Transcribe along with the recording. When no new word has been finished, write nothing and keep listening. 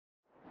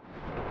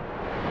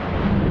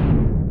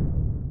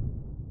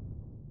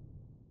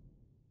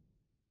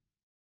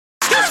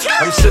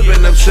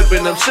sipping, I'm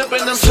sipping, I'm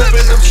sipping, I'm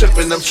sipping, I'm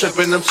sipping, I'm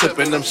sipping, I'm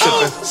sipping, I'm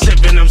sipping.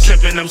 Sipping, I'm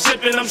sipping, I'm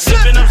sipping, I'm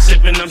sipping, I'm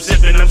sipping, I'm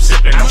sipping, I'm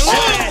sipping, I'm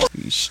sipping.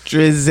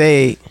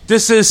 Strizzy.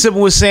 This is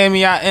Sipping with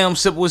Sammy. I am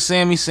Sipping with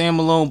Sammy, Sam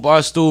Malone,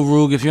 Barstool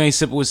Rug. If you ain't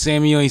sipping with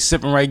Sammy, you ain't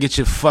sipping right. Get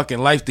your fucking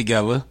life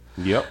together.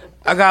 Yep.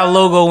 I got a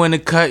logo in the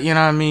cut, you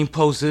know what I mean?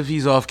 Posted.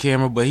 He's off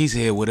camera, but he's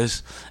here with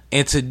us.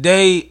 And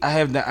today, I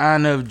have the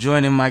honor of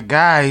joining my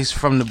guys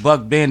from the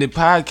Buck Bandit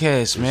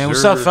podcast, man.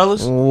 What's up,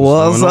 fellas?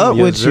 What's up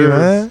with you,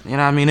 man? You know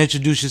what I mean?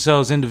 Introduce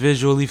yourselves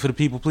individually for the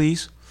people,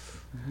 please.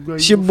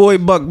 It's your boy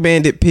Buck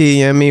Bandit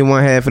P, you know what I mean?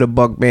 One half of the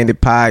Buck Bandit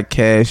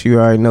podcast. You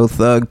already know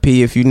Thug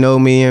P if you know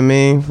me, you know what I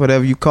mean?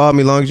 Whatever you call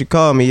me, long as you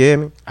call me, yeah,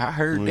 me. I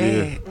heard that.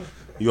 Yeah.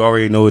 You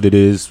already know what it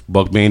is.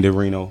 Buck Bandit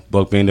Reno,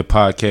 Buck Bandit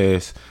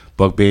podcast,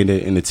 Buck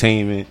Bandit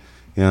Entertainment.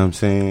 You know what I'm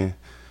saying?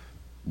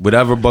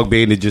 Whatever Buck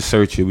Bandit, just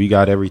search it. We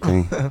got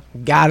everything.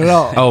 Got it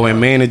all. Oh, and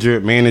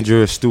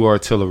manager Stu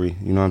Artillery.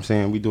 You know what I'm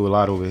saying? We do a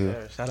lot over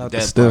here. Shout out to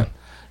That Stu. part.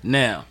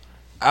 Now,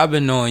 I've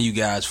been knowing you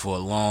guys for a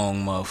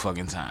long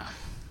motherfucking time.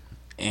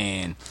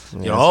 And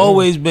y'all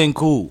always been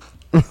cool.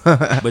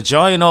 But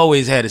y'all ain't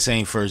always had the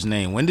same first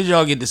name. When did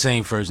y'all get the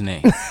same first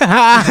name?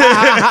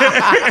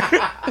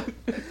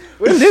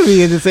 When did we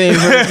get the same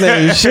first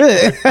name?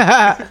 Shit.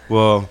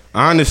 Well,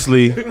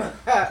 honestly,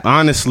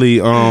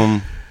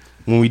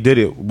 when we did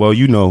it, well,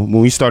 you know,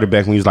 when we started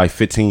back when we was like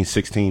 15,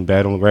 16,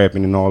 battling,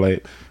 rapping and all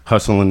that,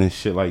 hustling and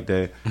shit like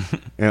that.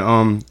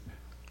 And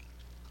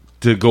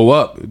to go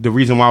up, the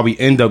reason why we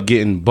end up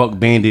getting Buck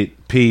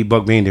Bandit P,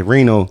 Buck Bandit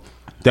Reno,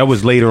 that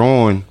was later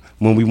on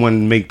when we wanted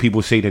to make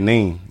people say the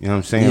name. You know what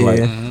I'm saying?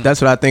 Yeah, Like,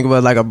 that's what I think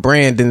about, like a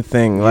branding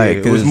thing. Like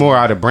it was more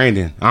out of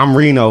branding. I'm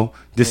Reno.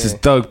 This is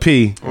Thug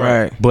P.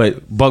 Right.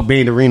 But Buck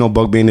Bandit Reno,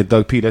 Buck Bandit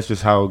Thug P. That's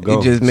just how it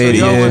goes. just So made it.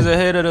 y'all Yeah. was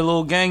ahead of the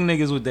little gang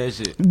niggas with that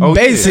shit. Oh,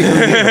 Basically.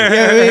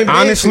 Yeah, I mean,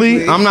 honestly,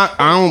 basically.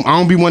 I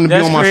don't be wanting to be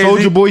That's on my crazy.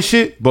 Soldier Boy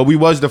shit, but we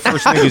was the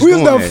first niggas we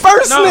was doing the that.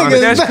 first No,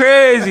 niggas. that's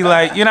crazy.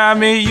 Like, you know what I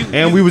mean?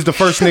 And we was the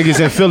first niggas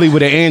in Philly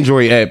with an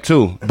Android app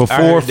too. I Before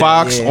heard that,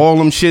 Fox, yeah. all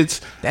them shits.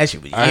 That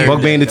shit was I heard Buck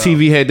that, Bandit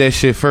TV had that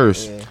shit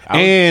first.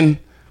 And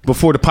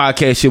before the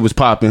podcast shit was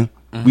popping,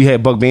 we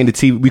had Buck Bandit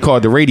TV. We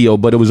called it the radio,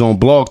 but it was on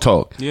Blog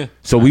Talk. Yeah.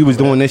 So we was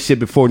doing this shit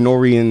before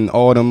Nori and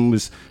all them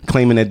was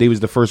claiming that they was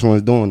the first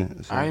ones doing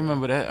it. So. I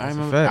remember that. I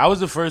remember. fact. I was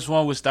the first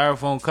one with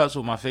styrofoam cups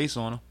with my face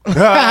on them.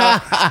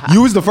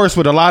 You was the first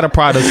with a lot of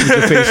products with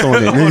your face on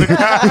it.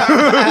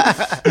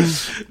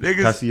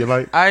 Niggas, I see your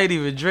light. I ain't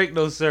even drink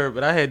no syrup,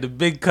 but I had the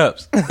big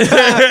cups.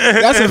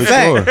 That's a fact.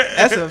 sure.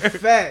 That's a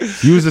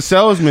fact. You was a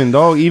salesman,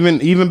 dog.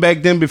 Even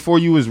back then, before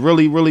you was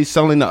really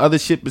selling the other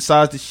shit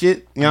besides the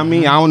shit. You know what I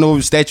mean? I don't know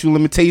if statute of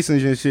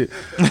limitations and shit,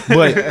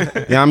 but you know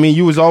what I mean?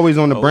 You was always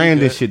on the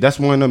brand and shit. That's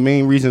one of the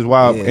main reasons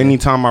why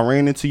anytime I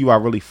ran into you, I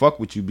really fuck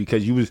with you,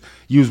 because you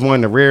was one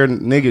of the rare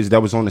niggas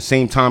that was on the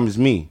same time as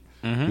me.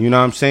 You know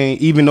what I'm saying?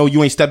 Even though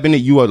you ain't step in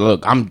it, you are,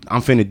 look, I'm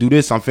finna do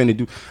this.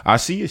 I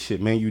see your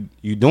shit, man.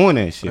 You doing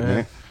that shit,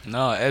 man.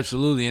 No,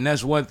 absolutely, and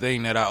that's one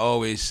thing that I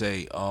always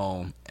say.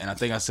 And I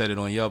think I said it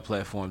on your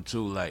platform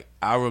too. Like,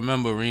 I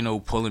remember Reno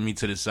pulling me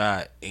to the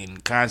side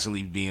and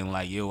constantly being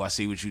like, "Yo, I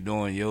see what you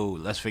doing. Yo,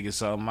 let's figure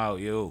something out.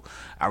 Yo,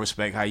 I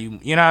respect how you know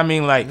what I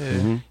mean? Like,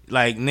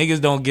 like niggas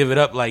don't give it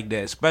up like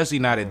that, especially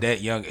not at that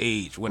young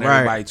age when Right.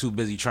 everybody too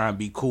busy trying to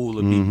be cool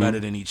or be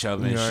better than each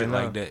other and shit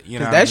like that. You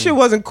know, what I That mean? shit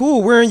wasn't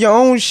cool. Wearing your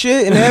own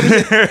shit and having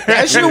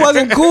that shit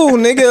wasn't cool,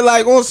 nigga.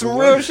 Like on some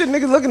real shit,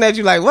 niggas looking at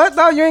you like, what?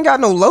 Dog, you ain't got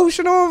no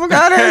lotion on. Fuck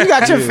out there. You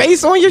got your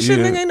face on your shit,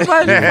 nigga. Ain't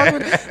nobody fuck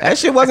with that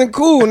shit wasn't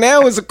cool.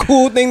 Now it's a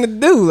cool thing to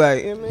do.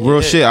 Like, I mean,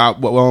 Real shit.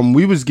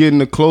 We was getting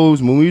the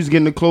clothes when we was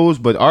getting the clothes,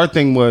 but our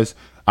thing was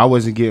I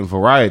wasn't getting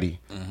variety.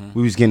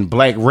 We was getting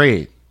black,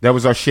 red. That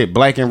was our shit,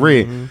 black and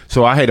red.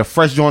 So I had a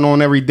fresh joint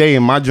on every day,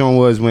 and my joint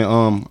was when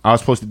I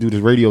was supposed to do this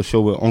radio show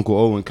with Uncle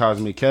O and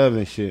Cosmic Kev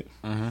and shit.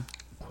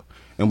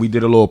 And we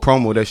did a little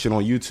promo of that shit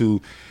on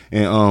YouTube,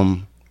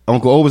 and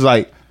Uncle O was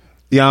like,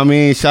 you know what I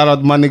mean? Shout out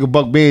to my nigga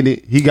Buck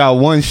Bandit. He got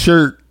one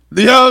shirt.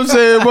 You know what I'm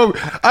saying? Bro?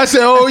 I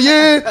said, oh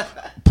yeah.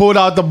 Pulled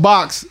out the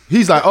box.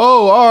 He's like,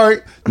 oh, all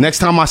right. Next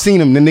time I seen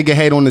him, the nigga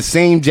had on the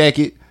same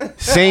jacket,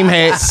 same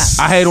hat.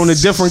 I had on a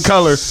different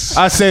color.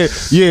 I said,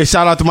 yeah,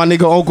 shout out to my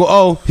nigga Uncle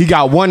O. He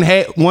got one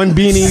hat, one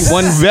beanie,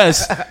 one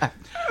vest. That's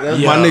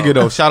my nigga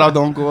though. Shout out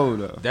to Uncle O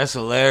though. That's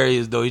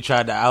hilarious though. He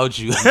tried to out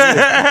you.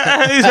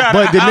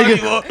 But the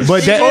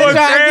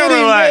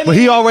nigga, but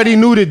he already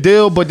knew the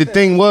deal. But the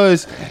thing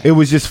was, it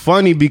was just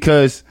funny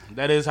because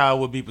that is how it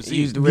would be you used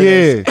perceived. to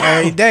wear that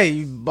every day.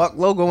 You Buck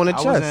logo on the I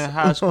was chest. in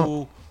high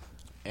school,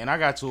 and I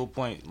got to a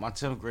point, my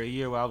 10th grade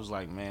year, where I was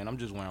like, man, I'm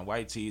just wearing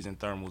white tees and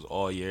thermals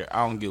all year.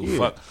 I don't give a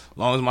fuck. As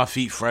long as my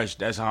feet fresh,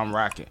 that's how I'm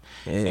rocking.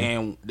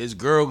 And this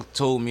girl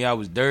told me I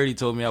was dirty,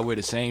 told me I wear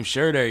the same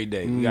shirt every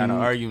day. We got in an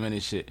argument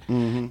and shit.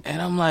 And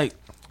I'm like,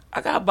 I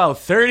got about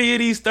 30 of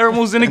these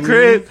thermals in the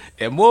crib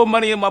and more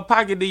money in my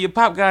pocket than your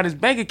pop got in his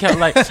bank account.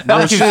 Like,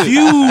 I'm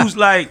confused.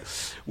 Like,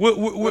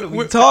 what are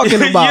we talking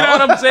about? You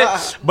know what I'm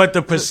saying? But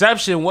the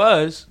perception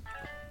was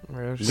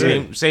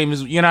same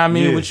as, you know what I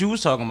mean, what you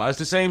was talking about. It's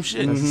the same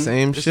shit. It's the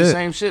same It's shit. the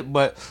same shit.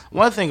 But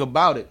one thing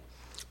about it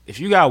if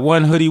you got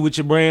one hoodie with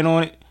your brand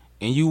on it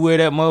and you wear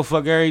that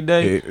motherfucker every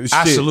day,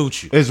 I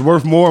salute you. It's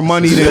worth more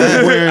money than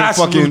you wearing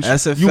fucking.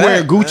 That's a you fact,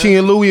 wearing Gucci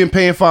and Louis and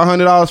paying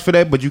 $500 for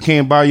that, but you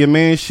can't buy your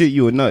man shit.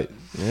 You a nut.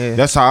 Yeah.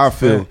 That's how I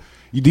feel.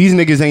 These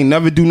niggas ain't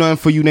never do nothing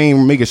for you. They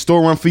ain't make a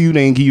store run for you.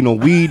 They ain't give you no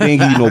weed. They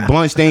ain't give you no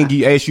blunts. They ain't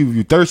ask you if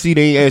you thirsty.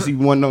 They ain't ask you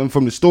want nothing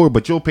from the store.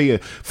 But you'll pay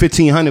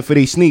 $1,500 for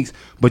they sneaks.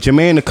 But your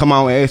man to come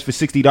out and ask for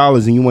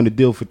 $60 and you want to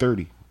deal for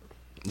 $30.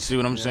 You see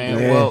what I'm saying?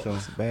 Yeah, well,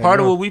 so part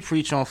of what we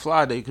preach on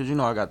Fly Day, because you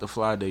know I got the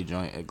Fly Day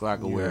joint at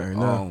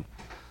Glockaware.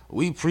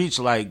 We preach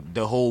like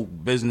the whole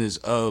business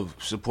of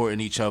supporting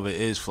each other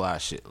is fly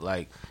shit.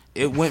 Like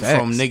it went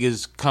from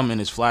niggas coming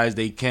as fly as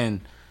they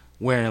can,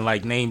 wearing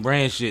like name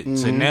brand shit.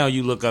 So now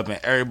you look up and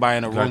everybody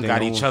in the room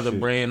got each other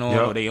brand on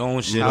or their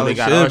own shit. Or they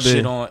got our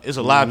shit on. It's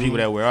a lot of people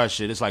that wear our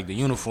shit. It's like the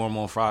uniform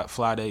on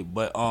Fly Day.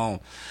 But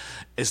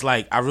it's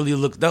like I really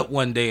looked up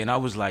one day and I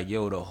was like,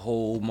 yo, the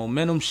whole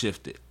momentum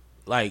shifted.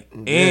 Like,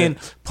 and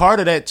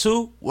part of that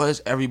too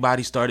was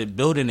everybody started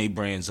building their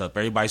brands up.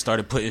 Everybody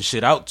started putting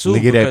shit out too.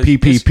 Nigga, that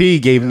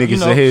PPP gave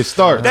niggas a head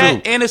start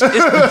that, too. And it's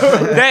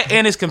that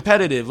and it's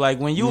competitive. Like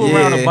when you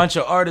around a bunch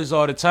of artists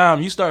all the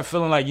time, you start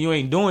feeling like you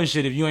ain't doing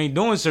shit if you ain't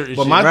doing certain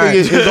But shit. my thing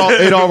is,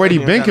 it already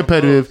been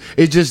competitive.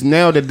 It's just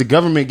now that the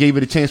government gave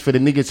it a chance for the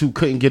niggas who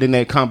couldn't get in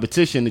that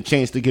competition, the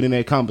chance to get in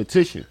that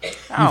competition. You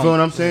feel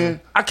what I'm saying?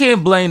 I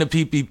can't blame the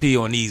PPP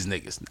on these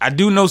niggas. I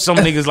do know some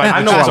niggas like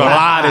I know a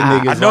lot of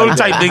niggas. I know like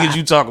the type niggas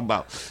you talk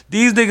about.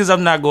 These niggas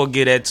I'm not gonna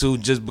get at too,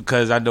 just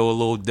because I know a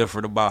little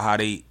different about how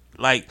they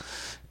like.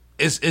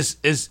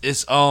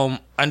 It's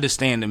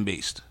understanding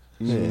based.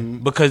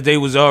 Because they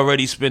was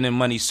already spending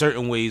money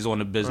certain ways on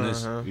the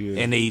business,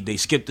 and they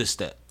skipped a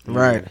step.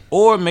 Right.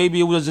 Or maybe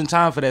it wasn't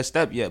time for that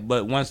step yet.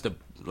 But once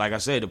like I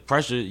said, the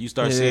pressure, you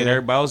start seeing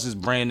everybody else's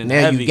branding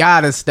Now heavy. you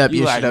gotta step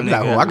your shit up. Like,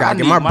 I gotta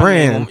get my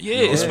brand.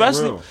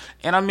 Especially.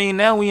 And I mean,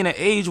 now we in an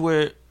age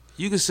where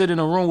you can sit in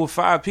a room with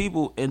 5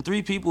 people and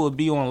 3 people would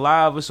be on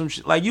live or some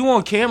shit. Like you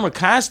on camera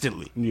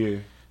constantly. Yeah.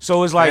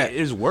 So it's like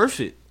it's worth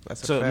it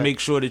That's to make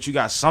sure that you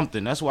got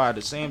something. That's why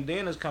the Sam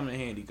Dana's coming in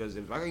handy, because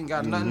if I ain't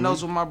got nothing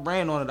else with my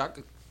brand on it, I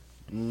could.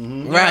 You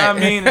know what I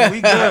mean? And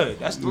we good.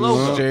 That's the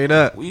logo. Straight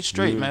up. We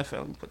straight, man.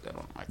 Let me put that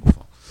on the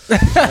microphone.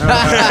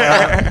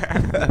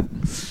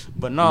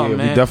 But no,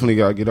 man. We definitely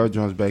gotta get our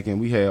joints back in.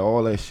 We had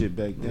all that shit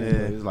back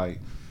then. It's like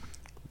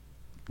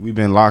we've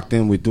been locked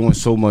in with doing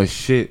so much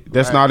shit.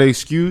 That's not an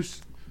excuse.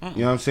 You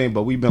know what I'm saying?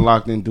 But we've been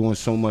locked in doing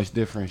so much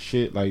different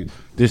shit. Like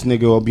this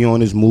nigga will be on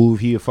his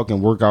move. He a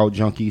fucking workout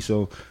junkie.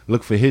 So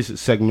look for his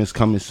segments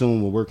coming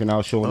soon. We're working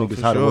out, showing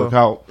niggas how to work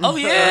out. Oh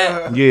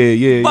yeah.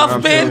 Yeah.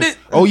 Buff Bandit.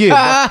 Oh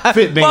yeah.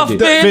 Fit Bandit.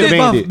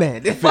 Fit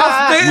Bandit. Buff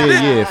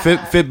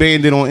Bandit. Fit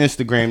Bandit on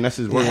Instagram. That's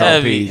his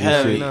workout page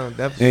and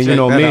shit. And you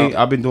know me,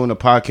 I've been doing a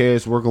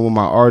podcast, working with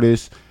my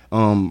artists,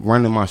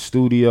 running my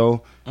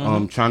studio.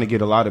 Trying to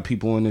get a lot of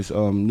people in this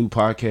new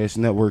podcast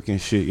network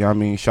and shit. You know what I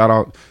mean? Shout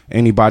out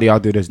anybody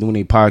out there that's doing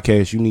a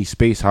podcast. You need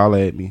space, holla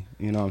at me.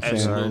 You know what I'm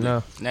saying?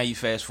 Absolutely. Now you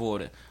fast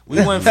forward it.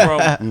 We went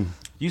from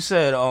you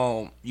said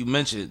you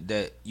mentioned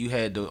that you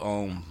had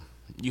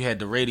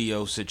the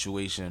radio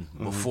situation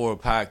before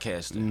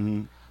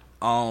podcasting.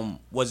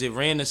 Was it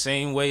ran the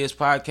same way as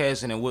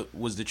podcasting, and what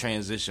was the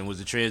transition? Was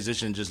the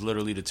transition just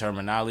literally the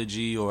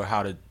terminology or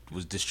how it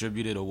was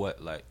distributed or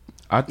what? Like,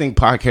 I think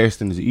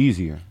podcasting is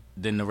easier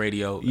than the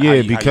radio.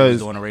 Yeah, because because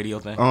doing a radio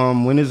thing.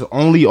 When it's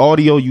only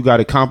audio, you got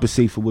to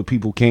compensate for what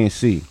people can't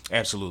see.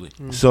 Absolutely.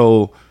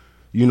 So,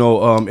 you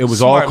know, it was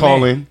Smart all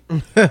calling.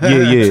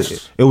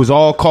 It was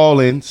all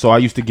calling. So I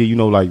used to get,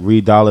 like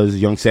Reed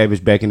Dollars, Young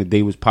Savage back in the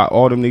day was pop.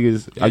 All them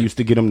niggas, I used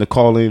to get them to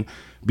call in,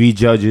 be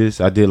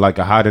judges. I did like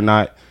a Hot or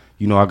Not.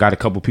 I got a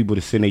couple people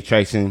to send their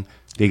tracks in.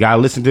 They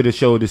gotta listen to the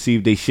show to see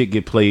if they shit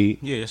get played.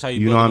 Yeah, that's how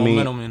you know what I mean.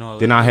 And all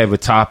then that. I have a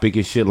topic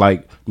and shit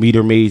like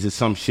meter maids or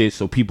some shit.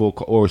 So people,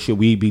 or should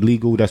weed be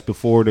legal? That's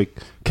before the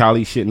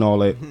Cali shit and all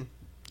that.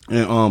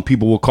 And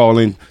people will call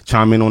in,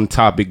 chime in on the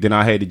topic. Then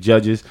I had the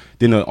judges.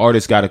 Then the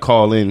artist got to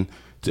call in.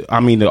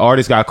 The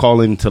artist got to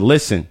call in to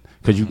listen,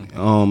 because you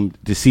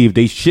to see if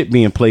they shit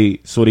being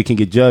played, so they can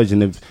get judged.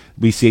 And if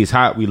we see it's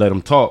hot, we let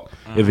them talk.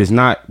 If it's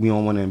not, we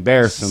don't want to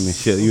embarrass them and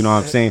shit. You know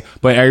what I'm saying?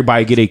 But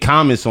everybody get their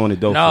comments on it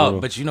though. No,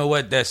 but you know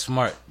what? That's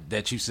smart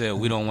that you said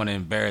we don't want to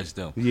embarrass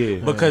them. Yeah.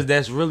 Because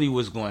that's really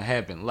what's going to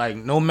happen. Like,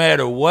 no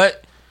matter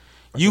what,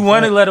 you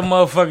want to let a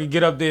motherfucker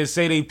get up there and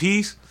say their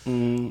piece,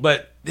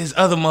 but there's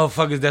other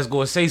motherfuckers that's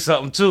going to say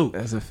something too.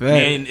 That's a fact.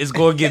 And it's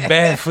going to get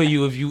bad for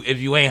you if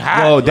you ain't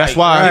hot. Well, that's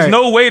why there's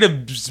no way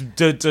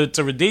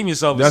to redeem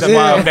yourself. That's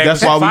why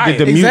we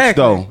did the mutes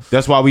though.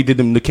 That's why we did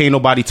them. Can't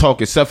nobody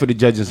talk except for the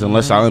judges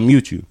unless I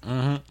unmute you.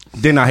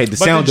 Then I had the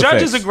sound effects. But the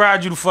judges will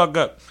grind you the fuck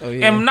up.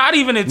 And not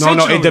even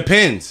intentionally. No, it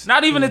depends.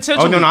 Not even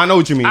intentionally. Oh, no, I know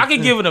what you mean. I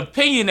can give an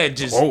opinion that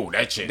just...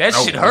 that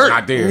shit hurt.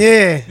 Not there.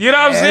 Yeah. You know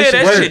what I'm saying?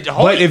 That shit hurt.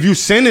 But if you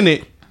sending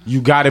it, you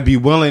got to be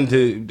willing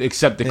to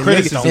accept the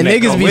criticism. And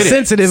niggas be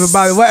sensitive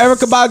about it. What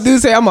Erykah Badu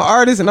say, I'm an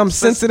artist and I'm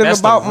sensitive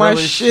about my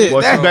shit.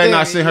 Well, she better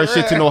not send her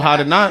shit to know how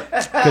to not,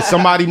 because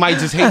somebody might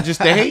just hate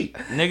just to hate.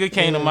 Nigga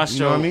came to my show. You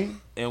know what I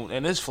mean?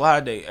 and this Fly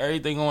Day,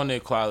 everything on there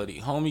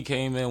quality. Homie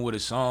came in with a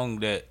song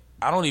that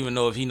I don't even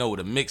know if he know what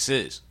a mix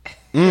is.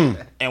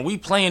 And we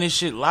playing this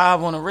shit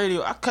live on the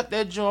radio. I cut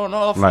that joint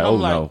off, Like, and I'm oh,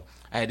 like, no.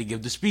 I had to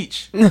give the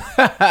speech. You know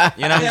what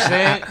I'm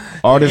saying?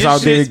 Artists Your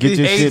out there, shit get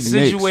your ain't shit mixed.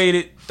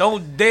 situated.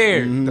 Don't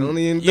dare. Don't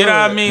even do You know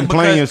what it. I mean? You're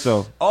playing Because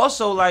yourself.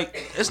 Also,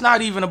 like, it's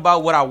not even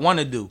about what I want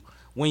to do.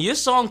 When your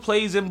song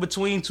plays in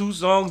between two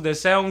songs that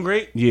sound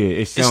great, Yeah,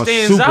 it it sounds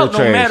stands super out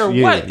trash. no matter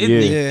Yeah, what.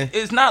 yeah.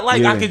 It's not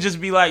like Yeah. I could just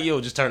be like, yo,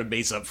 just turn the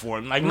bass up for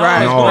him. Like, no,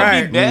 Right, it's gonna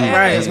right, be bad.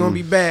 right. It's gonna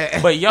be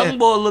bad. But Young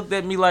Boy looked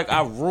at me like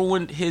I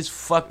ruined his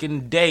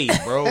fucking day,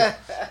 bro.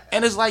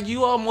 And it's like,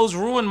 you almost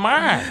ruined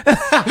mine.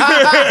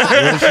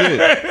 Real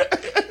shit.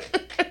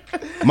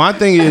 My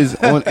thing is,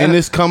 in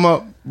this come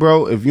up,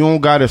 bro, if you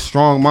don't got a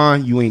strong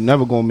mind, you ain't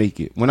never gonna make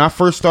it. When I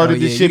first started Oh,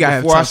 this yeah, shit, you gotta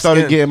have before I tough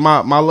started skin. getting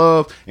my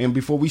love, and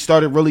before we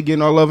started really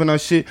getting our love and our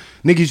shit,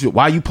 niggas,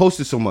 why you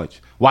posted so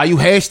much? Why you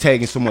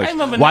hashtagging so much? I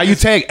remember Why you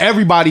niggas- tag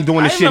everybody doing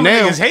I this shit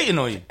remember now? niggas hating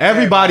on you.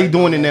 Everybody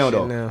doing it now, shit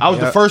though. now. I was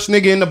the Yep. first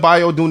nigga in the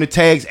bio doing the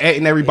tags,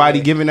 atting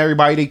everybody, giving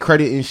everybody their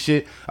credit and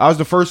shit. I was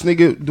the first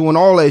nigga doing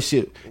all that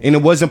shit, and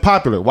it wasn't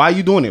popular. Why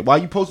you doing it? Why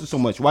you posting so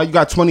much? Why you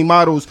got 20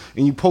 models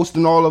and you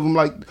posting all of them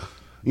like,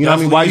 you know what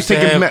I mean? Why you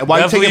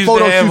taking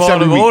photo shoots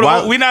every week?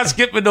 Why, We not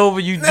skipping over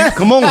you.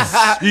 come on. Yeah,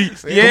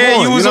 Come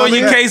you on, was you know on what I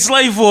your mean? K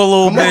Slave for a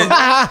little bit.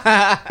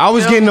 I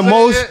was getting the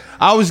most.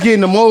 I was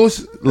getting the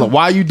most. Look,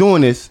 why you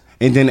doing this?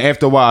 And then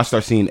after a while, I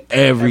start seeing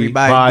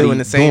everybody doing doing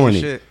the same it.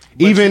 shit.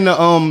 Even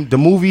the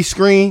movie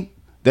screen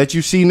that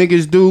you see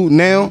niggas do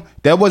now,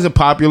 that wasn't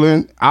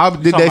popular. I did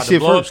talking that about the shit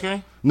blow-up first.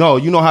 screen? No,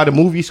 you know how the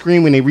movie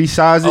screen when they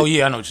resize it. Oh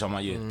yeah, I know what you're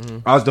talking about. Yeah,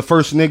 I was the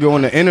first nigga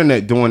on the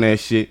internet doing that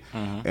shit.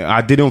 And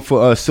I did them for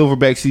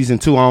Silverback season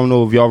 2. I don't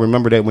know if y'all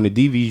remember that when the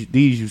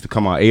DVDs used to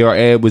come out. AR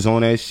Ad was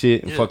on that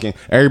shit. And fucking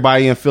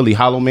everybody in Philly,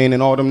 Hollow Man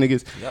and all them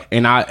niggas. Yep.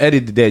 And I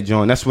edited that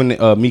joint. That's when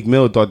Meek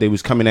Mill thought they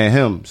was coming at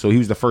him. So he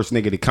was the first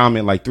nigga to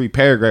comment like 3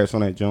 paragraphs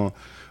on that joint.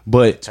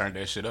 But turn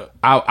that shit up.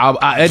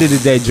 I edited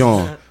that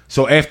joint.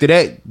 So after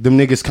that, them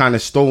niggas kind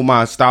of stole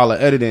my style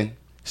of editing.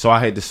 So I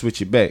had to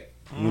switch it back.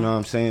 You know what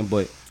I'm saying?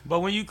 But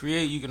when you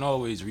create, you can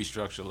always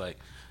restructure. Like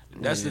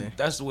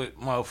that's what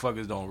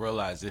motherfuckers don't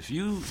realize. If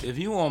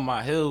you on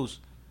my heels,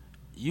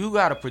 you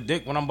gotta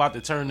predict when I'm about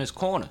to turn this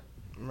corner.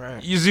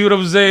 Right. You see what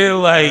I'm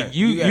saying? Like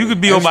you could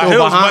be on my still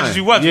heels as behind. much as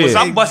you want. Yeah. Once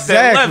I bust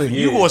that Exactly. left,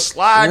 you gonna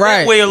slide Right.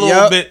 that way a little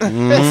Yep. bit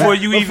before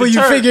you Before even you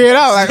turn. figure it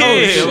out, like, oh,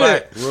 Yeah, shit.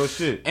 like- Real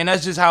shit. and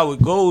that's just how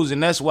it goes.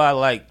 And that's why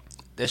like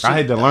that shit, I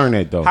had to learn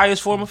that though.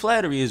 highest form of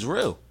flattery is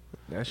real.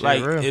 That shit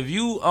Like real. if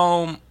you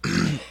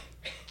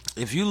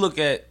if you look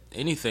at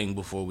anything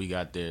before we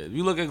got there, if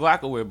you look at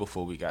Glockaware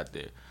before we got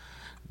there,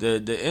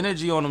 the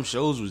energy on them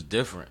shows was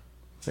different.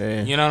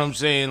 Yeah. You know what I'm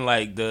saying?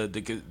 Like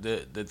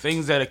the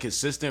things that are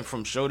consistent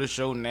from show to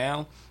show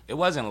now, it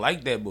wasn't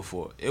like that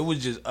before. It was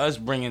just us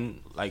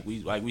bringing like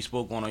we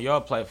spoke on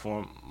your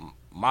platform,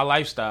 my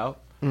lifestyle,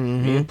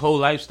 me and Poe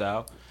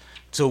lifestyle,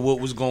 to what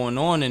was going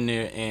on in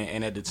there.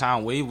 And at the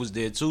time, Wave was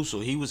there too, so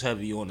he was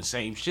heavy on the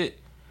same shit.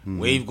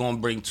 Wave gonna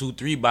bring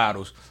 2-3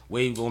 bottles.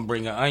 Wave gonna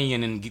bring an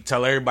onion and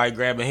tell everybody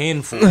grab a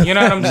handful. You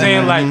know what I'm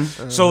saying? Like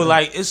so,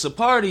 like it's a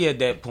party at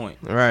that point.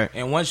 Right.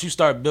 And once you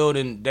start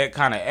building that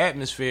kind of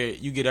atmosphere,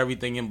 you get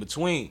everything in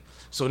between.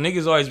 So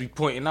niggas always be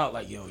pointing out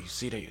like, yo, you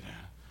see that?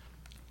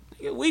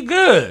 We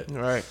good.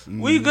 Right.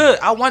 We good.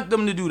 I want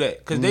them to do that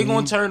because they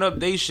gonna turn up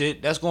they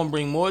shit. That's gonna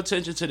bring more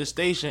attention to the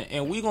station,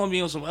 and we gonna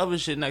be on some other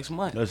shit next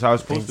month. That's how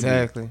it's supposed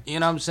Exactly.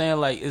 You know what I'm saying?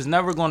 Like it's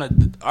never gonna.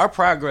 Our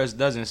progress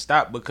doesn't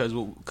stop because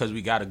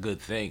we got a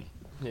good thing.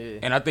 Yeah.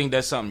 And I think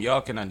that's something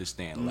y'all can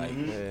understand.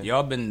 Like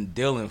y'all been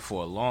dealing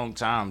for a long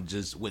time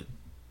just with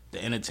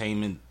the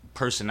entertainment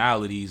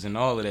personalities and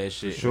all of that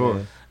shit.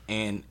 Sure.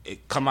 And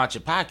it come out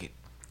your pocket.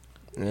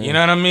 You know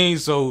what I mean?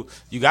 So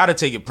you got to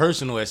take it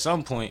personal at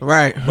some point.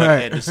 Right, But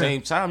right. at the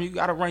same time, you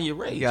got to run your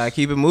race. You gotta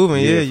keep it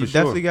moving, Yeah, yeah. for You sure.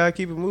 definitely gotta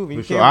keep it moving.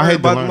 You For can't sure. I worry had to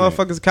about the learn that.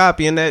 motherfuckers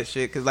copying that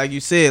shit. Cause like you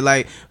said,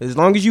 like as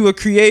long as you are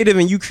creative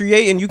and you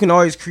create, and you can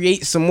always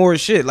create some more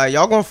shit. Like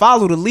y'all gonna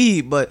follow the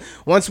lead, but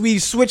once we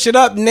switch it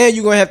up, then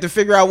you're gonna have to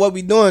figure out what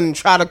we doing and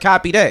try to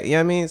copy that. You know what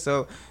I mean?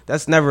 So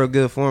that's never a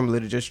good formula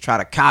to just try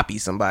to copy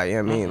somebody.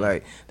 You know what I mean?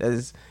 Like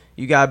that's.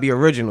 You gotta be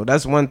original.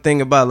 That's one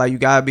thing about like you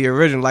gotta be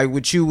original. Like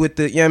with you with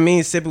the you know what I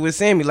mean, Sipping with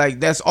Sammy, like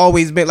that's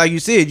always been like you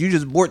said, you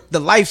just brought the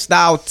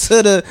lifestyle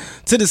to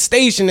the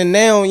station and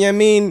now, you know what I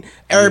mean,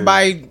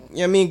 everybody, you know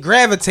what I mean,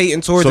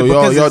 gravitating towards So it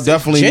y'all because it's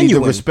definitely need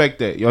genuine. to respect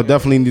that. Y'all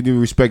definitely need to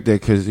respect that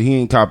because he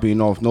ain't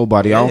copying off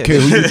nobody. I Yeah. don't care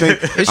who you think.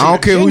 It's I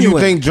don't care who you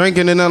genuine. think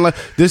drinking and nothing like.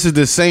 This is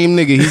the same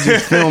nigga. He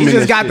just filming. You just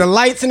this got shit. the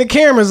lights and the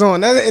cameras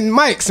on and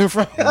mics in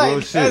front.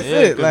 Like, shit. that's Yeah,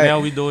 it. 'cause Like, now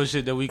we doing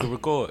shit that we can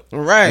record.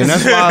 right. And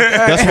that's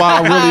why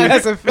I really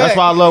That's a fact. that's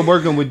why I love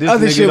working with this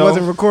Other nigga shit though,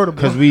 wasn't recordable.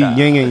 because we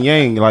yin and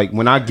yang. Like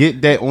when I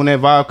get that on that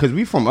vibe, because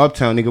we from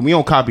uptown, nigga, we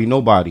don't copy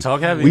nobody. Talk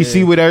heavy. We Yeah.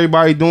 see what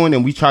everybody doing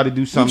and we try to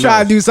do you something. try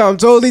else. to do something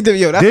totally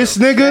different. Yo, that's This a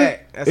nigga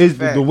fact. That's a is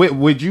fact.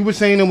 what you were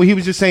saying and what he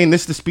was just saying.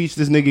 This the speech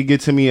this nigga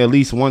get to me at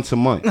least once a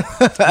month. No,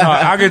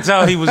 I could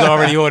tell he was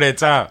already on that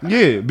time.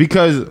 Yeah,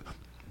 because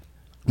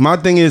My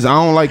thing is, I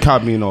don't like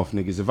copying off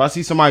niggas. If I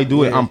see somebody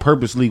do it, I'm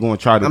purposely going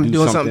to try to do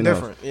doing something else.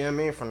 different. Yeah, I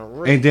mean, from the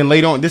rip. And then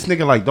later on, this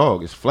nigga like,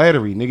 dog, it's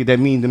flattery, nigga. That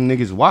mean them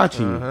niggas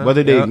watching you.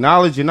 Whether they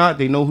acknowledge or not,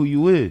 they know who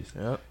you is.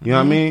 You know what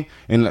I mean?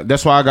 And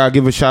that's why I gotta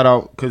give a shout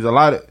out, because a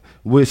lot of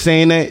with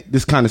saying that,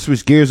 this kind of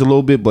switched gears a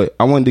little bit, but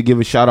I wanted to give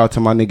a shout out to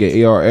my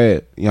nigga AR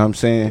Ab. You know what I'm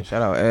saying?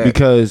 Shout out Ab.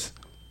 Because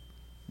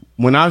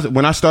when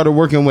I started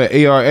working with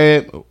AR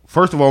Ab,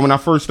 first of all, when I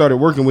first started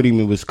working with him,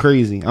 it was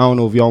crazy. I don't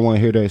know if y'all want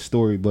to hear that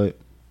story, but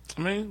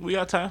I mean, we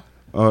got time.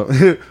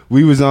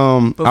 we was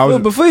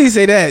Before you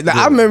say that,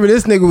 I remember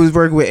this nigga was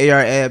working with AR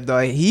Ab,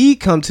 dog. He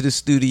come to the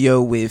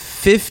studio with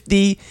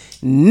 50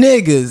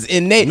 niggas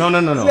and they no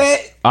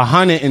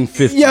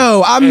 150.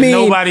 Yo, I mean,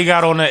 nobody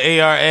got on the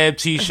AR Ab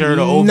t-shirt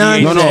or OBA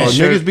None. No,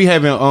 t-shirt. niggas be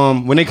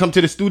having when they come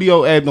to the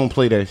studio, Ab don't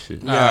play that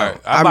shit. All right,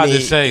 I'm about to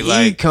say, he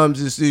like, comes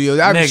to the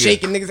studio. I be nigga.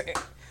 shaking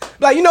niggas.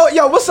 Like, you know,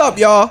 yo, what's up,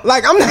 y'all?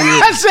 Like, I'm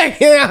not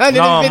shaking 150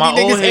 no, my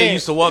niggas' old head hand.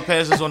 used to walk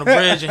past us on the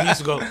bridge, and he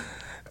used to go,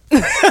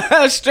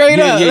 Straight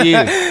up.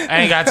 Yeah. I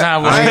ain't got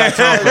time for I ain't got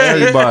time for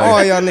everybody.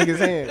 All y'all niggas'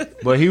 hands.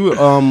 But he was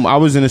I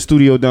was in the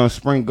studio down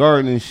Spring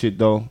Garden and shit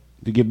though.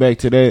 To get back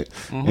to that,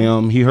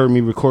 and he heard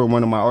me record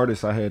one of my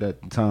artists I had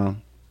at the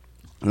time.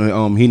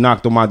 And, he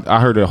knocked on my. I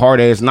heard a hard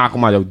ass knock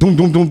on my door. Doom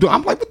doom doom doom.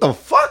 I'm like, what the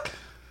fuck?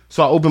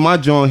 So I opened my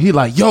joint. He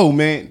like, yo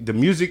man, the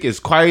music is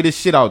quiet as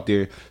shit out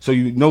there. So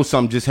you know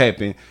something just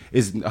happened.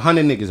 It's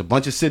 100 niggas, a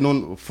bunch of sitting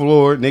on the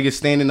floor, niggas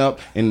standing up,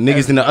 and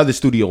niggas in the other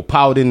studio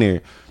piled in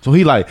there. So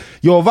he like,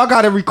 yo, if I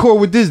gotta record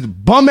with this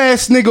bum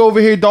ass nigga over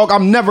here, dog,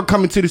 I'm never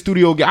coming to the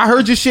studio again. I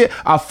heard your shit.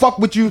 I fuck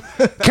with you.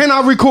 Can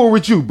I record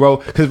with you, bro?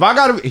 Cause if I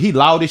gotta, he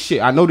loud as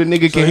shit. I know the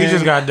nigga so can. he hear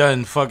just me. got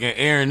done fucking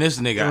airing this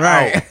nigga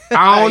Right. out.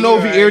 I don't know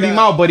if he aired him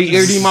out, but he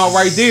aired him out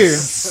right there.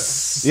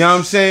 You know what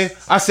I'm saying?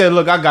 I said,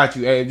 look, I got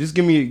you. Hey, just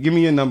give me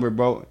your number,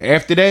 bro.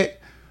 After that,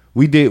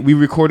 we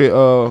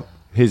recorded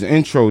his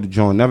intro to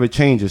John, Never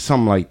Changes,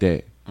 something like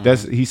that.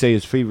 That's he say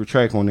his favorite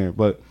track on there.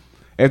 But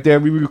after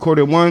that, we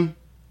recorded one,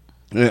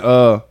 and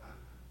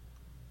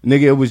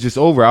nigga, it was just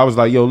over. I was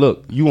like, yo,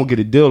 look, you won't get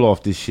a deal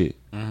off this shit.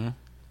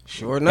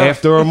 Sure enough.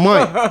 After a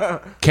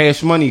month,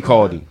 Cash Money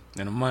called him.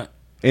 In a month.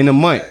 In a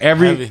month,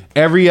 Heavy.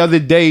 every other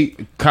day,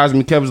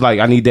 Cosmic Kev was like,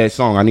 I need that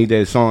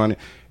song.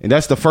 And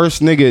that's the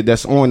first nigga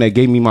that's on that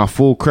gave me my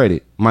full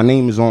credit. My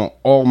name is on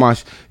all my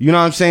you know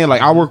what I'm saying?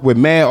 Like, I work with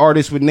mad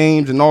artists with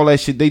names and all that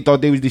shit. They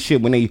thought they was the shit.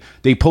 When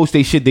they post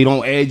they shit, they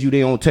don't add you,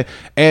 they don't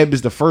Ab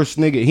is the first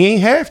nigga. He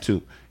ain't have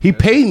to. He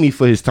paid me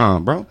for his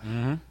time, bro. You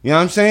know what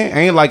I'm saying?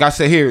 Ain't like I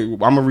said, here, I'm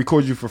gonna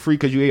record you for free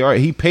because you AR.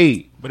 He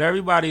paid. But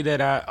everybody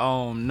that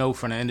I know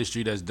from the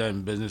industry that's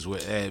done business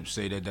with Ab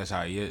say that that's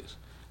how he is.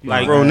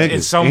 Like, real nigga.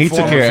 in some And he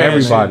form took care or of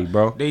everybody, fashion,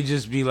 bro. They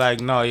just be like,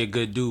 no, you're a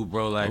good dude,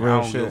 bro. Like, Real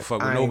I don't give a shit.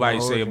 fuck I what ain't nobody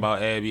gonna say hold you.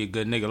 about Ab. He a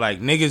good nigga.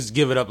 Like, niggas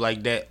give it up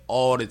like that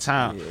all the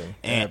time. Yeah,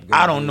 and Ab good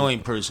I don't dude. know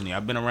him personally.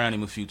 I've been around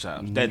him a few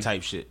times. That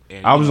type shit.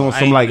 And, I was you know, on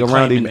some ain't like even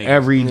around him claiming niggas.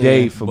 every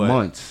day for But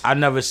months. I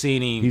never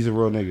seen him. He's a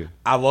real nigga.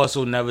 I've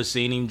also never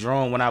seen him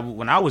drawn when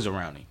I was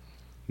around him.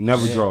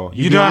 Never draw.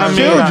 You know what I mean?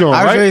 Chill draw,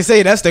 I was right? gonna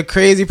say that's the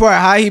crazy part.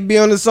 How he be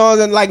on the songs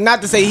and like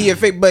not to say he a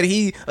fake, but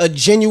he a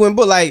genuine.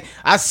 But like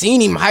I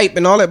seen him hype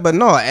and all that. But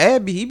no,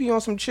 Abby he be on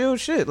some chill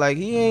shit. Like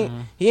he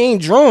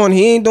ain't drawn.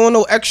 He ain't doing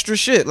no extra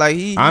shit. Like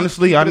he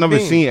Honestly, I never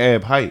seen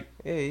Ab hype.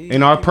 Yeah,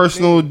 In our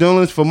personal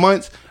dealings for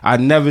months, I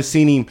never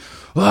seen him.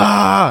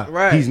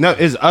 Right. He's not.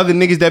 There's other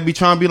niggas that be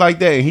trying to be like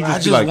that, and he I just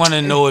be just like, want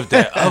to know if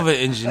that other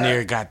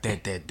engineer got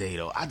that day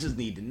though. I just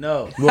need to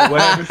know.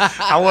 what happened?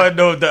 I want to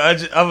know if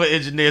the other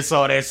engineer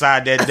saw that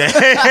side that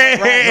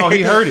day. No,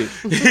 he heard it.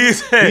 He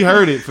said, He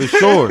heard it for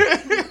sure.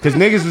 Cause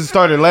niggas just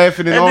started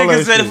laughing and that all nigga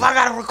that said, shit. if I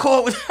gotta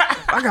record with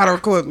I gotta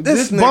record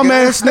This this bum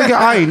nigga. ass nigga,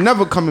 I ain't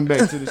never coming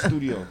back to the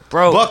studio.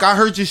 Bro. Buck, I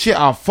heard your shit.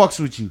 I'll fucks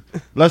with you.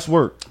 Let's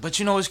work. But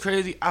you know what's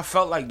crazy? I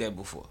felt like that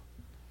before.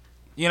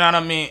 You know what I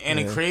mean? And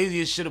the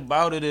craziest shit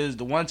about it is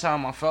the one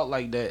time I felt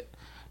like that,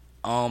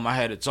 I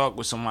had to talk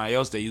with somebody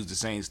else that used the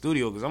same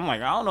studio because I'm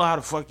like, I don't know how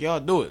the fuck y'all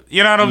do it.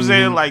 You know what I'm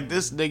saying? Like,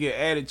 this nigga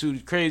attitude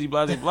is crazy,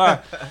 blah, blah, blah.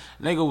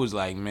 Nigga was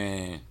like,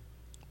 man,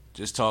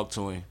 just talk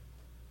to him.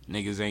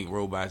 Niggas ain't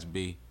robots,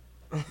 B.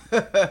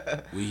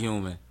 We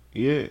human.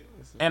 Yeah.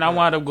 And I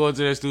wound up going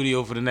to that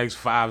studio for the next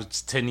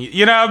 5-10 years.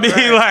 You know what I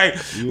mean? Like,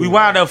 we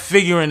wound up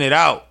figuring it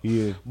out.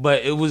 Yeah.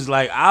 But it was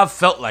like, I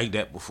felt like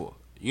that before.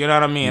 You know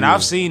what I mean?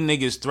 I've seen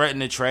niggas threaten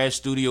to trash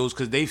studios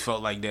because they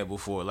felt like that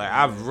before. Like,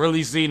 I've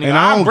really seen niggas. And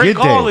I don't break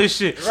get that. all this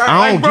shit.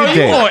 I don't Like, bro, get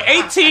you that.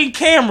 on 18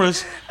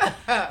 cameras. But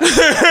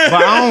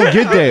I don't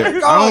get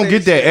that. I don't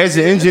get that. As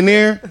an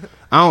engineer,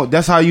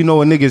 that's how you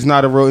know a nigga's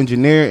not a real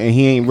engineer and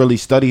he ain't really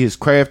study his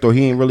craft or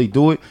he ain't really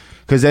do it.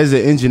 Because as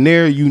an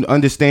engineer, you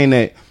understand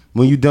that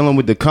when you dealing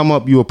with the come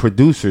up, you a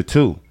producer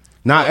too.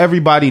 Not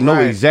everybody know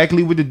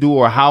exactly what to do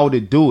or how to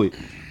do it,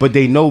 but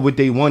they know what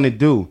they want to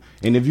do.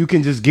 And if you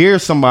can just gear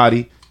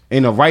somebody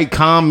in the right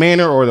calm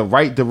manner or the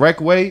right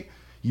direct way,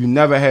 you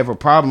never have a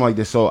problem like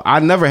this. So I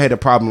never had a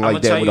problem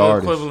like that with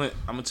artists. Equivalent.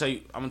 I'm gonna tell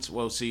you.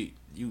 Well, see,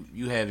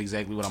 you have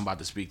exactly what I'm about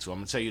to speak to. I'm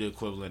gonna tell you the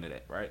equivalent of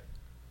that, right?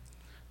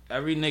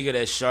 Every nigga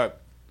that's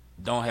sharp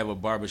don't have a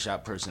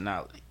barbershop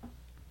personality.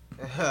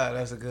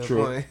 That's a good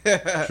True. point.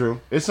 True.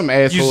 It's some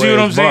asshole. You see what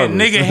I'm saying?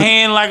 barbers. Nigga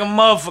hand like a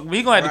motherfucker.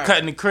 He gonna have to cut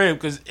in the crib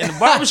because in the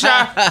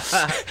barbershop,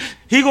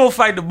 he gonna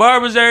fight the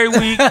barbers every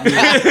week.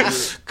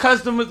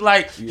 Customers,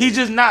 like, he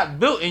just not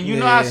built. And you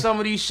know how some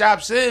of these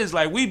shops is.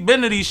 Like, we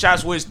been to these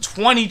shops where it's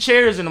 20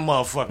 chairs in the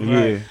motherfucker. Yeah.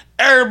 Right?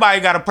 Everybody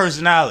got a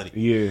personality.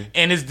 Yeah.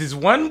 And it's this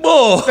one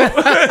bull.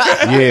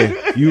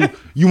 Yeah.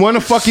 You want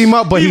to fuck him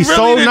up, but he's really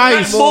so the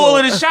nice. bull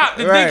of the shop.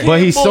 The Right. dickhead But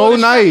he's bull so of the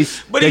shop.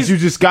 nice But that he's you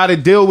just got to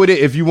deal with it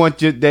if you want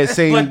that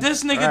same. But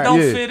this nigga don't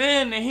Yeah. fit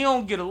in and he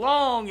don't get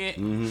along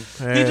and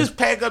he just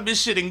pack up his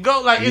shit and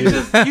go. Like it's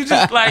just you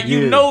just like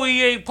you Yeah. know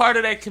he ain't part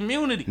of that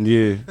community.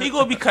 Yeah. He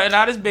gonna be cutting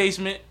out his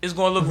basement. It's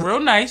gonna look real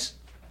nice.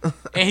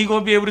 And he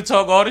gonna be able to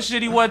talk all the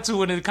shit he want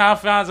to in the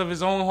confines of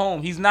his own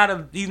home. He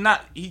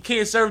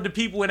can't serve the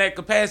people in that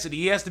capacity.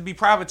 He has to be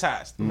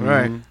privatized.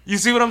 Right. You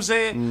see what I'm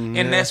saying?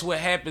 And that's what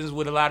happens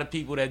with a lot of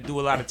people that do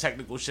a lot of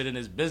technical shit in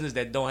this business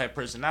that don't have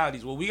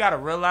personalities. What we gotta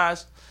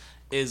realize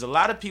is a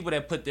lot of people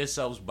that put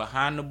themselves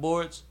behind the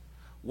boards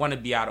want to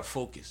be out of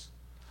focus.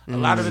 A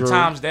lot of the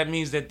times that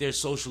means that they're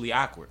socially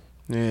awkward.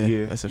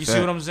 Yeah. That's a You fact. see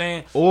what I'm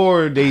saying?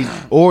 Or they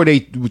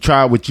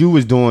tried what you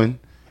was doing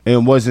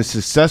and wasn't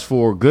successful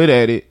or good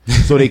at it,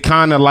 so they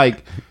kind of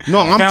like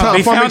I'm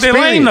They from found their experience.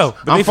 lane, though.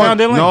 But they found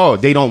their lane. No,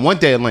 they don't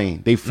want that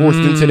lane. They forced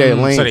into that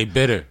lane, So they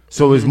bitter.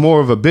 so it's more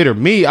of a bitter.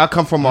 Me, I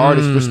come from an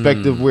artist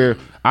perspective where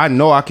I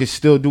know I can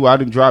still do. I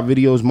didn't drop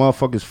videos,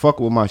 motherfuckers fuck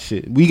with my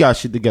shit. We got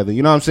shit together.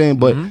 You know what I'm saying?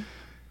 But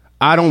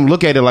I don't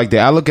look at it like that.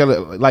 I look at it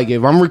like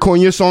if I'm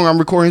recording your song, I'm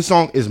recording his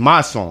song. It's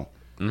my song.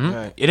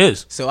 Right. It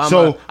is. So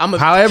So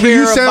however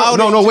you sound,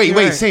 no,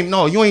 wait, same.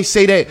 No, you ain't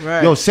say that.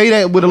 Right. Yo, say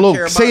that with a care little,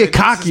 about say it it just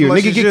as cockier, much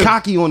nigga. as Get you.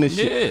 cocky on this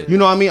shit. Yeah. You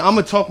know what I mean? I'm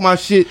gonna talk my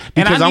shit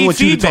And because I I need want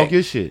you to feedback. talk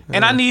your shit.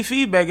 And I need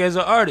feedback as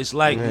an artist.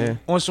 Like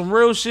on some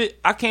real shit,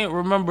 I can't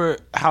remember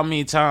how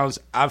many times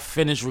I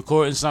finished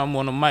recording something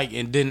on the mic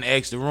and didn't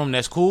ask the room,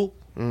 that's cool?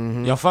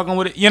 Y'all fucking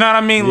with it? You know what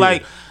I mean?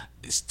 Like,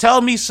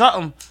 tell me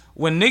something.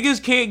 When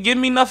niggas can't give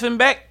me nothing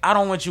back, I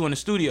don't want you in the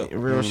studio.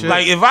 Real shit.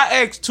 Like, if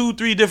I ask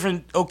 2-3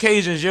 different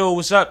occasions, yo,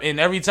 what's up? And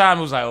every time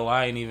it was like, oh,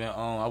 I ain't even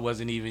I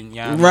wasn't even, you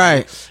know what I mean?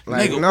 Right.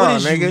 Like, Nigga, no, what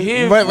is nigga. you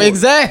here But for?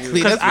 exactly.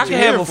 Because That's I what can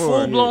you're have here a for.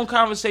 full blown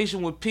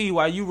conversation with P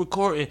while you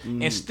recording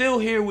and still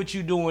hear what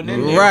you doing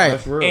in there. Right.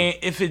 That's real. And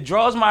if it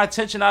draws my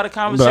attention out of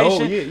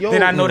conversation,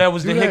 then I know that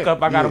was the do that.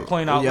 hiccup I got to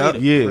point out Yup.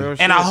 later. Yeah. Real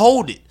And I shit.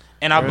 hold it.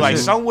 And I'm like,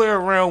 shit. somewhere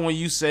around when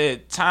you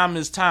said time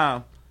is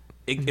time,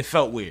 it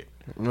felt weird.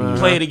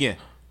 Play it again.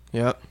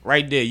 Yep.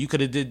 Right there. You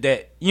could have did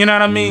that. You know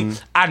what I mean?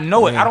 I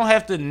know it. I don't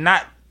have to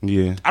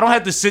Yeah. I don't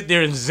have to sit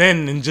there and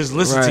zen and just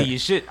listen to Right. your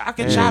shit. I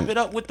can chop it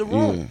up with the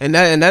room. And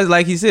that's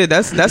like he said.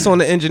 That's on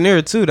the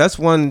engineer too. That's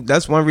one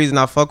reason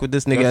I fuck with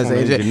this nigga That's as on an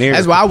the engineer. engineer.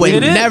 That's why I would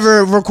It is.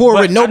 never record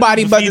with I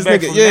nobody need but this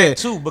feedback nigga. from Yeah. that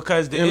too,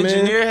 because the You know what I mean?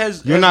 engineer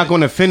has. You're not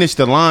gonna finish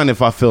the line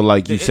if I feel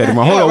like you said it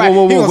wrong. Yeah, Hold on, right.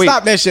 whoa, He gonna wait.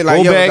 stop that shit like,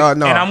 Go yo, back.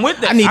 no. And I'm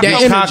with that. I need that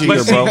know, energy,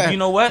 but see, bro. you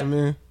know what?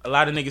 mean- A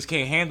lot of niggas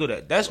can't handle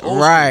that. That's old school.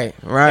 Right.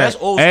 That's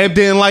old school. Ab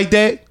didn't like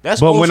that. That's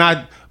but old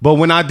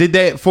when I did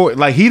that for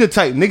like he the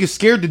type niggas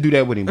scared to do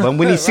that with him. But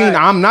when he seen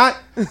I'm not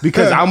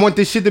because I want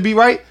this shit to be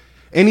right.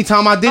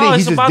 Anytime I did No, it, he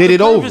it's just about did the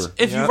it over. purpose.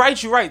 If you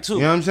right, you right too.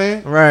 You know what I'm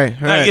saying?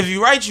 Right. Like if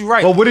you right, you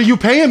right. But what are you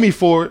paying me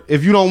for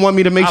if you don't want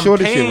me to make I'm sure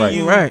this paying shit right?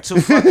 you Right. to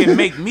fucking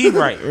make me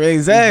right.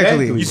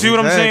 Exactly. You see what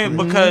I'm saying?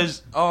 Exactly.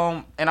 Because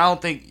and I don't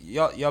think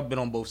y'all been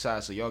on both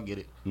sides, so y'all get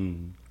it.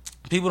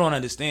 People don't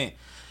understand.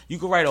 You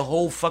can write a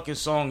whole fucking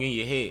song in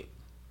your head.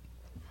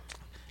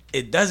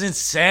 It doesn't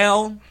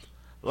sound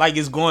like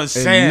it's going to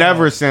It sound.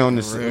 never sound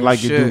the same Real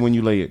like you shit. do when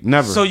you lay it.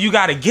 Never. So you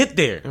got to get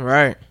there.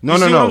 Right. no, you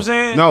no, see no. what I'm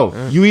saying?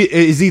 No, you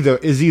is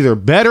either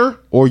better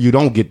or you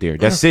don't get there.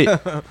 That's it.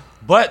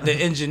 But the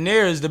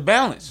engineer is the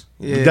balance.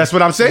 Yeah. That's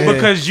what I'm saying.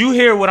 Because you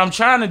hear what I'm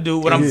trying to do,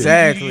 what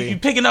Exactly. you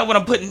picking up what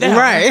I'm putting down.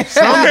 Right.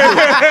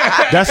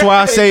 That's why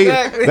I say.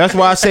 Exactly. That's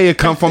why I say it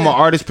come from an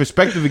artist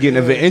perspective again.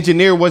 If an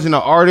engineer wasn't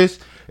an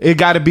artist, it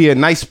got to be a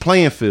nice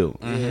playing field.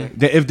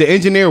 If the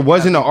engineer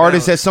wasn't an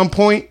artist at some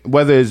point,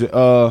 whether it's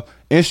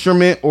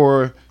instrument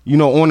or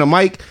on the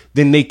mic,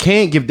 then they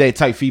can't give that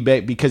type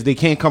feedback because they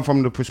can't come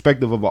from the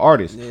perspective of an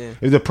artist.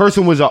 If the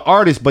person was an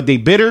artist but they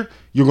bitter,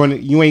 you're gonna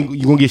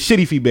get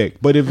shitty feedback.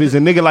 But if it's a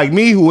nigga like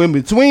me who in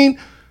between,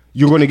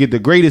 you're gonna get the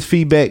greatest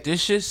feedback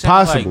This shit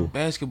sounds possible. like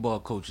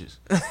basketball coaches.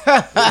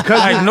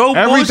 Because no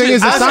everything bullshit.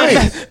 is a I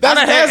science. I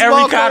done had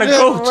every kind of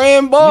coach.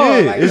 Ran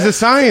ball. Yeah, Like, it's a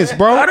science,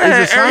 bro. I done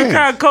had It's a every kind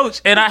science. of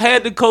coach, and I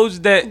had the coach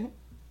that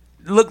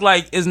looked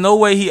like there's no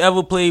way he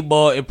ever played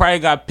ball. It probably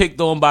got picked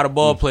on by the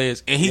ball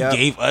players, and he Yep.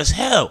 gave us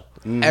hell.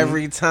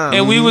 every time.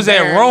 And we was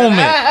at Roman,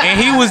 and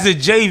he was the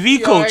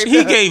JV coach.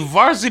 He gave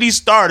varsity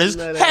starters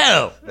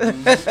hell.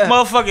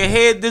 Motherfucker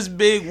head this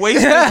big,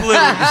 waist this little,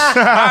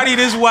 body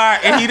this wide,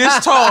 and he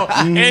this tall,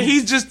 and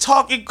he's just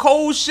talking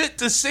cold shit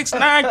to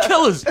 6'9"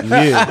 killers.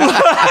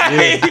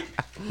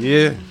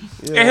 Yeah.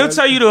 And he'll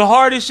tell you the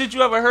hardest shit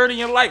you ever heard in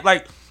your life.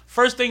 Like,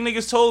 first thing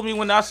niggas told me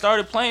when I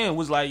started playing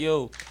was like,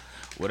 yo,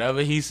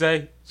 whatever he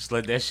say, Just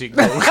let that shit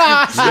go.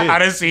 I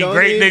done seen Don't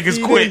great even niggas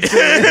feed quit into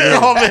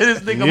it. off of this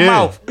nigga Yeah.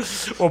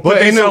 mouth. Or put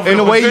But in themselves a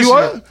a way you position.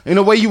 are, in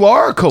a way you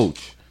are a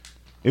coach.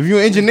 If you're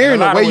an engineer, In a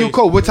in a lot way of you ways.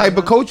 coach. What type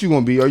of coach you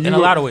gonna be? Are you In a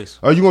lot of ways.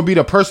 Are you gonna be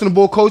the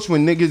personable coach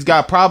when niggas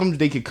got problems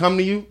they can come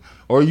to you?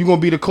 Or are you gonna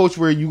be the coach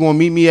where you gonna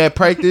meet me at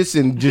practice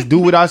and just do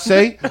what I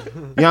say? You know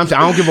what I'm saying?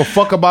 I don't give a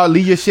fuck about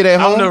leave your shit at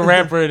I'm home. the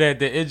rapper that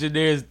the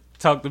engineers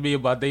talk to me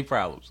about their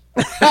problems.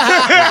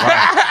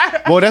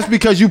 Well, that's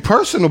because you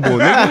personable,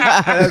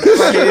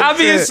 nigga. I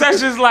be in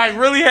sessions like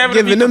really having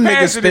Giving to be them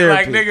niggas compassionate.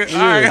 Like therapy. nigga,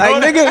 all right,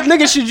 Like hold on.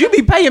 nigga, should you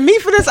be paying me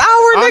for this hour,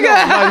 I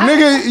nigga? know, like,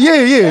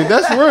 nigga, yeah,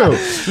 that's real.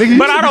 Nigga, you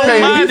But I should be don't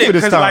paying mind me it for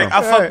this because time. like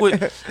I fuck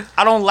with.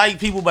 I don't like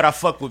people, but I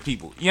fuck with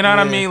people. You know what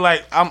I mean?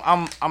 Like I'm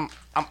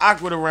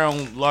awkward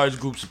around large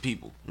groups of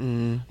people.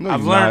 No,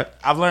 I've you learned not.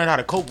 I've learned how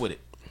to cope with it.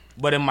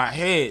 But in my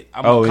head,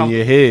 I'm Oh, in uncomfortable.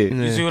 your head.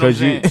 You see what I'm Because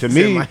saying? to In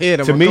me, my head,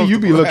 I'm to me, you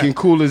be uncomfortable. looking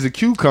cool as a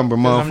cucumber,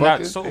 I'm not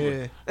motherfucker.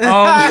 sober.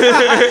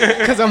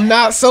 Because I'm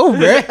not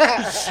sober.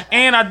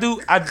 And I do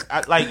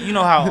I like, you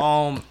know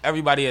how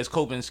everybody has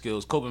coping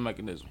skills, coping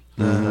mechanism.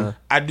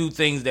 I do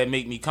things that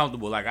make me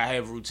comfortable. Like I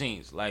have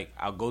routines. Like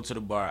I'll go to the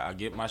bar, I'll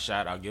get my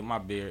shot, I'll get my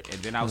beer,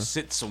 and then I'll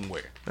sit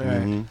somewhere.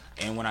 And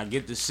when I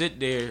get to sit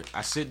there,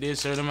 I sit there a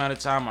certain amount of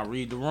time, I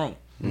read the room.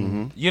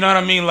 You know what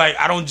I mean? Like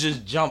I don't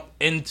just jump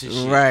into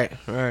shit. Right.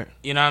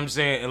 You know what I'm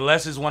saying?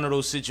 Unless it's one of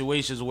those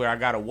situations where I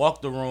gotta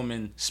walk the room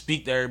and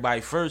speak to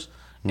everybody first,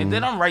 and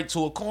then I'm right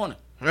to a corner.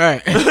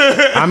 Right.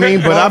 I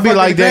mean, but I'll be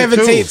like that too.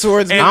 Gravitate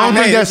towards And me. I don't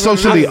think Hey, that's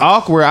socially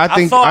awkward. I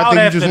think fall out you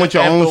after just want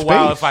your after own a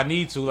while space. if I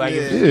need to. Like,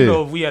 if, Yeah. you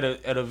know, if we had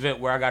an event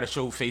where I got to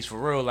show face for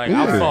real, like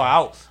I'll fall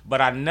out, but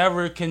I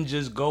never can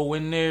just go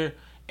in there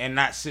and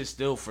not sit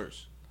still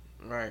first.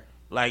 Right.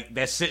 Like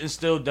that sitting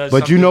still does.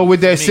 But you something know what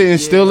for that me. sitting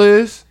still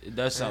is? It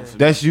does something for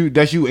me.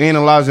 That's you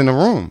analyzing the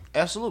room.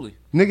 Absolutely.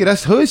 Nigga,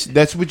 that's hush.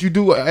 That's what you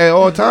do at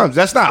all times.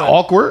 That's not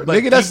awkward. But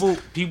Nigga, that's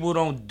people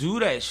don't do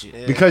that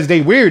shit. because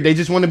they weird. They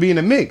just want to be in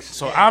the mix.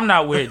 So I'm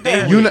not weird.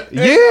 They You weird.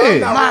 know,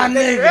 yeah. My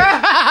nigga.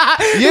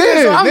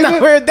 Yeah, I'm not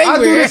nigga. weird, they I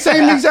do weird. the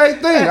same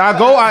exact thing. I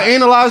go, I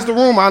analyze the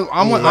room. I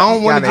don't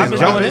want to I've just been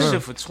jump doing in. this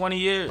shit for 20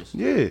 years.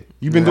 Yeah,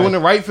 you've been doing it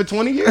right for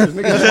 20 years,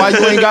 nigga. That's why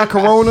you ain't got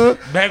corona.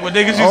 Back when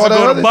niggas used All to that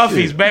go to other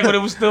Buffy's. shit. Back when it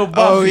was still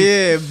Buffy's. Oh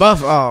yeah,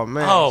 buff. Oh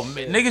man. Oh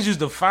man, niggas used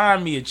to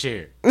find me a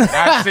chair.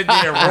 I'd sit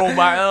there and roll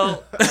my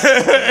L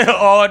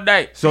all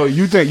night. So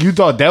you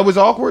thought that was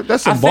awkward?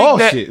 That's some I think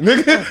that- bullshit,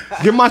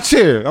 nigga. Get my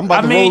chair. I'm about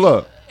I to mean, roll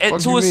up. to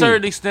Fuck you a mean?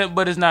 certain extent,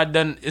 but it's not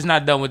done. It's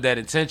not done with that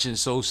intention.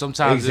 So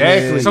sometimes,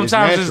 Exactly, it's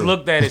sometimes it's natural.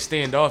 looked at as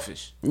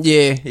standoffish.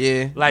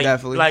 Yeah, Like,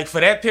 definitely. like for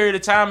that period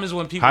of time is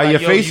when people How like,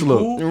 your yo, face you look.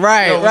 cool?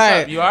 right, Yo, what's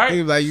right. up? You alright?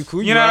 He like, you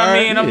cool? You know what I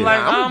mean? I'm Yeah. like,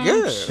 I'm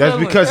good. That's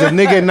chilling. because a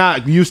nigga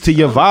not used to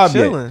your vibe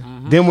yet. Chilling.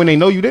 Then when they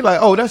know you, they like,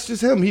 oh, that's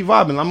just him. He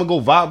vibing. I'm gonna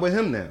go vibe with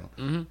him now.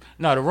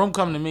 No, the room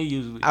come to me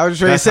usually. I was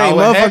trying to That's say, how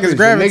it motherfuckers happens. The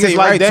gravitate niggas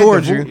like right that,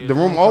 towards the you. room, the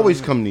room always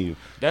come to you.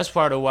 That's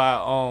part of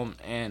why.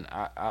 And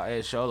I'll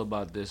ask y'all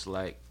about this.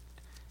 Like,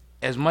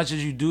 as much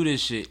as you do this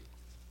shit,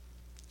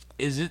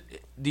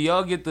 do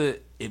y'all get the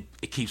it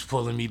keeps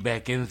pulling me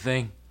back in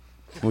thing?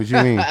 What you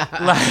mean?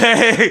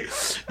 Like,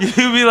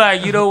 you be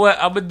like, you know what?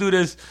 I'm gonna do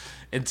this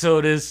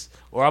until this,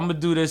 or I'm gonna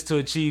do this to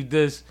achieve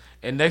this.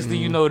 And next thing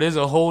you know, there's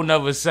a whole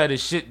nother set of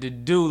shit to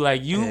do.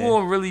 Like, you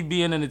won't really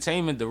be in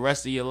entertainment the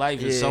rest of your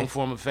life in some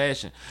form of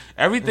fashion.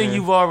 Everything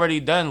you've already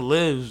done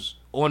lives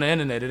on the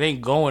internet. It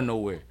ain't going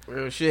nowhere.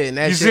 Real shit. And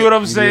that You shit, see what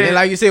I'm saying? And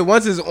like you said,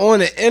 once it's on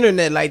the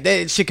internet, like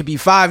that shit could be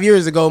 5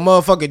 years ago.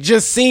 Motherfucker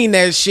just seen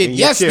that shit And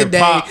your shit yesterday,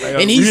 pop, like,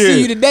 and he yeah.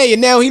 see you today,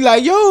 and now he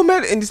like, yo,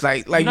 man, and it's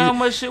like You know how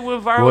much shit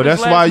went viral? Well, this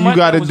that's last why you month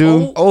got that to was do.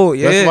 old? Oh,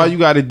 yeah. That's why you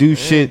got to do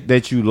shit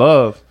that you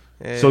love.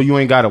 So you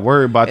ain't got to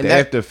worry about And the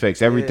that- after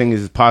effects. Everything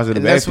is positive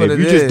And that's after. what If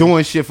it you just is.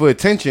 doing shit for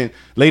attention,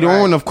 later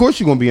on, of course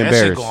you're going to be That shit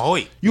embarrassed. gonna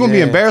hoit. You're going to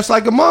be embarrassed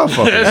like a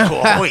motherfucker. That's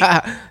going hoit.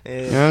 You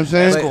know what I'm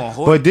saying? That's going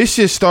hoit. But this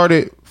shit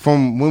started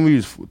from when we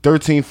was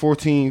 13,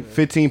 14,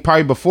 15,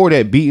 probably before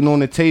that, beating on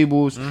the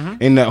tables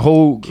and that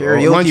whole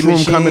Karaoke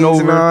lunchroom coming machines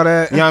and over. all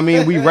that. You know what I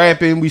mean? We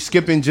rapping, we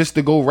skipping just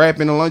to go rap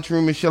in the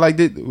lunchroom and shit like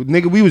that.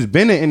 Nigga, we was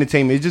been in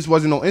entertainment. It just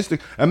wasn't on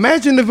Instagram.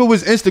 Imagine if it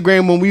was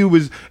Instagram when we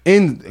was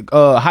in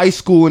high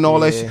school and all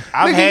that shit.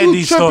 I've Nigga, had you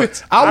these tripping.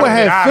 stories. I would I've been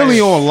have outta Philly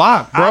here. on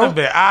lock, I'd bro. have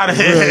been out of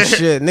real here.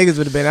 shit. Niggas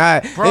would have been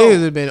alright. Bro. Niggas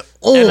would have been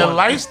on. And the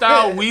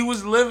lifestyle we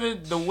was living,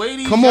 the way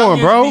these Come on,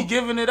 youngins bro. be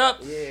giving it up,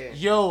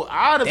 yo,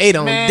 I'd have. They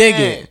don't dig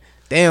it.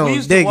 They We don't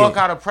used to dig walk it.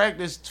 out of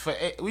practice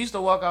we used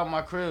to walk out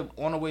my crib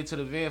on the way to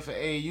the van for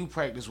AAU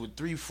practice with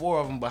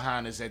 3-4 of them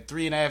behind us at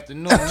 3 in the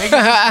afternoon. Niggas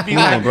used to be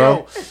like,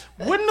 bro.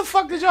 yo, when the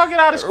fuck did y'all get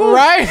out of school?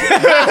 Right?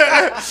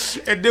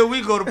 And then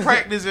we go to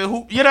practice and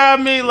hoop. You know what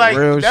I mean? Like,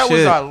 Real that was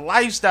shit. our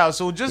lifestyle.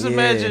 So just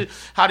imagine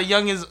how the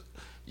youngins,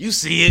 you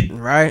see it.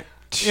 Right.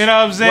 You know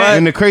what I'm saying?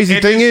 And the crazy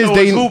thing this is show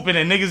they- hooping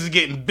and niggas is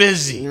getting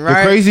busy. The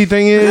crazy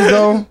thing is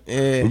though,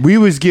 Yeah. we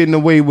was getting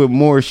away with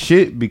more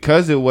shit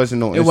because it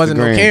wasn't on Instagram. It wasn't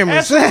no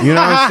cameras. You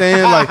know what I'm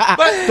saying?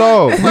 Like,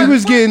 dog, we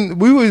was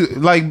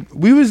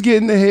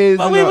getting the heads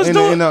But in, we was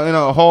doing- in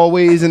the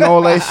hallways and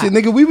all that shit,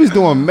 nigga. We was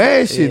doing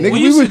mad shit, nigga. We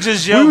used to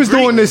just yell we was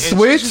doing Greek, the and chicks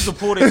used switch. to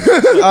pull their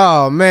pants up.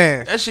 Oh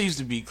man, That shit used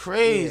to be yeah,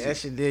 crazy. that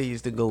shit there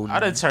used to go I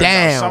done turned out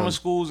down. summer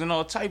schools and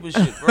all type of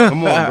shit, bro.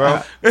 Come on,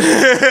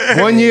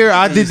 bro. One year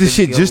I did the used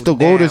to shit go just to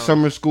go to down.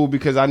 summer school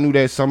because I knew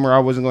that summer I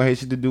wasn't gonna have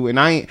shit to do, and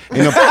I ain't.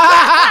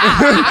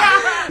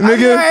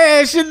 Nigga, I ain't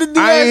had shit to do.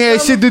 I ain't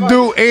had shit to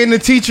do, and the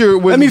teacher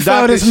was Let me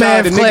fail Dr. this Shah,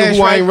 math the nigga class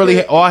who I right ain't really.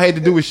 quick. All I had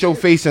to do was show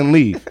face and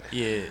leave.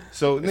 Yeah.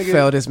 So nigga,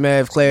 Failed this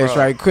math class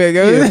Bro. right quick.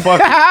 yeah, fuck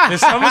it. The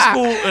summer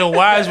school in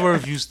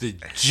Wadsworth used to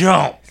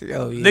jump.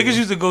 Oh, yeah. Niggas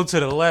used to go to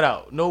the let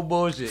out. No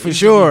bullshit. For It used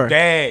to be sure.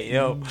 bad,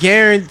 yo.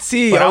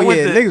 Guarantee. But I Oh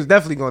went yeah, to- niggas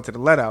definitely going to the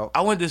let out.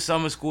 I went to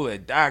summer school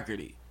at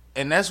Doherty,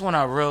 and that's when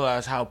I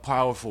realized how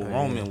powerful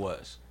Roman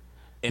was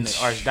in the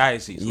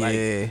archdiocese.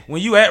 Yeah. Like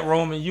when you at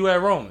Roman, you at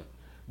Roman.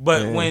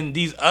 But when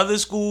these other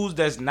schools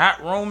that's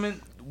not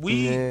Roman,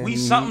 we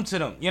something to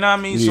them. You know what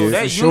I mean? So Yeah,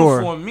 that for sure.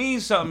 uniform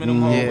means something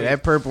in them Yeah, hallways.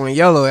 that purple and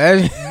yellow,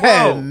 that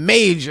Bro.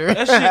 major.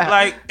 That shit,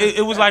 like,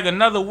 it was like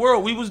another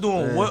world. We was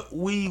doing what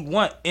we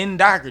want in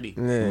Doherty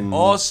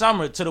all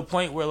summer, to the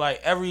point where, like,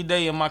 every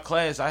day in my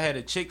class, I had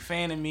a chick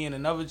fanning me and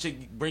another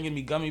chick bringing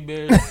me gummy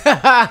bears.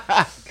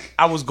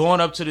 I was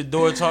going up to the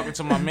door talking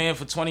to my man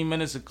for 20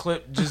 minutes a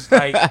clip, just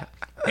like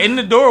in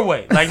the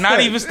doorway, like not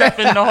even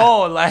stepping in the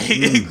hall. Like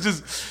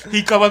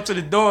he come up to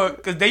the door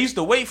because they used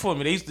to wait for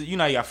me. They used to, you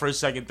know, you got first,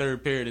 second,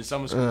 third period in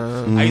summer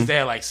school. I used to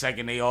have like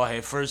second, they all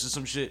had first or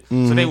some shit.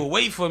 So they would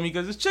wait for me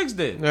because the chicks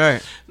did.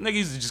 Right. Nigga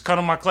used to just come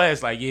to my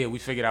class like, yeah, we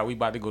figured out we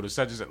about to go to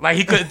such and such. Like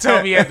he couldn't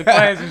tell me after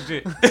class and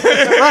shit.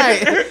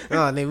 Right.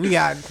 Oh, nigga, we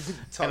got.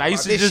 And I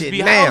used to just be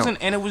housing,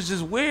 and it was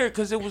just weird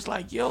because it was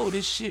like, yo,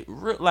 this shit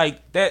real,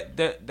 like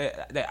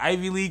that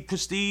Ivy League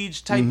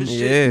prestige type of shit.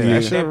 Yeah, that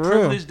that shit real.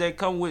 privilege that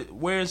come with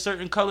wearing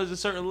certain colors and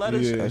certain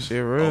letters. Yeah. That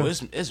shit real. Oh,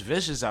 it's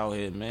vicious out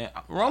here, man.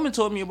 Roman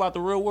taught me about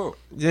the real world.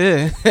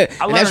 Yeah, I and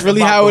learned that's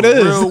really about how it the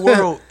is. Real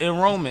world in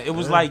Roman, it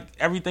was like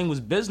everything was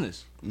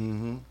business.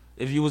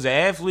 If you was an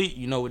athlete,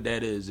 you know what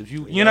that is. If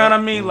you know what I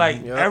mean,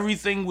 like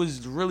everything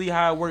was really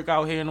how it work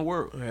out here in the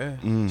world.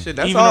 Yeah. Shit,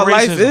 that's Even all the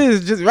life racism.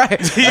 is. Just right.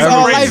 That's Even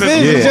all the life racism.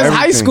 is. Yeah, It's just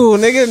high everything. school,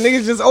 nigga.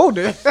 Niggas just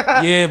older.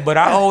 Yeah, but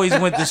I always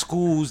went to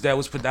schools that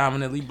was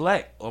predominantly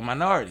black or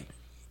minority.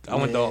 I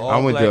went to all I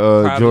went black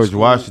to private George school,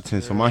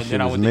 Washington, so my and shit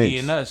then I was went to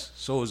mixed. E&S,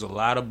 so it was a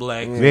lot of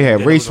black. They had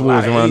then race there was a lot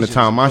wars of around the Asians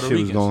time and my Puerto shit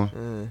was Ricans.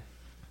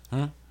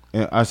 going.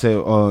 And I said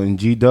in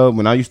G-Dub,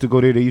 when I used to go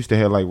there, they used to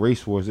have like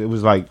race wars. It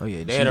was like They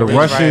had the a race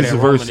riot Russians at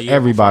Roman versus the year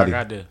before I everybody.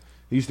 got there.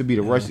 It used to be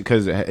the Russian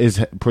because it's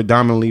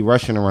predominantly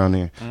Russian around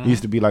there. It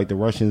used to be like the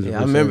Russians. Yeah, I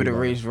versus remember the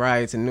everybody. race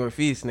riots in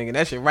Northeast, nigga.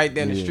 That shit right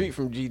down the street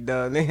from G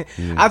Dub.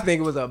 I think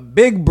it was a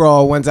big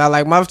brawl one time,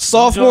 like my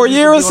sophomore used to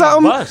year be or on the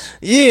something. bus.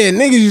 Yeah,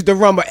 niggas used to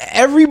run, but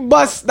every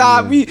bus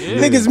stop,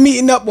 niggas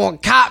meeting up on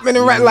Copman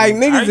and like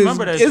niggas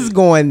remember that is shit.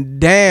 going It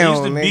down.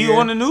 used to be nigga.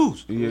 on the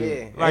news.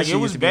 Yeah, Like that shit it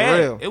was used to be bad.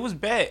 real. It was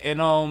bad,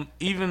 and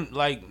even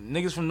like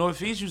niggas from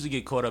Northeast used to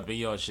get caught up in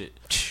y'all shit.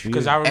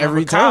 Because I remember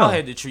Every Kyle time.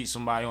 had to treat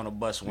somebody on a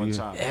bus one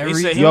time.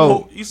 Every he said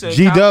Yo, he said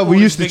G-Dub, Kyle we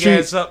pulled used his to big treat-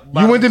 ass up You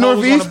by went the to poles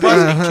on Northeast? the bus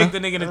and kicked the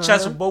nigga in the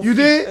chest with both You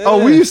feet. did?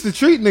 Oh, we used to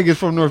treat niggas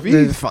from The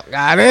Northeast. fuck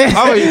out of here.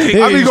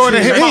 I be going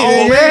to hit my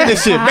old man and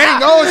shit.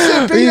 Bang, oh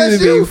shit, We P, used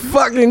that's to you. be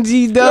fucking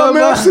G Yo, Dub.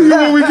 man, I'll see you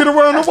when we get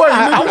around the way,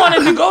 I nigga.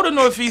 wanted to go to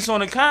Northeast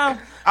on account.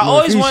 I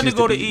always Northeast wanted to used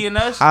go to to be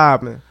E&S,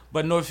 man.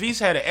 but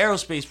Northeast had an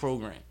aerospace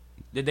program.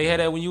 Did they have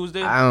that when you was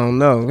there? I don't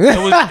know. It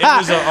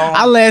was a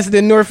I lasted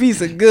in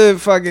Northeast a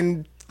good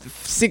fucking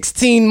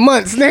 16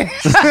 months, nigga.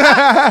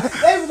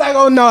 They was like,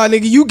 oh no,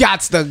 nigga, you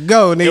got to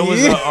go,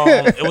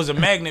 nigga. it was a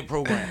magnet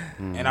program,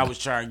 and I was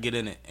trying to get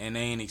in it, and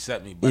they ain't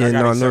accept me. But Yeah, I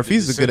got no, accepted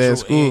Northeast to is a good-ass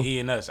Central and school.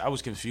 E&S. I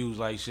was confused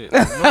like shit.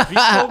 Like,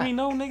 Northeast told me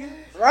no, nigga.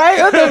 Right?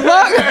 What the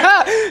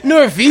fuck?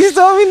 Northeast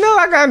told me no,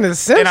 I got in the And I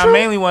Central.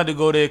 mainly wanted to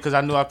go there because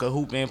I knew I could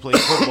hoop and play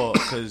football.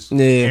 Because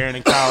Yeah. Aaron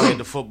and Kyle had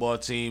the football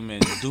team,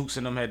 and Dukes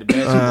and them had the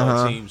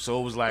basketball team. So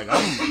it was like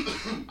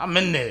I'm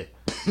in there.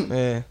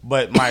 Yeah.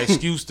 But my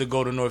excuse to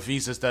go to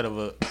Northeast instead of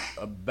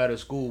a better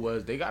school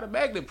was they got a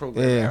magnet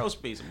program, Yeah.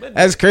 aerospace.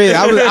 That's crazy.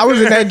 I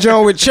was in that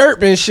joint with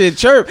Chirp and shit.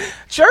 Chirp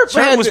Chirp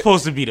had was to-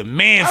 supposed to be the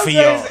man for I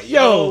y'all. was-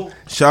 yo.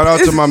 Shout out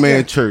to It's- my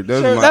man Church.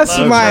 That's Chirp, my, that's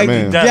my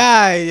man.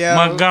 guy, yo.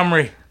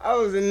 Montgomery. I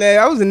was in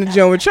the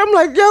joint with Chirp. I'm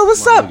like, yo,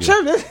 what's up,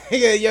 Chirp? That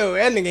nigga, yo,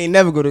 that nigga ain't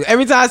never go to.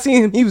 Every time I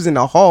seen him, he was in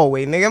the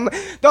hallway, nigga. I'm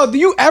like, dog, do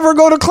you ever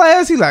go to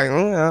class? He's like,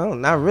 no,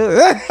 not really.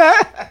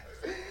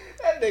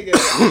 That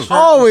nigga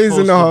always in the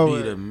Supposed to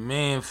hallway. be the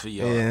man for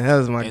y'all. Yeah, that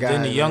was my and guy.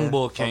 then the young man.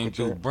 boy came Fuck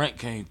through. with Brent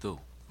came through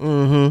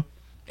Chirp.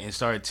 and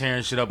started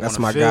tearing shit up That's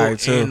on my the guy, field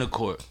too. and the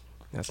court.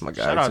 That's my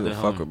Shout guy out too. to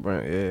Fuck him. with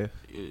Brent, yeah.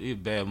 He a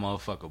bad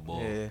motherfucker,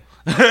 boy. Yeah.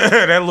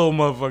 That little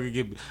motherfucker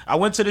get. I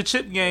went to the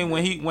chip game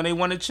when they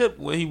won the chip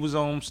when he was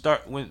on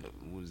start when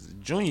it was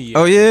junior year.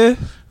 Oh yeah.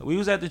 We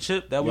was at the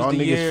chip. That was Y'all the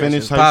niggas year.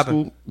 finished high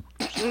poppin'.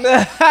 school.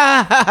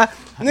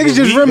 Niggas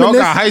just Y'all reminiscing.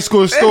 got high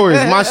school stories.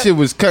 My shit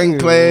was cutting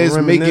class,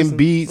 making Reminiscing.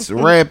 beats,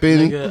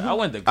 rapping. Nigga, I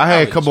went to college. I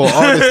had a couple of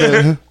artists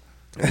that,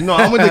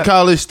 I went to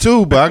college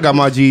too, but I got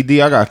my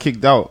GED. I got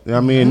kicked out. I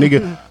mean,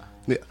 nigga.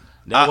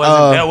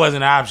 That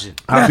wasn't an option.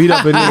 I beat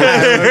up a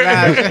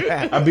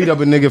nigga. I beat up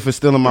a nigga for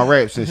stealing my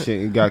raps and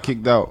shit and got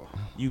kicked out.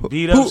 You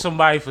beat up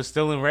somebody for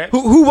stealing rap.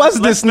 Who was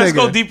this nigga? Let's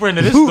go deeper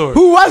into this Who, story.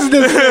 who was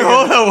this nigga?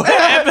 Hold on, what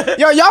happened?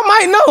 Yo, y'all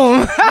might know him.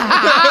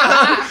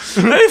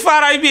 Let me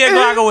find out you be at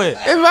Glock with.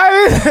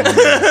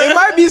 It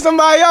might be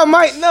somebody y'all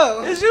might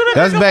know.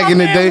 That's back in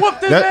the day.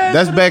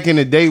 That's back in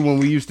the day when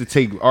we used to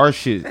take our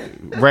shit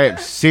rap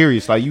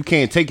serious. Like you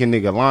can't take a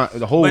nigga line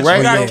the whole But rap.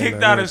 you got Yeah,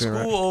 kicked yeah, out of yeah,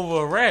 school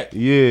over a rap.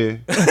 Yeah.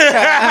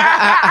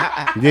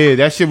 Yeah,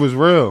 that shit was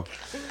real.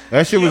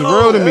 That shit was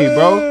real to me,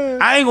 bro.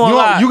 I ain't gonna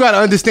lie. You gotta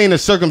understand the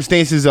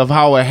circumstances of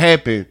how it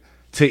happened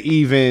to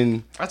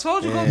even. I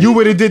told you. You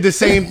would have did the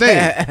same thing.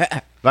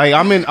 Like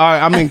I'm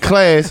in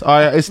class. All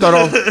right, it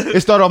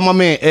start off my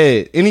man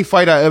Ed. Any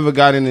fight I ever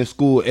got in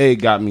school, Ed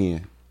got me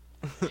in.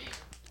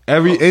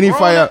 Any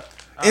fight.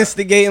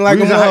 Instigating like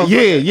a Yeah,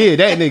 motherfucker.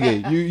 that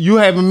nigga. You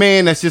have a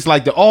man that's just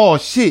like oh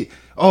shit.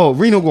 Oh,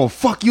 Reno gonna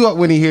fuck you up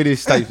when he hear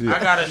this type shit. I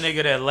got a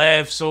nigga that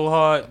laughs so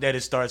hard that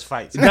it starts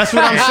fights. That's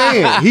what I'm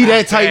saying. He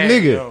that type Bad,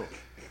 nigga. yo.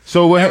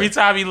 So what? Every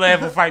time he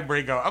laugh, a fight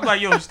break out. I'm like,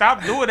 yo,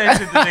 stop doing that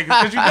shit to niggas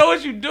because you know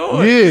what you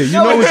doing. Yeah, you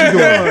know what you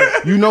doing.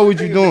 You know what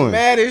you doing.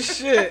 Mad as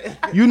shit.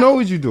 You know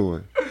what you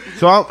doing.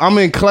 So I'm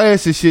in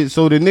class and shit.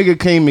 So the nigga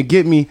came and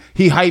get me.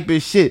 He hype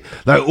as shit.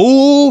 Like,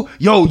 ooh,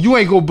 yo, you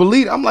ain't gonna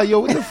believe it. I'm like, yo,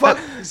 what the fuck?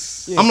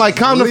 I'm like,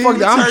 calm the fuck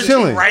down. I'm Turns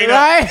chilling. Right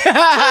up.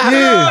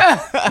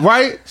 Yeah,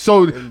 right.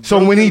 So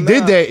when he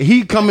did that,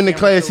 he come into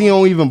class he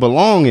don't even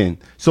belong in.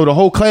 So the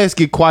whole class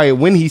get quiet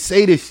when he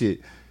say this shit.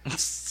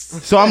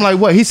 So I'm like,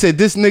 what? He said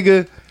this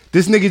nigga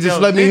just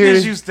let me hear Niggas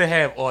this. used to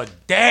have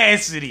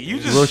audacity. You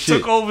Real just shit.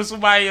 took over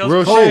somebody else's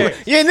Real class.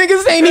 shit. Yeah,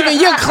 niggas ain't even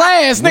your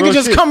class. Nigga Real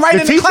just shit. come right The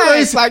in the teacher class.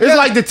 is- Like, it's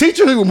like the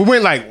teacher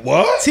went like,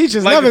 what?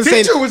 teachers Like, never the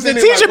say teacher was the in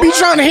there teacher like, be what?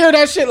 trying to hear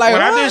that shit like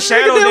When I what? did Nigga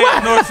Shadow did Day what?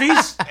 at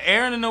Northeast,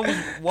 Aaron and them was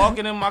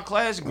walking in my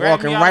class,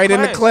 grabbed Walking me out right of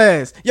in the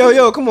class.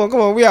 Yo, come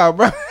on, we out,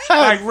 bro.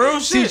 Like real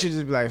shit. Teachers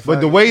just be like, But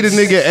fuck the it. way the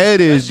nigga Ed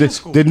is, the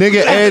cool.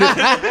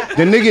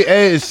 nigga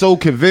Ed is so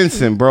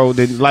convincing, bro.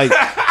 That like,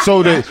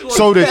 so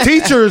the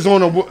teacher is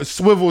on a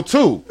swivel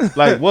too.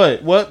 Like,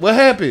 what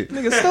happened?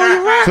 Nigga stole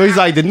your rap. So he's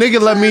like, the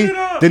nigga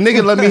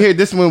let me hear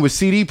this one with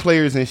CD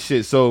players and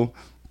shit. So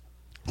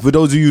for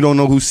those of you who don't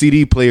know who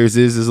CD players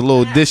is a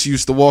little dish you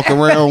used to walk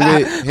around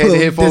with, had the Little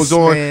headphones disc,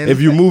 on. man. If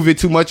you move it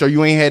too much or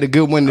you ain't had a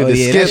good one to Oh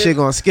yeah, skip, that shit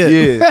gonna skip.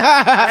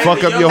 yeah,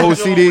 fuck up your whole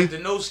CD.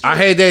 I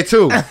had that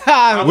too.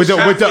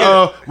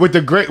 with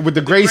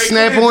the gray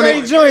snap on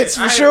Great it. joints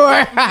for sure.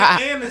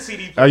 And the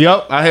CD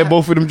Yup, I had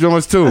both of them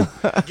joints too.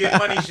 get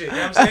money shit. You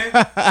know what I'm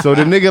saying? So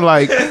the nigga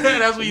like,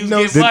 That's when you was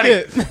No getting money.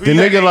 skip. When The you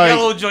had nigga that like-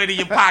 yellow joint in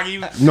your pocket. You,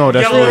 No,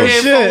 that's yellow real.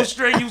 headphone Shit.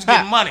 string. You was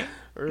getting money.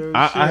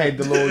 I had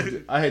the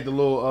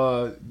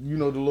little, you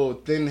know, the little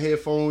thin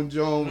headphone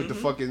joint with the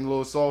fucking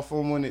little soft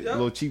foam on it, the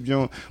little cheap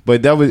joint.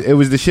 But it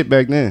was the shit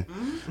back then.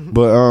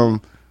 But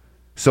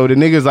so the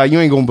nigga's like, you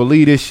ain't gonna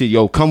believe this shit,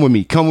 yo. Come with me.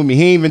 He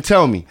ain't even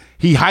tell me.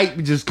 He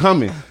hyped just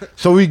coming.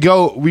 So we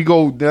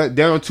go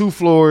down 2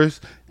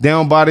 floors,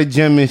 down by the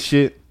gym and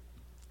shit.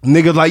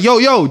 Niggas like,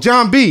 yo,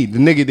 John B. The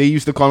nigga they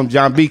used to call him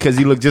John B because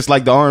he looked just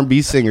like the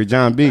R&B singer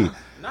John B.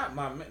 Not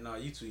my man. No,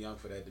 you too young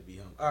for that to be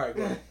hung. All right,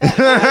 go ahead.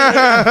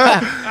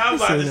 I'm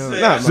about to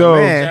say. Not my So-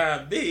 man.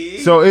 John B.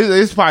 So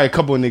it's probably a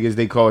couple of niggas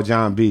they call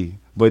John B.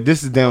 But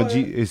this is down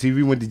G. See,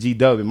 we went to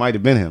G-Dub. It might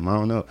have been him. I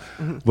don't know.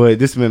 But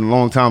this has been a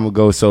long time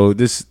ago. So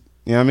this,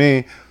 you know what I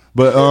mean?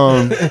 But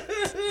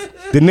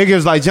the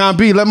niggas like, John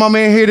B, let my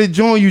man hear the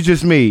joint you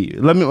just made.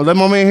 Let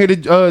my man hear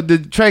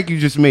the track you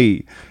just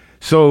made.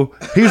 So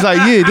he's like,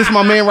 yeah, this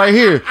my man right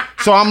here.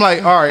 So I'm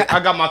like, all right,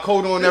 I got my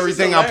coat on and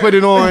everything. I put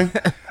it on.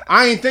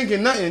 I ain't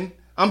thinking nothing.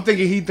 I'm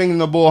thinking he thinking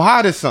the bull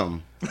hot or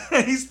something.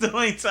 He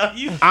still ain't tell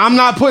you. I'm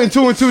not putting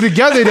 2 and 2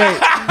 together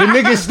that the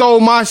nigga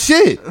stole my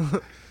shit.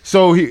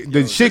 So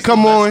the shit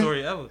come on.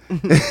 Story ever.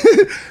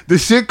 The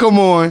shit come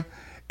on,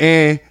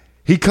 and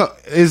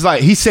it's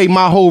like he say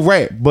my whole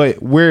rap,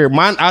 but where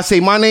I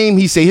say my name,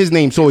 he say his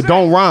name, so it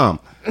don't rhyme.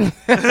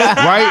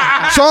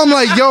 Right? So I'm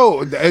like,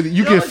 yo,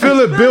 you can feel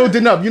it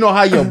building up. You know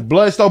how your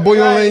blood start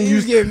boiling, Right, you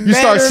you start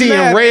madder and seeing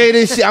madder. red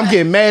and shit. I'm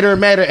getting madder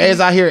and madder as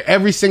I hear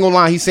every single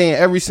line. He's saying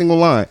every single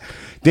line.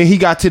 Then he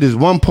got to this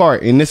one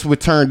part, and this what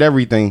turned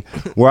everything,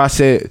 where I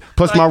said,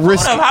 plus my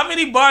wrist. Hold up, how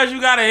many bars you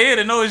gotta hit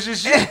to know it's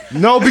just shit?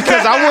 No,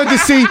 because I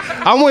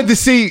wanted to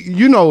see,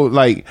 you know,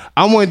 like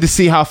I wanted to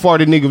see how far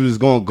the nigga was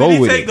gonna go Did he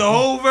with take it. the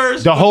whole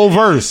verse? The whole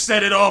verse.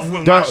 Set it off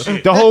with my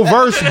shit. The whole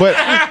verse, but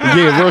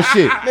yeah, real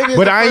shit.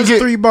 But the I ain't first get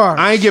 3 bars.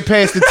 I ain't get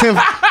past the 10th.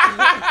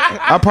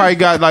 I probably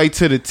got like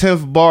to the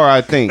 10th bar,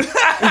 I think.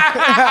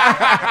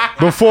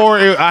 Before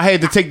I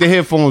had to take the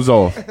headphones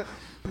off,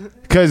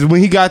 because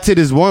when he got to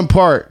this one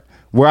part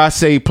where I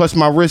say, plus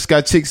my wrist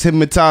got chicks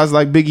hypnotized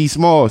like Biggie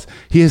Smalls,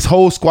 his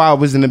whole squad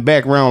was in the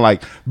background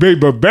like,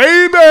 baby. I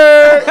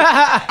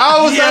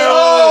was like,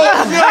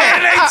 oh,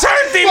 Man, they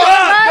turned him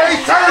up. they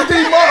turned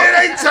him up.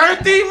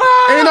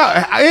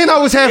 I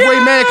was halfway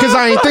mad because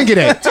I ain't think of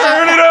that.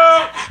 Turn it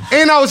up.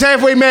 And I was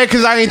halfway mad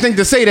because I ain't think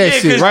to say that Yeah,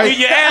 shit, right?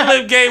 your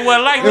ad-lib game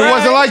wasn't like It that.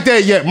 wasn't like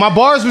that yet. My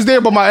bars was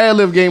there, but my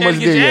ad-lib game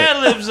wasn't Get there your yet.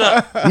 ad-libs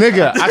up.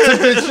 Nigga, I took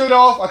this shit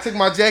off. I took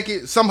my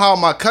jacket. Somehow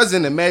my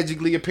cousin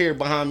magically appeared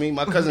behind me.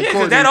 My cousin Yeah, because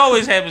Courtney. that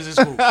always happens in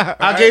school.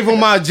 I gave him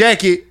my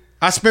jacket.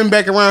 I spin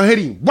back around, hit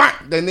him.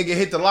 Whack! That nigga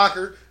hit the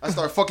locker. I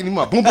start fucking him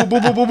up. Boom, boom,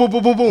 boom, boom, boom, boom,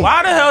 boom, boom, boom.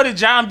 Why the hell did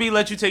John B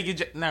let you take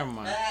your Never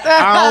mind.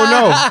 I don't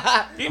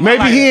know. He might Maybe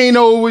like he it. ain't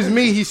know it was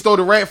me. He stole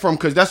the rat from,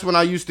 because that's when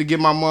I used to get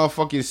my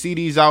motherfucking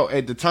CDs out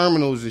at the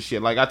terminals and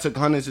shit. Like, I took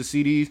hundreds of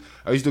CDs.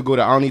 I used to go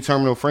to Omni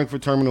Terminal,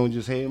 Frankfurt Terminal, and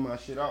just hand my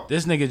shit out.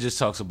 This nigga just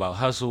talks about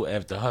hustle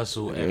after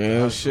hustle after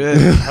Real hustle. shit.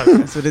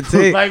 That's what it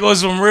takes. Like on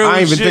some real I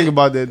ain't even shit. think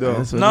about that, though.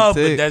 That's what No, it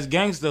but take. that's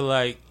gangster.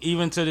 Like,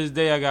 even to this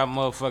day, I got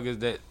motherfuckers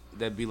that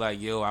be like,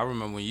 yo, I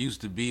remember when you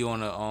used to be on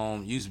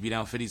the used to be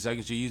down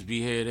 52nd Street, used to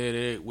be here,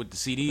 there with the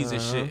CDs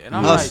and shit. And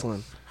I'm Hustling.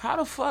 like, how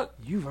the fuck?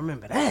 You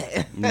remember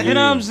that? You know what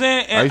I'm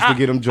saying? And I used to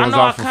get them joints I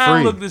know out for I kinda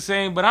free. look the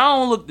same, but I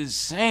don't look the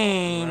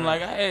same.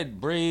 Like, I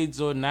had braids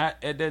or not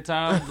at that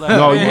time. Like,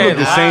 No, I you had look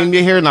the locks. same.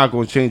 Your hair not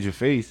gonna change your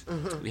face.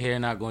 Your hair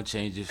not gonna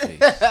change your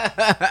face.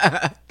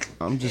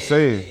 I'm just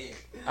saying.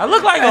 I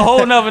look like a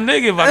whole nother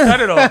nigga if I cut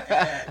it off.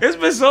 It's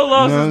been so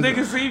long No. since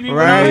niggas see me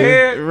Right, without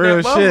hair. real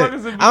that shit.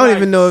 motherfuckers would be I don't like,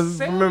 even know.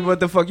 "Same." Remember what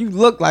the fuck you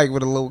look like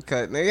with a low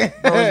cut,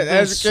 nigga. Bro, it's been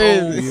That's so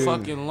crazy.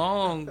 fucking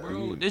long,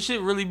 bro. This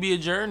shit really be a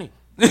journey.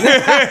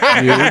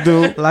 Yeah, we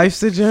do.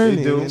 Life's a journey.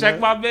 do. you know? Check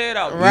my bed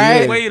out.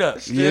 Right. Wait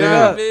up. Straight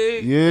Yeah. up.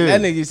 Big. Yeah.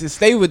 That nigga used to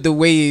stay with the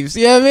waves.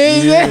 You know what I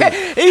mean? Yeah.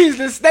 He used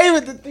to stay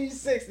with the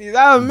 360s.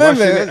 I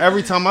remember. Brushing it.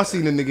 Every time I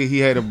seen a nigga, he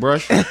had a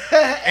brush, a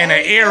And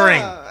an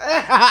earring.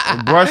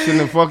 brush and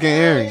the fucking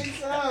earring.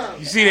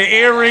 You see the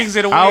earrings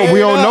and the We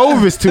don't know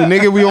if it's two,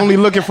 nigga. We only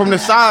looking from the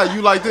side.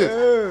 You like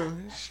this?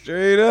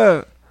 Straight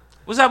up.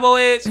 What's up,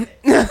 boys?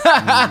 Yo,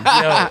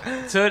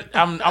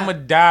 I'm gonna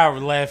die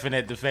laughing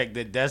at the fact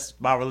that that's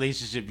my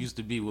relationship used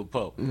to be with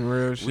Poe.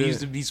 Real shit. We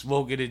used to be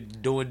smoking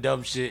and doing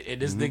dumb shit,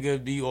 and this nigga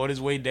would be on his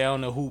way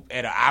down the hoop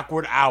at an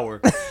awkward hour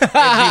and be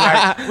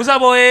like, "What's up,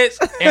 boys?"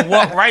 and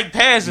walk right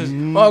past us,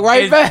 Walk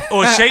right back.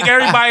 or shake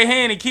everybody's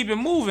hand and keep it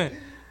moving.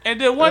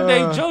 And then one day,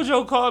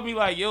 JoJo called me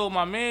like, "Yo,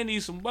 my man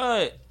needs some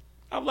bud."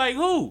 I'm like,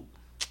 "Who?"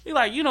 He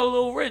like, "You know,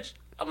 Lil Rich."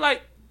 I'm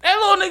like, "That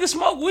little nigga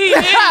smoke weed."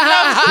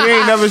 He You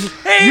ain't never.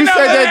 You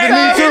said that to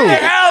me too.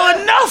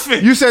 Hell or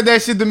nothing. You said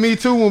that shit to me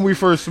too when we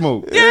first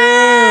smoked.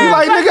 Yeah. You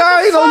like,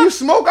 nigga, you know, you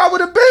smoke, I would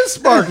have been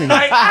sparking.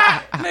 Like,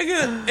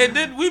 nigga, and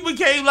then we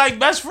became like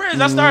best friends.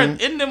 I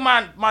started ending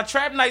my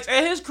trap nights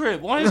at his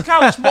crib on his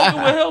couch,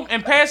 smoking with him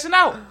and passing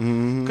out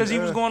because he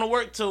was going to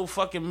work till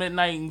fucking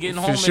midnight and getting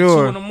home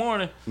sure. at 2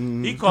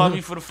 a.m. He called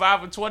me for the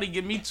 5 and 20,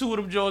 give me 2 of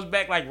them Joes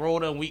back like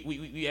rolled up.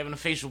 We having a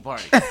facial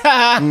party.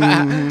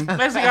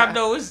 Next thing I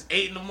know, it's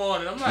 8 a.m.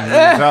 I'm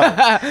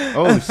like,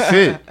 Oh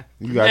shit.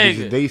 You got Nigga.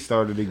 your day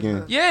started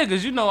again. yeah,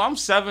 because you know I'm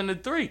 7 to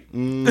 3.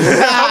 I'm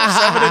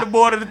 7 in the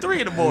morning to 3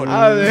 in the morning.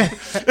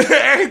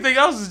 Everything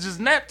else is just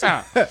nap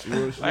time.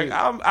 Like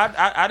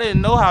I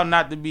didn't know how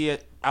not to be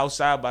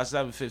outside by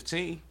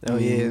 7:15. Oh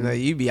yeah, no,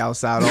 you be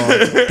outside all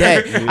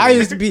day. I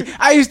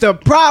used to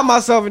pride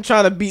myself in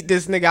trying to beat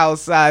this nigga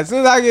outside. As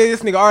soon as I get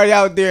this nigga already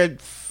out there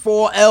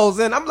 4 L's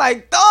in, I'm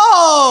like,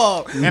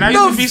 dog. And I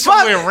used to be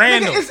somewhere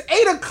random. Nigga, it's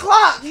 8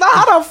 o'clock. Now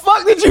how the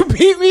fuck did you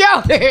beat me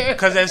out there?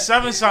 Cause at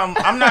 7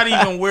 something, I'm not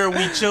even where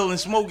we chill and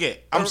smoke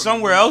at. I'm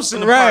somewhere else in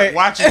the Right. park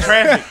watching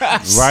traffic.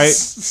 Right?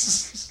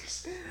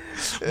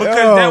 Because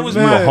Oh, that was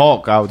man. You a my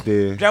hawk out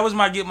there. that was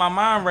my get my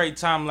mind right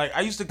time. Like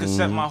I used to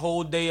set my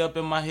whole day up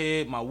in my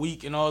head, my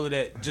week and all of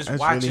that. Just That's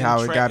watching really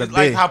how it tra- gotta it's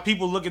like be. how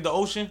people look at the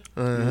ocean.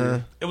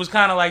 It was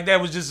kind of like that.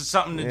 It was just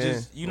something to Yeah,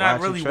 just you're not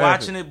watching really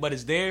traffic. watching it, but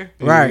it's there.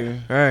 Right,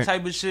 right.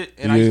 Type of shit,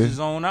 and I used Yeah. to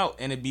zone out,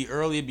 and it'd be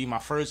early. It'd be my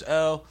first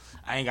L.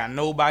 I ain't got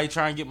nobody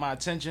trying to get my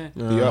attention.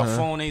 My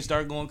phone ain't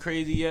start going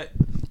crazy yet,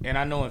 and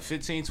I know in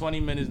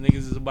 15-20 minutes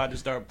niggas is about to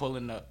start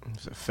pulling up,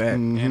 It's a fact.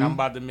 and I'm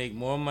about to make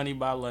more money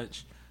by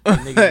lunch. than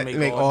niggas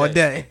Make all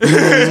day.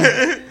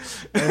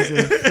 That's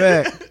a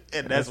fact.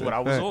 And that's what I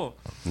was on.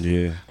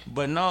 Yeah.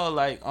 But no,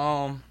 like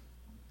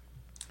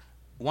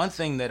one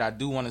thing that I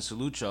do want to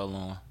salute y'all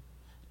on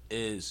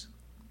is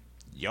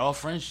y'all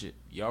friendship,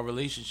 y'all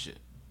relationship.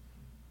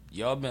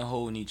 Y'all been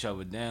holding each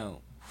other down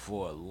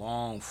for a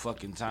long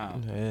fucking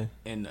time Yeah.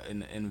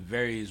 in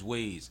various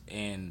ways,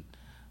 and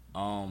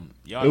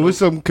y'all It was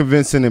some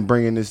convincing in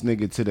bringing this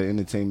nigga to the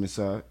entertainment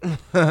side.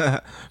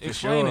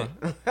 explain it.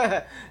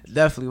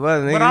 Definitely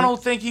was. Nigga. But I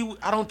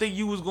don't think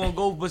you was gonna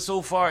go but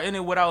so far in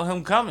it without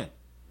him coming.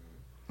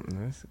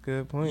 That's a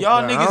good point.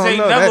 Y'all But I niggas don't ain't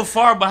know. never That-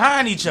 far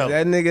behind each other.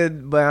 That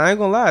nigga, but I ain't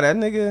gonna lie, that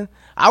nigga,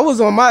 I was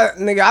on my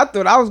nigga. I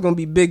thought I was gonna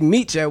be Big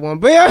Meech at one,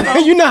 but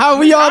you know how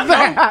we all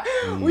thought.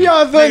 We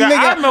all thought, Nigga, I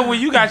nigga. remember when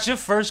you got your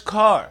first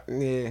car.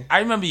 Yeah, I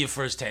remember your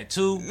first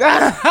tattoo.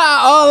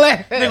 all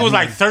that. Nigga was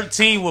like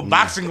 13 with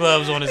boxing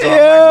gloves on his arm.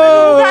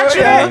 Yo, Like, nigga, who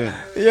got you?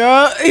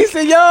 yeah. Yo, he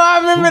said, "Yo, I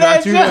remember Who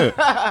got that you shit."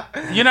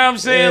 there? You know what I'm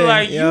saying? Yeah,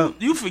 like yeah.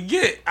 you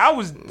forget. I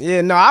was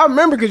Yeah, no, I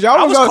remember because y'all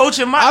I was was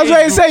coaching my I was age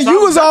ready to group, say so you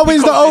I was was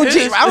always the definitely OG.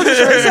 coaching I was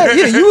just trying to say,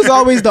 yeah, you was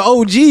always the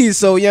OGs,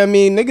 so yeah, I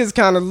mean, niggas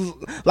kind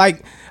of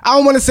like, I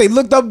don't want to say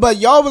looked up, but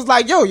y'all was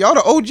like, yo, y'all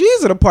the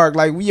OGs of the park.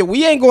 Like,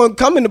 we ain't going to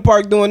come in the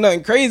park doing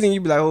nothing crazy, and you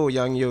be like, oh,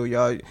 young yo,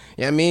 y'all,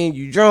 yeah, I mean,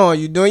 you drawn,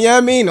 you doing, yeah,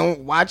 I mean, don't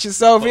watch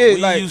yourself here.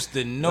 We like, used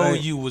to know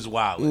you was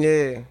wild.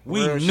 Yeah,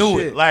 we real knew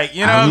shit. it. Like,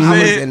 you know what I'm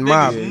saying?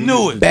 Niggas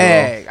knew it.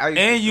 Bag.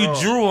 And you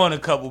drew on a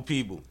couple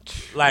people.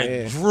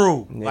 Like,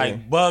 drew.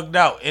 Like, bugged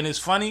out. And it's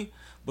funny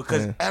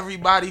because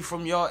everybody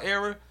from y'all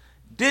era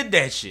did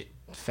that shit.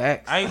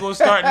 Facts. I ain't gonna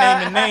start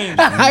naming names.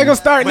 I ain't gonna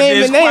start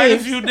naming names. But there's quite a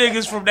few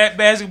niggas from that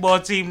basketball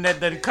team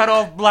that cut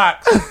off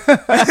blocks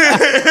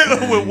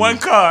with one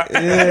card.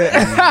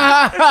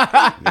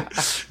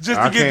 Just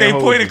to get their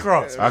point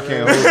across. I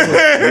can't hold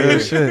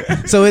it.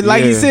 Shit. So it,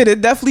 like he said, it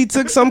definitely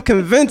took some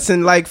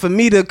convincing, like, for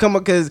me to come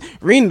up, because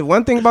Reno,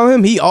 one thing about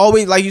him, he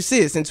always, like you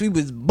said, since we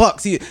was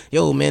bucks,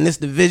 yo, man, this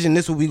division,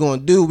 this what we gonna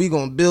do. We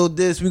gonna build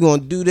this. We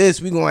gonna do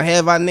this. We gonna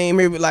have our name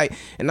here. Like,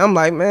 and I'm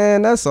like,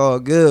 man, that's all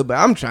good, but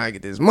I'm trying to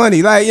get this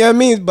money. Like, you know what I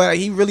mean? But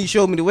he really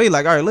showed me the way.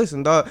 Like, all right,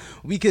 listen, dog,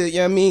 we could, you know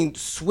what I mean,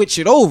 switch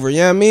it over. You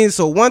know what I mean?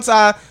 So once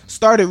I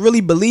started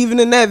really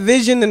believing in that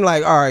vision and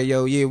like, all right,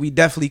 yo, yeah, we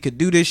definitely could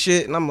do this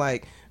shit. And I'm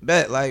like,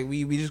 bet, like,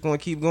 we just gonna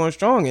keep going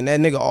strong. And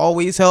that nigga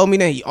always held me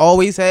there. He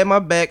always had my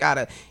back. Out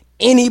of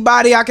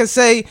anybody I could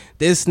say,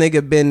 this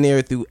nigga been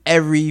there through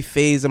every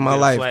phase of my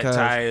life. Flat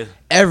tire.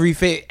 Every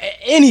phase.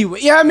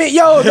 Anyway, you know what I mean?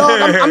 Yo,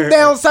 dog, I'm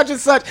down such and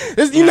such.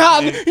 You know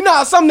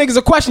how some niggas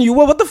will question you,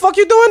 well, what the fuck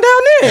you doing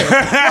down there?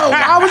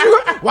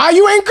 Yo, why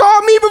you ain't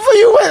called me before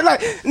you went?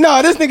 Like,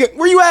 no, this nigga,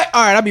 where you at?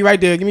 All right, I'll be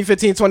right there. Give me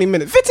 15, 20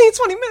 minutes. 15,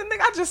 20 minutes,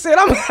 nigga, I just said,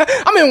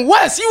 I'm in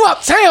West. You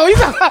uptown. You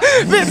got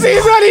 15,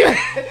 20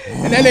 minutes.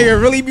 And that nigga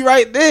really be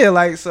right there.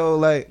 Like, so,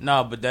 like.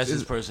 No, but that's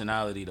his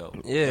personality, though.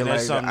 Yeah, and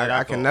that's like, something that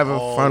I can never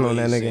front on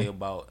that nigga. Say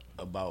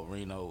about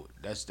Reno.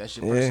 That's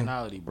your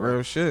personality, bro.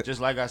 Real shit.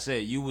 Just like I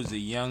said, you was a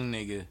young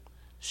nigga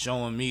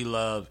showing me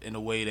love in a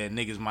way that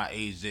niggas my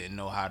age didn't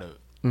know how to.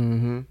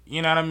 Mm-hmm.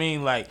 You know what I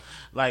mean? Like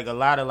a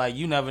lot of, like,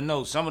 you never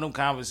know. Some of them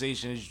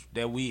conversations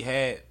that we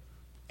had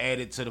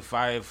added to the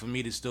fire for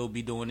me to still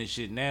be doing this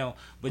shit now.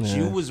 But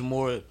you was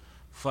more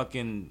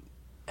fucking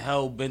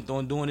hell bent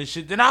on doing this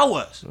shit than I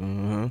was.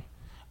 Mm-hmm.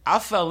 I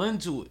fell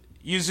into it.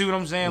 You see what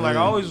I'm saying? Like, I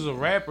always was a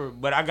rapper,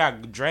 but I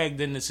got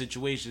dragged into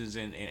situations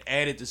and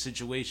added to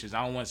situations.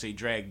 I don't want to say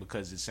drag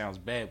because it sounds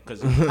bad,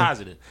 because it's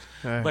positive.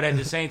 But at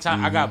the same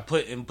time, I got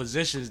put in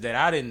positions that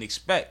I didn't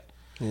expect.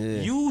 Yeah.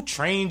 You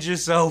trained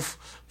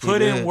yourself,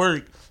 put in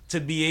work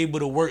to be able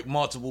to work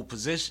multiple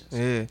positions.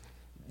 Yeah.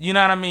 You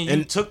know what I mean?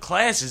 You took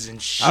classes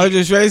and shit. I was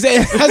just ready to say,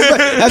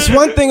 that's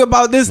one thing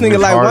about this nigga.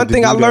 Like, one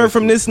thing I learned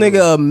from this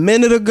nigga a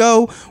minute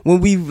ago when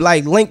we,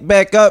 like, linked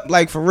back up,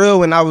 like, for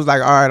real, and I was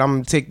like, all right, I'm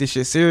gonna take this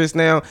shit serious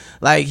now.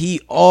 Like,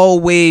 he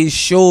always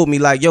showed me,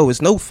 like, yo,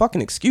 it's no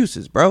fucking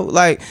excuses, bro.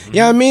 Like, you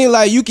know what I mean?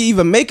 Like, you can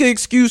either make an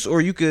excuse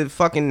or you could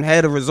fucking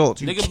have the results.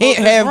 You nigga can't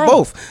have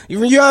both. You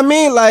know what I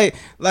mean?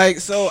 Like,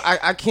 so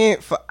I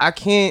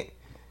can't.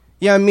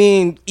 You know what I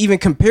mean? Even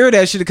compare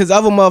that shit, because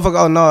other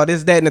motherfucker, oh no,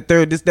 this, that, and the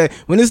third, this, that.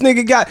 When this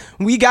nigga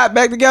we got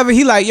back together,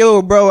 he like,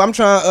 yo, bro, I'm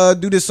trying to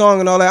do this song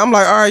and all that. I'm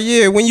like, all right,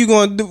 yeah, when you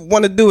gonna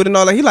want to do it and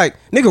all that? He like,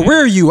 nigga,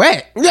 where are you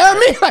at? You know what I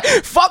mean? Like,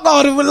 fuck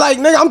all this. Like,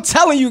 nigga, I'm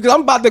telling you, because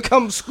I'm about to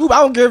come scoop.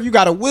 I don't care if you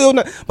got a will,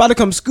 about to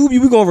come scoop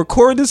you. We gonna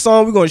record this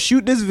song, we gonna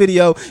shoot this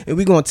video, and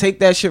we gonna take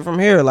that shit from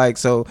here. Like,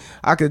 so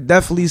I could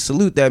definitely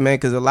salute that, man,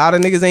 because a lot of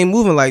niggas ain't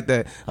moving like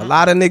that. A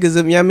lot of niggas,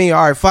 you know what I mean?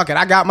 All right, fuck it,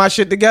 I got my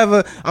shit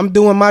together, I'm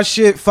doing my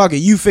shit, fuck it,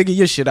 you figure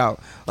your shit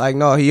out. Like,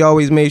 no, he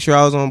always made sure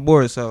I was on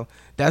board. So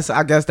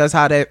I guess that's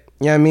how that,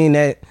 you know what I mean,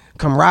 that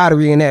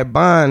camaraderie and that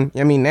bond, you know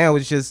what I mean, now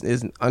it's just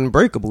is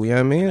unbreakable. You know what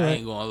I mean? I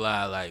ain't gonna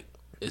lie, like,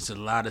 it's a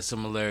lot of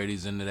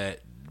similarities into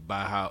that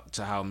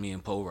how me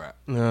and Poe rap.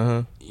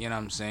 Uh-huh. You know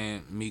what I'm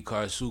saying? Me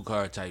car, Sue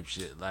car type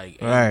shit. Like,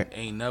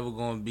 ain't never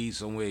gonna be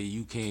somewhere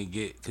you can't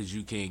get because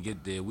you can't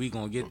get there. We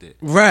gonna get there.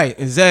 Right,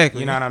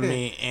 exactly. You know what I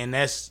mean? And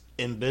that's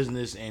in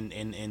business and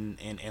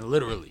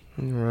literally.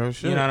 Real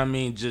shit. You know what I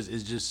mean?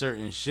 It's just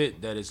certain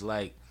shit that it's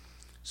like,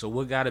 so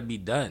what gotta be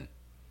done?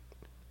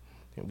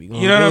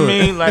 You know what I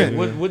mean? Like,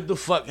 what the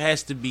fuck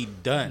has to be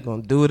done?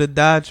 Gonna do it or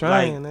die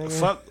trying. Like,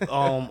 fuck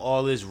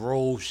all this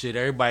role shit.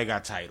 Everybody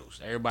got titles.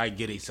 Everybody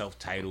get themselves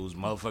titles.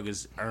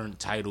 Motherfuckers earn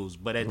titles.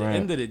 But at the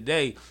end of the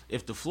day,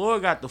 if the floor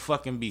got to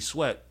fucking be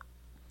swept,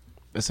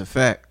 that's a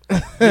fact.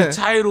 Your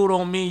title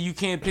don't mean you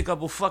can't pick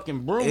up a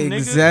fucking broom, nigga.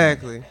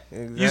 Exactly.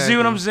 You see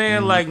what I'm saying?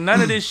 Mm-hmm. Like,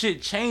 none of this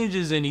shit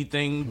changes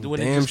anything when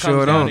it just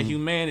comes down to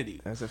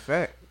humanity. That's a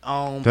fact.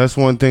 That's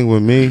one thing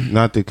with me,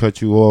 not to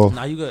cut you off.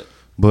 Nah, you good.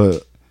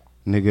 But,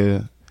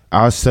 nigga,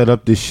 I'll set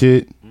up this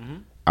shit. Mm-hmm.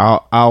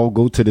 I'll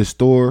go to the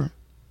store.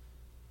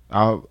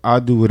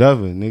 I'll do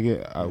whatever,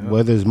 nigga.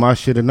 Whether it's my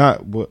shit or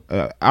not. But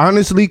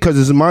honestly, because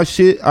it's my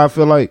shit, I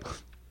feel like,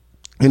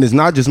 and it's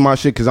not just my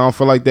shit because I don't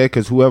feel like that,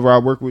 because whoever I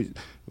work with,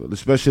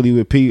 especially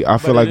with P, I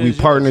feel like we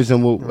partners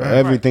in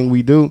everything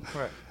we do.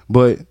 Right.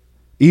 But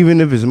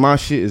even if it's my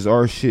shit, it's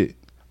our shit.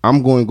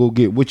 I'm going to go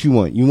get what you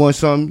want. You want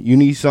something? You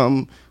need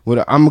something?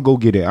 I'm gonna go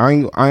get it.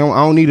 I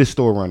don't need a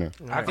store runner.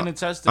 I can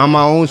attest to I'm that.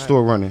 my own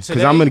store runner because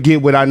Today- I'm gonna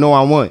get what I know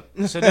I want.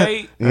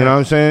 Today, You know what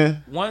I'm saying?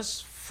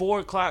 once 4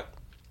 o'clock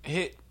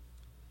hit,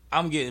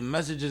 I'm getting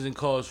messages and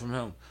calls from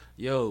him.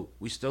 Yo,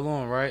 we still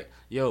on, right?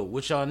 Yo,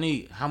 what y'all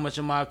need? How much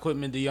of my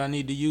equipment do y'all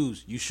need to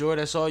use? You sure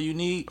that's all you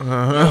need?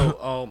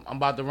 Yo, I'm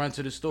about to run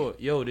to the store.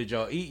 Yo, did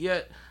y'all eat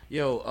yet?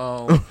 Yo,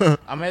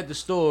 I'm at the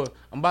store.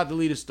 I'm about to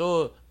leave the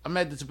store. I'm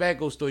at the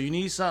tobacco store. You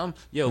need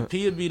something? Yo,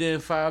 P will be there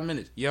in 5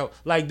 minutes. Yo,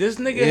 like this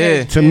nigga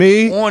has To been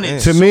me- on it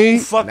to so me,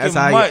 fucking That's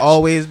how much you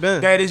always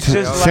been. that it's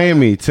just like,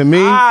 Sammy, to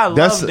me, I love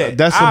that's that.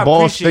 that's I a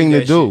boss appreciate thing to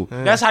that do.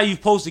 shit. That's how you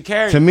supposed to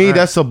carry. To me,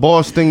 that's a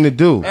boss thing to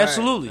do.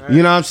 absolutely.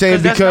 You know what I'm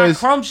saying? That's Because not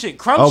crumb shit.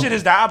 Crumb shit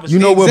is the opposite. you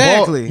know what?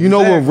 Exactly, You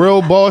know exactly. what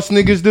real boss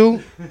niggas do?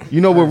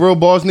 You know what real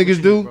boss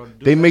niggas do?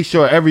 They make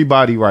sure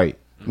everybody right,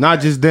 not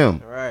just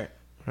them. Right.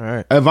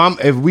 Right.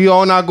 If we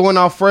all not going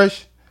out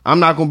fresh, I'm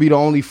not gonna be the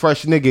only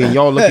fresh nigga and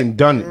y'all looking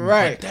done.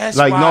 Right. That's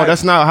Like, why- no,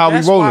 that's not how we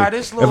that's why rolling.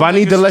 this If little I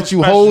need to nigga let so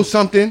you special. hold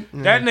something,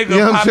 That nigga You know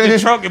what I'm pop the saying?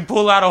 trunk and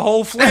pull out a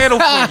whole flannel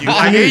for you.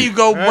 Like, here you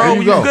go, bro. There you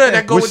You go. good.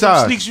 That go Which with them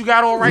size? sneaks you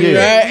got on right Yeah.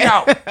 there. We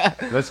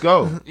out. let's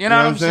go. You know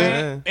what I'm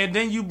saying? And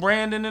then you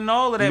branding and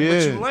all of that, but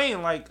Yeah. you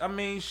laying. Like, I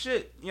mean,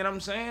 shit. You know what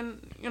I'm saying?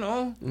 You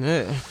know,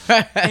 Yeah.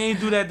 I ain't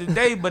do that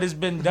today, but it's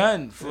been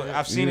done.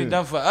 I've seen it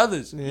done for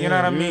others. You know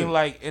what I mean?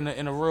 Like, in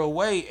a real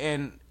way.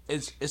 And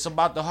it's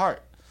about the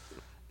heart.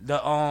 The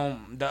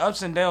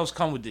ups and downs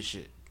come with this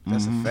shit.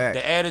 That's a fact.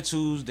 The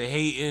attitudes, the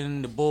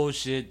hating, the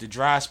bullshit, the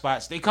dry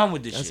spots, they come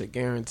with this That's a shit.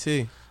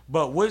 guarantee.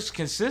 But what's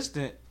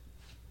consistent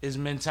is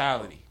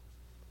mentality.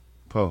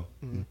 Po,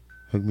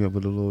 hook me up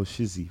with a little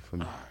shizzy for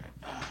me.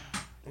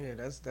 Yeah,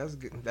 that's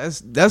good.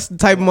 That's the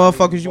type of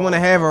motherfuckers you want to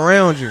have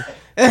around you.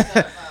 That's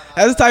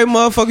the type of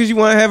motherfuckers you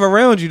want to have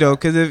around you though,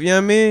 because if you know what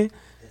I mean,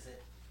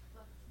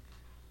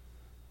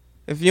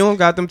 if you don't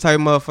got them type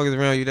of motherfuckers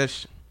around you,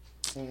 that's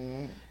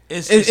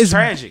It's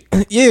tragic.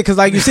 yeah, because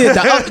like you said,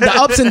 the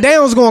ups and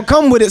downs gonna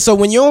come with it. So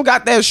when you don't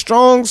got that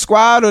strong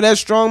squad or that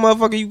strong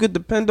motherfucker you could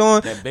depend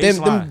on, That them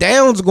baseline.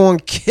 downs gonna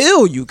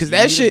kill you. Because You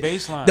that need a shit,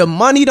 baseline. the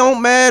money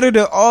don't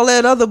matter, all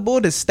that other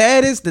bull, the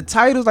status, the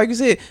titles, like you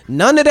said,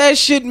 none of that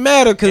shit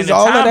matter. And Because the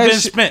all time of that been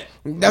shit. spent.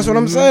 That's what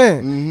I'm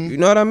saying. You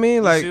know what I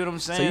mean? Like, see what I'm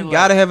so saying? you Like-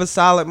 gotta have a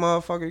solid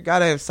motherfucker. You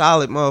gotta have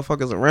solid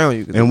motherfuckers around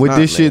you. 'cause And if with not,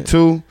 this shit man,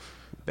 too,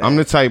 I'm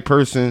the type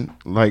person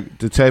like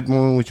the type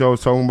one which y'all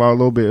was talking about a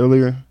little bit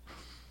earlier.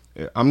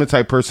 I'm the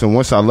type person.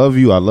 Once I love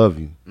you, I love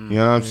you. You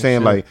know what I'm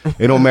saying? Like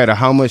it don't matter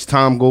how much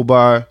time go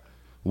by,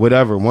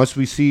 whatever. Once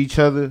we see each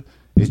other,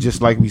 it's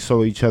just like we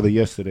saw each other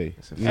yesterday.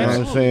 You know what I'm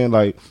Absolutely. saying?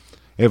 Like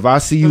if I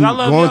see you 'Cause I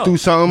love going y'all. through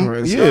something,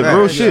 Right, yeah, so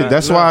real that- shit. yeah,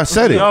 That's why I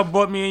said it. Y'all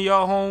brought me in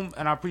y'all home,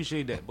 and I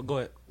appreciate that. But go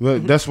ahead.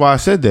 But that's why I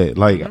said that.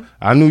 Like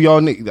I knew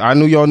y'all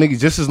niggas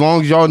just as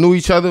long as y'all knew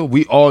each other,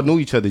 we all knew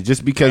each other.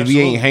 Just because we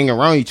ain't hanging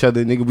around each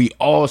other, nigga, we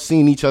all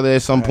seen each other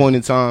at some point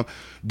in time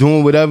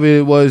doing whatever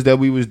it was that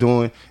we was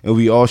doing, and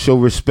we all show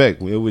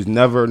respect. It was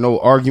never no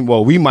argument.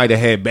 Well, we might have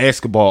had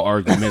basketball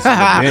arguments on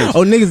the bench.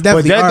 Oh, niggas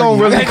definitely But that don't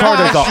argue. really Nigga, count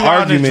I as shoot an out in the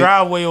argument.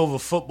 driveway over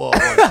football one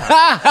time.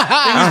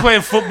 Niggas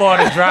playing football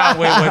in the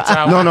driveway one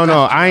time.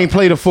 No. I ain't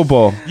played a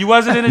football. You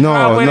wasn't in the No,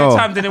 driveway no. that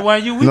time, then it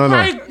wasn't you. We No,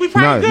 probably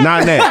no, good.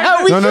 not that.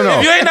 No.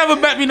 If you ain't never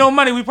bet me no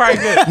money, we probably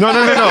good. No.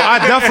 I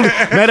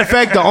definitely. Matter of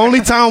fact, the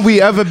only time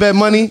we ever bet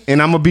money,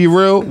 and I'm gonna be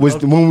real, was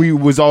when we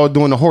was all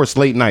doing the horse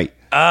late night.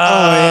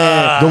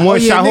 The one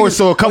shot horse.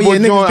 So a couple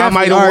of joints, I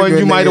might have won.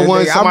 You might have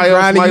won. Somebody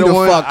else might have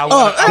won.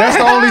 That's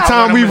the only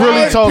time we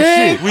really talk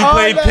shit. We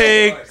played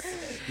pig.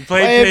 We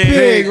played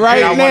pig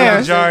right and I won now. the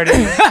majority.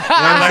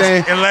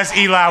 saying? unless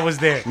Eli was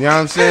there. You know what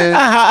I'm saying?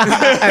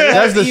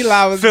 That's the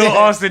Eli was Phil there.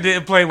 Austin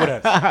didn't play with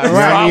us. So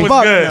Right. I was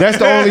Fuck good. That's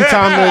the only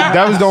time.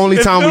 That was the only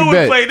If time Phil we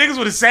would've bet. played, niggas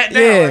would have sat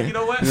down. Yeah. Like, you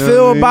know what?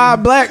 Phil by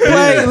Black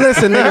play.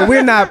 Listen, nigga,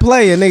 we're not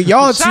playing, nigga.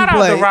 Y'all two Shout out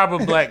play. to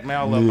Robert Black, man.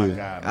 I love my guy.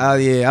 Man. Oh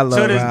yeah, I love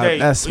To this Rob. day,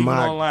 That's even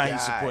my online, guy. he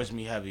supports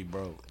me heavy,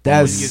 bro.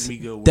 Always gives me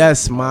good work.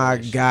 That's my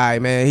guy,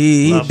 man.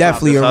 He Love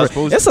definitely. Rob. A, That's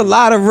how it's it's a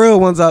lot of real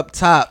ones up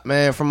top,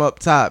 man. From up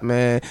top,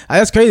 man.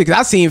 That's crazy because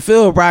I seen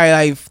Phil probably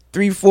like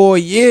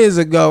 3-4 years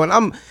ago, and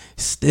I'm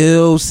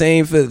still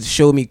saying Phil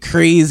showed me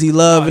crazy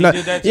love. Oh, and he I,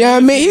 did that you know what I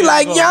too? mean? He Yeah,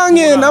 like go,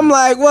 youngin'. hold on. I'm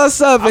like,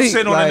 what's up? I'm He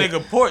sitting on like, a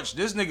nigga porch.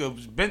 This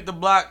nigga bent the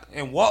block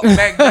and walked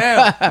back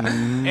down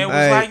and was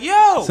Like, like,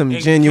 yo. some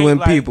and genuine came,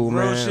 like, people,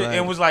 real man, Shit, like-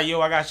 and was like,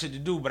 yo, I got shit to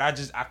do, but I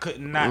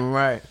couldn't not.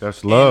 right.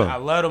 That's And I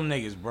love. love them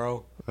niggas,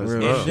 bro. That's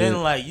And love.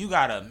 then, like, you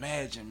gotta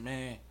imagine,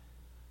 man.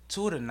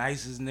 Two of the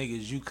nicest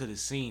niggas you could have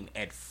seen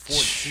at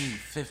 14,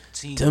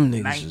 15, Them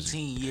niggas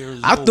 19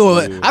 years I old.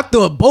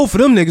 thought both of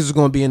them niggas was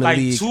gonna be in the Like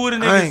league. two of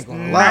the I ain't niggas,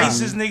 gonna lie.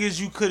 nicest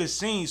niggas you could have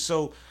seen.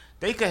 So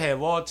they could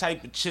have all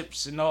type of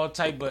chips and all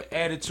type of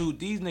attitude.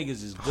 These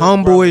niggas is good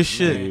Humble brothers, as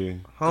shit. man. Yeah.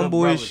 Good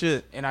Humble as brothers.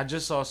 shit. And I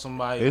just saw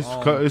somebody.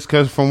 It's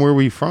cause from where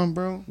we from,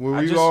 bro. Where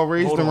I we just- all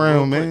raised hold on, around,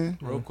 real man.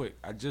 quick, real quick,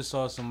 I just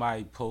saw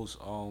somebody post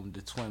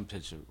the twin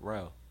picture,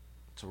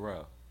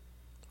 Terrell.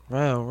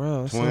 Wow,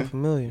 that Twin? sound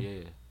familiar. Yeah.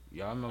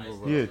 Y'all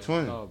remember? Yeah,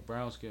 twin. No,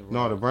 brown skin.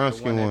 No, the brown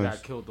skin one ones. that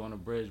got killed on the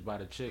bridge by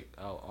the chick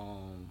out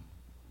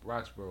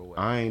Roxborough way.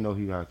 I ain't know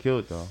he got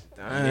killed though.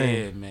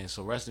 Yeah, man.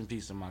 So rest in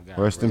peace to my guy.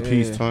 Rest in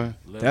peace, twin.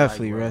 Live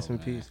Definitely like rest bro,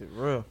 in man. peace.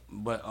 Real.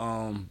 But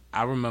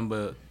I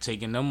remember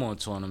taking them on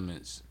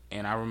tournaments,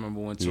 and I remember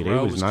when Yeah, they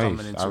Terrell was was nice.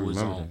 coming I into his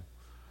remember own. that.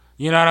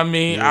 You know what I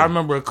mean? Yeah. I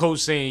remember a coach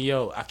saying,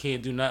 "Yo, I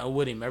can't do nothing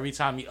with him. Every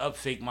time he up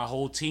fake, my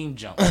whole team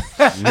jump."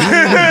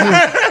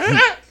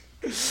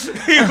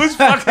 He was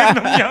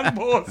fucking them young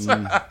boys.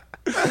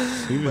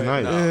 He was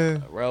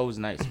nice. Rel was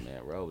nice,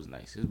 man. Rel was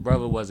nice. His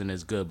brother wasn't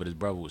as good, but his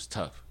brother was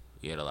tough.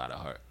 He had a lot of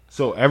heart.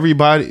 So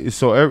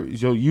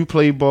you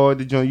play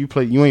ball.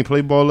 You ain't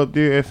play ball up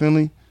there at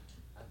Finley,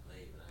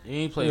 He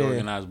ain't play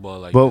organized ball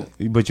like but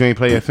that. you ain't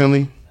play at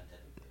Finley.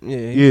 Yeah.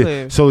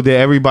 Yeah. So did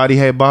everybody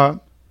had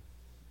Bob?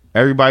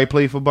 Everybody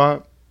played for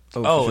Bob.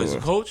 Oh, for as a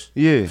sure. coach?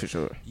 Yeah. For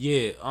sure.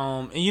 Yeah.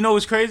 And you know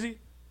what's crazy?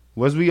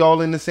 Was we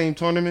all in the same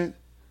tournament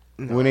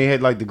when they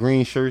had like the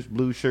green shirts,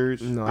 blue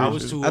shirts? No, I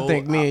was too I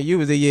think old. me and you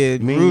was a year.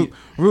 Me-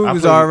 Rube I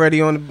was played-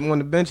 already on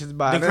the benches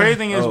by The then. crazy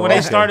thing is, Oh, when they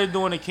okay. started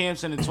doing the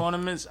camps and the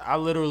tournaments, I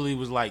literally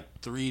was like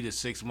 3 to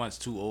 6 months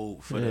too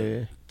old for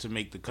to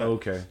make the cut.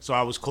 Okay. So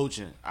I was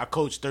coaching. I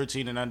coached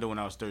 13 and under when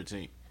I was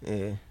 13.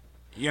 Yeah.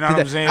 You know what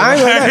I'm saying? I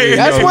ain't gonna lie,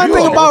 that's Yo, one you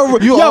thing al-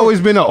 about you yo, always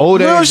been an old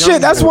real ass shit.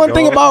 young That's boy, one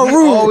thing dog. about You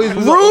Rube. always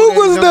was Rube an old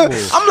was ass young the.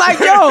 boy. I'm like,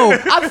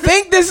 yo, I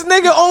think this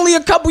nigga only a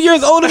couple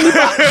years older than me.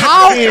 But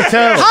can't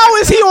tell. how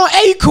is he on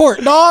A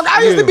court, dog?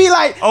 I used to be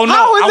like, Oh, no,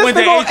 how I is went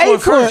this to nigga on A court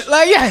A court? first.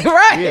 Like, yeah,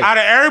 right. Yeah. Out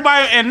of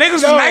everybody, and niggas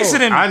was Yo, nicer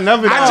than me. I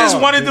never I just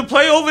did. wanted to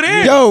play over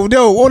there. Yo,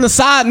 on a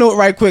side note,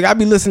 right quick, I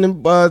be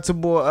listening to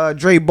boy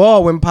Dre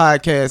Baldwin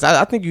podcast.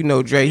 I think you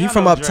know Dre. He I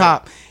from know up Dre.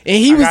 top, and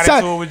he I was got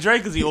telling. into it with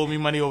Drake because he owed me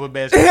money over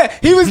basketball.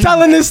 He was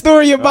telling this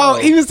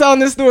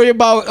story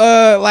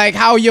about like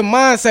how your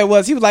mindset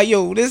was. He was like,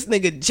 yo, this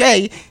nigga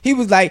Jay, he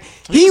was like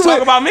He was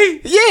talking about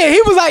me. Yeah,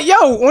 he was like,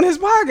 yo, on his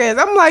podcast.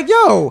 I'm like,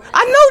 yo,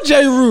 I know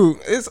Jay Rube.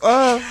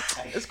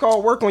 It's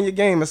called Work on Your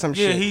Game or some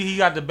Yeah, shit. he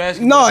got the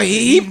basketball. No,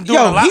 he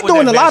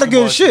doing a lot of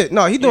good shit.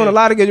 No, he doing a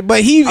lot of good.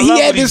 But he love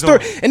had what this he's story,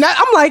 doing. and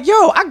I'm like,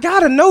 yo, I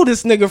gotta know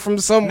this nigga from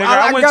somewhere. Nigga,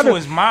 I went to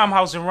his mom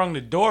house and rung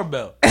the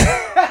doorbell.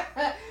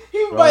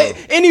 But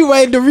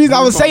anyway, the reason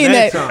I was on saying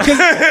that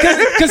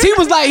that because he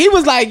was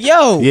like,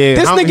 yo, Yeah,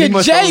 this he nigga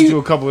must Jay, have owed you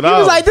a couple he dollars.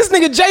 was like, this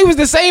nigga Jay was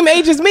the same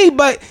age as me,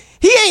 but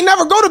he ain't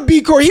never go to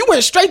B court. He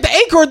went straight to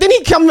A court. Then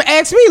he come and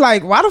ask me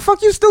like, why the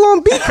fuck you still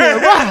on B court?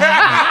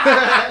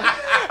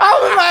 I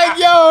was like,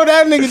 yo,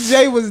 that nigga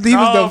Jay was the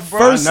bro,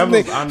 first I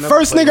never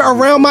first played nigga on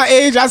B around my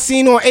age I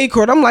seen on A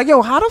court. I'm like,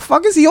 yo, how the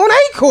fuck is he on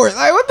A court?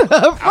 Like, what the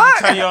I'm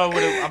fuck?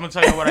 gonna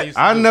tell you what I used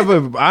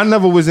to do. I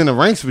never was in the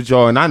ranks with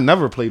y'all, and I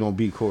never played on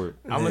B court.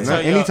 I'm gonna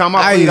tell you. Anytime I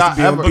I played, used to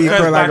be on B Because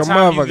court by like a the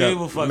time you gave a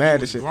motherfucker. fuck, Mad you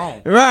as was shit.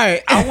 grown.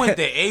 Right. I went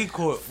to A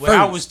court when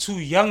I was too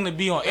young to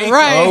be on A court.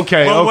 Right.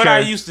 Okay, But what okay. I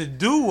used to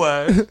do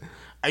was,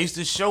 I used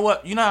to show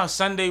up. You know how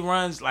Sunday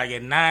runs like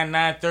at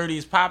 9:30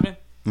 is popping.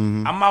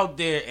 Mm-hmm. I'm out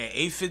there at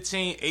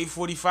 8:15,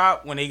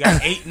 8:45 when they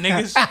got 8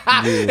 niggas.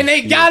 And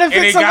they gotta And they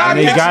pick got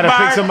somebody. They gotta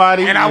pick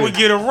somebody, and I yeah. would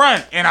get a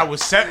run, and I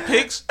would set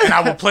picks, and I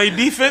would play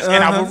defense,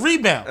 and I would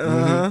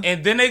rebound.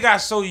 And then they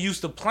got so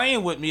used to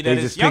playing with me that They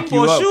it's just young pick you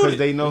boy up shoot because it.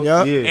 they know.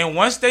 Yup. Yeah, And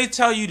once they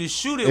tell you to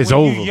shoot it it's when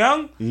over. you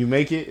young, You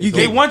make it. You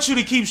they get- want you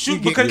to keep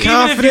shooting get because even if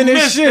confident you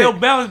as miss, shit. they'll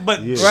balance.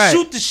 But Right.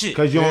 shoot the shit,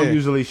 because you Yeah. don't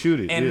usually shoot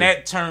it. and yeah.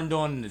 that turned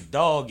on the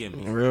dog in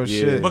me. Real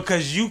Yeah. shit.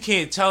 Because you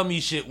can't tell me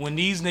shit when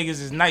these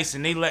niggas is nice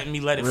and they letting me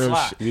let it Real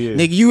fly. shit. Yeah.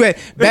 Nigga, you had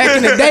back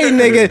in the day,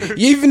 nigga.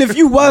 Even if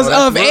you was No,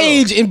 that's of real.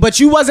 age, but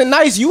you wasn't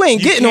nice, you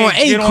ain't You getting on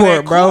can't get A on court,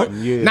 that bro. court.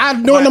 Yeah.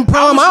 Not during them But I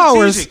prime was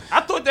hours. strategic.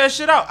 I thought that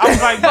shit out. I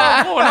was like, bro,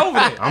 I'm going over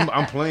there.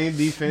 I'm playing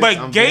defense. But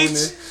I'm Gates, doing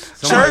this.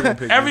 Somebody gonna Church,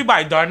 pick me.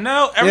 everybody,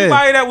 Darnell,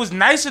 everybody that was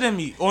nicer than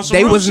me. On some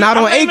They real was shit. not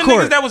I'm on A naming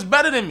court. niggas that was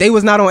better than me. They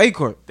was not on A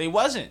court. They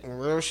wasn't.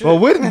 Real shit. Well,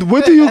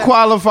 what do you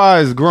qualify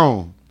as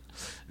grown?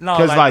 No,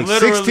 Because like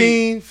literally,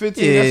 16,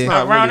 15, Yeah. that's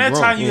not around really that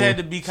grown. time, you had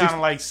to be kind of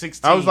like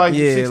 16. I was like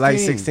yeah, 16. like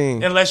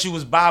 16. unless you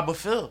was Bob or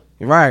Phil.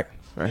 Right.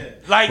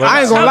 Like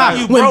I ain't gonna lie.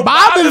 You, When bro,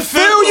 Bob and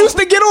Phil used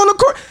to get on the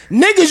court,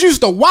 niggas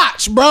used to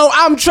watch, bro.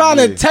 I'm trying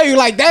to tell you,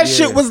 like that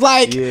shit was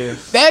like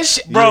that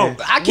shit, Bro, I when-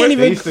 can't they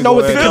even used to know go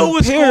what at to it. Phil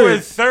was compare. scoring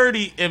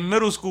 30 in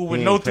middle school with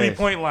He no ain't passed.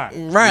 3-point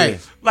line. Right.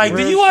 Like, do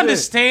Real you shit.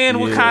 understand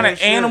what Yeah. kind Real of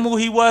shit. animal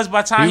he was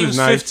by the time he was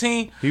nice.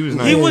 15? He was He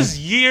nice. was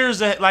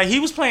years ahead. Like, he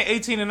was playing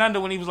 18 and under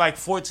when he was like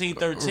 14,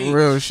 13.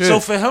 Real shit. So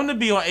for him to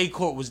be on A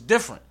court was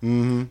different.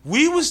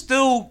 We was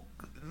still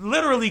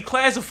literally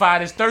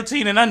classified as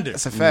 13 and under.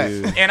 That's a fact.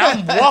 Yeah. And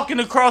I'm walking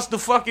across the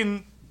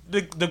fucking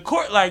the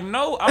court like,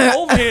 no, I'm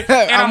over here.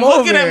 And I'm, I'm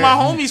looking over at here. my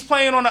homies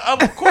playing on the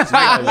other courts.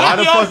 Like, Why when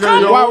the y'all fuck are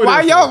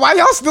coming? y'all- Why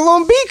y'all still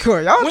on B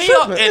court? Y'all When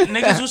y'all, tripping. and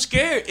niggas was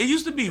scared. It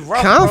used to be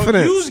rough, Confidence.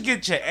 bro. You used to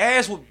get your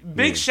ass with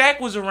Big Shaq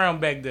was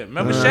around back then.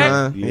 Remember Uh-huh.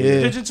 Shaq?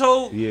 Yeah. Pigeon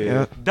toe?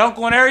 Yeah. Dunk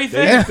on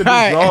everything? They used to be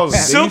Right. drawers. They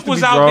Silk used to was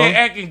be out drawers. there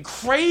acting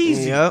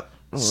crazy. Yep.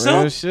 So-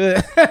 Real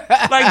shit.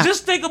 Like,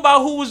 just think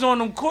about who was on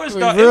them courts,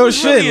 dog. It Real was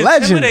shit, really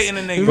legends. intimidating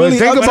the niggas. But Really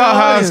think up about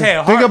and how always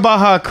had think heart. about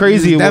how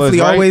crazy it was. Definitely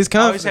Right? always Always had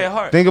confident.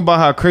 heart. Think about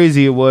how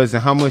crazy it was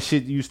and how much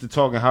shit you used to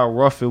talk and how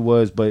rough it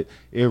was, but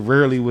it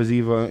rarely was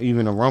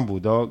even a rumble,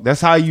 dog. That's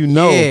how you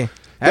know. Yeah.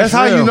 That's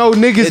how real. you know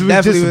niggas It was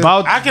definitely just was.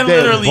 about I can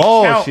that literally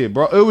ball count. shit,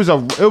 bro. It was a. I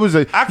You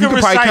can could probably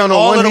recite count on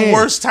all one of the hand.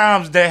 worst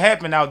times that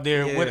happened out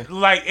there. Yeah. With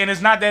like, and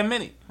it's not that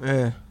many.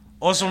 Yeah.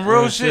 On some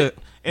real Real shit. shit.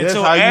 That's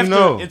Until how you after,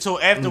 know.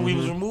 until after we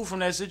was removed from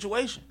that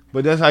situation.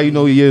 But that's how you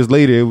know years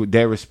later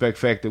that respect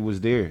factor was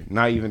there.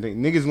 Not even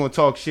niggas gonna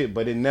talk shit,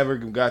 but it never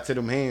got to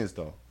them hands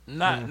though.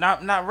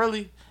 Not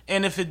really.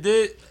 And if it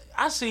did,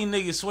 I seen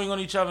niggas swing on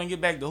each other and get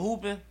back to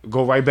hooping.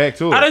 Go right back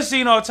to it. I done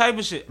seen all type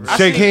of shit. I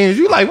Shake seen- hands.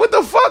 You like what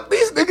the fuck?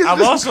 These niggas. I've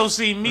just- also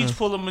seen Meech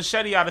pull a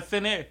machete out of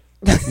thin air.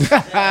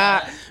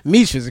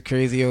 Meech was a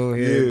crazy old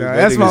head. Yeah, dog. that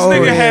That's nigga- my This old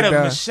nigga head. had a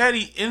dog.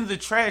 machete in the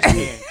trash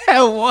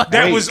can What?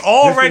 that Wait, was just in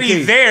already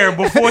case. there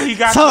before he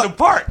got Tuck. to the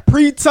park.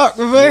 Pre-tuck,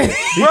 man.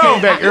 He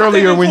came back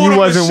earlier when you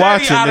wasn't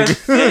watching, Out of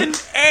nigga.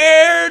 thin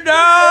air,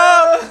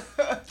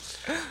 dog.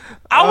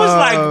 I was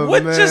like,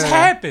 what just man.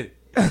 happened?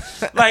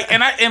 Like,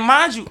 and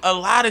mind you, a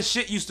lot of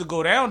shit used to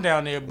go down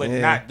there, but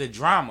Yeah. not the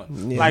drama.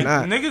 Yeah, like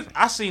not. niggas,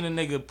 I seen a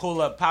nigga pull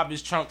up, pop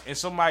his trunk, and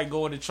somebody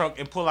go in the trunk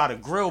and pull out a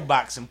grill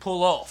box and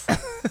pull off.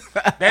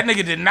 That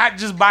nigga did not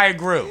just buy a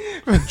grill.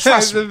 That's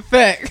Trust me. a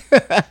fact.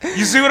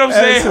 You see what I'm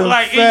That's saying? a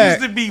Like it fact.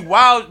 used to be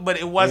wild, but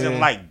it wasn't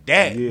Yeah. like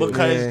that Yeah.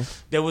 because Yeah.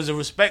 there was a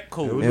respect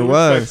code. It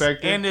was.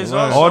 Respect factor. And there's It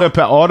was.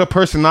 also all the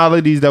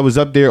personalities that was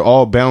up there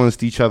all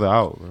balanced each other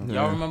out. Bro.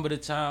 y'all remember the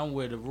time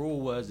where the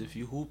rule was if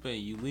you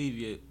hooping, you leave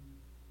your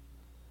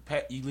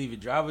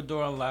driver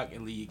door unlocked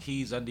and leave your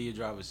keys under your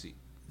driver's seat.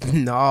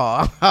 No,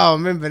 I don't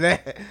remember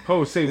that.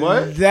 Oh, say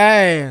what?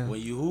 Damn. When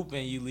you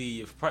hooping, you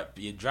leave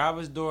your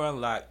driver's door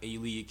unlocked and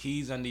you leave your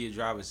keys under your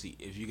driver's seat.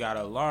 If you got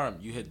an alarm,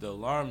 you hit the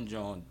alarm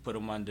joint, put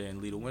them under,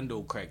 and leave the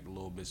window cracked a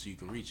little bit so you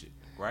can reach it,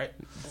 right?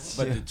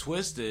 But the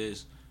twist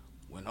is,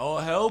 when all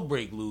hell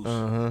break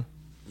loose,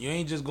 you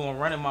ain't just gonna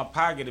run in my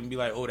pocket and be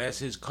like, "Oh, that's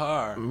his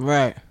car."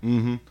 Right.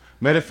 Mm-hmm.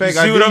 Matter of fact,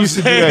 You see I what did I'm used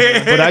to do saying?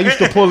 that, but I used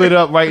to pull it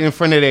up right in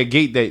front of that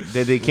gate that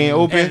they can't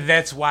open. And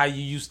that's why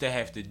you used to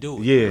have to do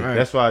it. Yeah, Right.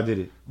 that's why I did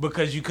it.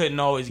 Because you couldn't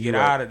always get right.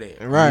 out of there.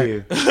 Right. Yeah.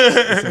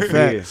 That's a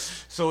fact. Yeah.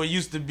 So it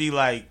used to be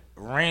like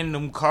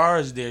random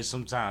cars there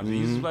sometimes. It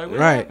used to be like, what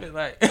Right. happened?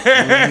 Like,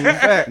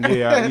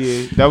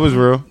 Yeah, that was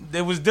real.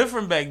 it was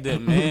different back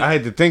then, man. I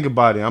had to think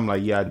about it. I'm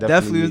like, yeah, I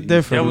Definitely was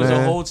different. There was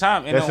man. a whole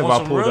time. And That's then if on I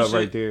some pulled real up shit,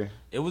 right there.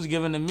 it was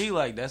given to me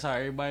like that's how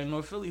everybody in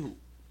North Philly hoop.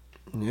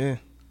 Yeah.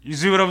 You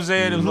see what I'm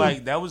saying? Mm-hmm. It was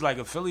like that was like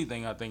a Philly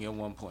thing, I think, at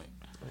one point.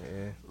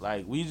 Yeah.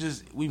 Like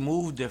we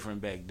moved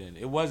different back then.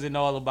 It wasn't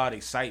all about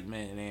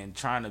excitement and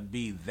trying to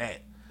be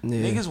that. Yeah.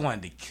 Niggas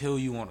wanted to kill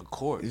you on the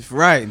court.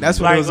 Right.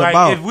 That's what it was like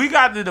about. if we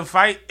got to the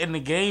fight and the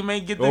game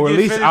ain't get to Or at get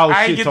least finished, I'll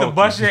I ain't shit get to talk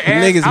bust you. your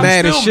ass. Niggas I'm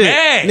mad as still shit.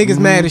 mad. Niggas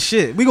mad as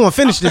shit. We gonna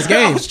finish this I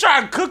game. was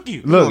trying to cook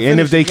you. Look, and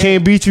if they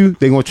can't beat you,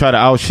 they gonna try to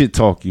out shit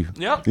talk you.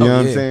 Yep. You know what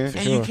I'm yeah. saying?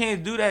 And you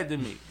can't do that to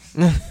me.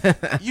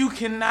 You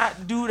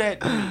cannot do that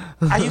to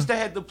me. I used to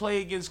have to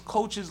play against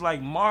coaches like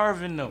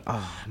Marv and them.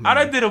 I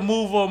done did a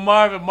move on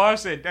Marv, and Marv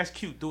said, "That's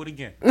cute. Do it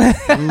again."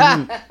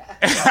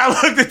 And I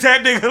looked at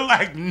that nigga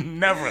like,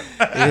 never.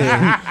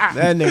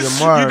 That nigga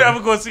Marv. You never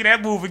gonna see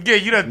that move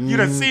again. You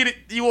done seen it.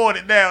 You want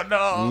it now.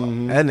 No.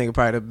 That nigga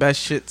probably the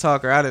best shit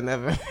talker I done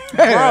ever.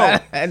 Bro.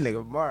 That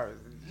nigga Marv.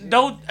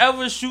 Don't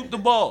ever shoot the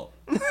ball.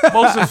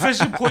 Most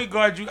efficient point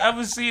guard you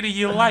ever seen in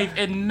your life,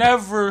 and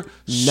never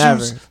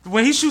shoots.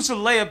 When he shoots a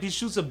layup, he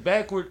shoots a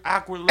backward,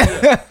 awkward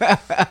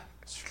layup.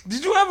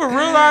 Did you ever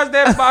realize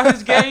that about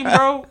his game,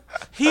 bro?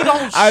 He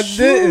don't I shoot.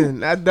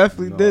 didn't. I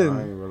definitely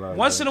didn't.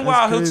 Once in a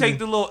while, he'll crazy. take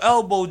the little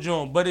elbow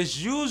joint, but it's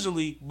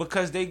usually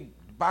because they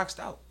boxed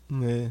out.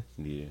 Yeah.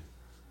 Yeah.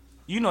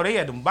 You know, they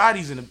had them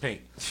bodies in the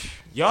paint.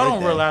 Y'all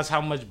don't realize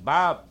how much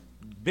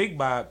Big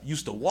Bob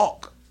used to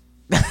walk.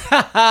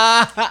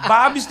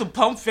 Bob used to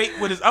pump fake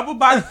with his upper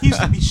body. He used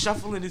to be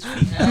shuffling his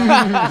feet.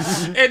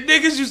 And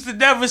niggas used to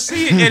never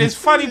see it. And it's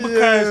funny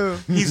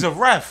because he's a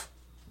ref.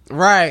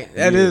 Right.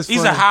 That is.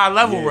 He's a funny. high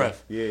level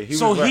ref. Yeah, he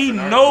so was he reffing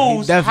our-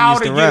 knows He definitely how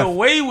used to to get ref.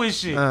 away with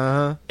shit.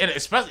 Uh-huh. And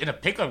especially in a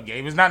pickup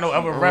game. It's not no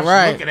other refs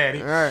Right, looking at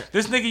it. right.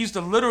 This nigga used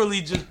to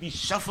literally just be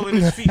shuffling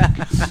his feet.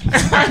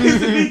 I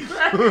used to be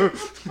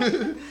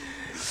cracking.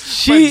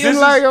 Cheating this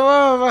like is- a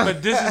motherfucker.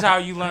 But this is how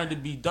you learn to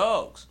be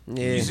dogs.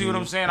 Yeah. You see what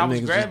I'm saying? Them I was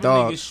niggas was grabbing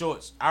dogs. niggas'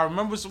 shorts. I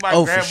remember somebody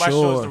Oh, grabbed for my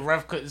shorts. sure. The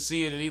ref couldn't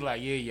see it, and he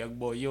like, "Yeah, young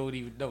boy, you don't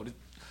even know this."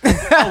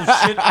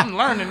 Oh shit, I'm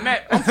learning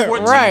that. I'm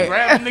 14, Right.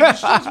 grabbing niggas'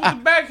 shorts with the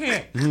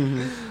backhand.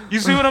 You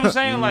see what I'm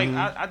saying? Like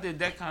I did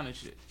that kind of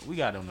shit. We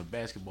got on the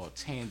basketball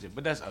tangent,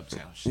 but that's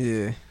uptown shit.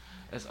 Yeah.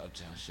 That's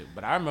uptown shit.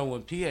 But I remember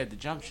when P had the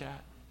jump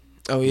shot.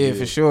 Oh yeah,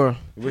 for sure.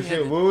 What had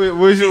your, to- what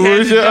was your, he what had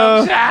was to your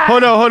jump shot.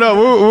 hold on.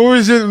 What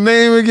was your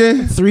name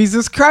again? Threes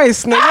is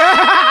Christ, nigga.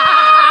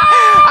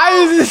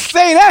 I used to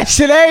say that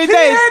shit every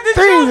day. He had the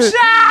Threes jump is-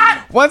 shot.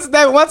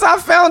 Once I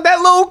found that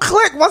little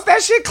click, once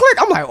that shit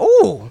click, I'm like,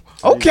 oh,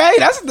 okay,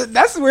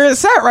 that's where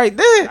it's at right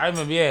there. I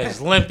remember, yeah, it's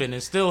limping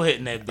and still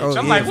hitting that bitch. Oh,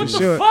 I'm yeah, like, for what the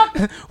sure. fuck?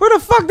 Where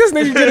the fuck this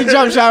nigga get a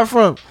jump shot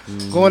from?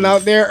 Going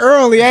out there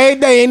early every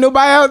day. Ain't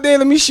nobody out there.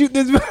 Let me shoot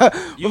this.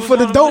 Before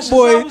the on the dope missions I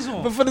boy, was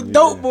on. before the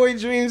dope boy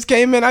dreams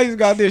came in, I used to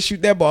go out there and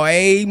shoot that ball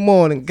every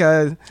morning,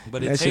 cause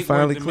But that it shit take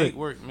finally work to clicked. make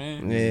work,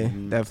 man. Yeah,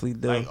 definitely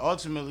do. Like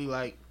ultimately,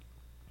 like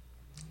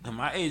in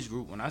my age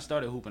group, when I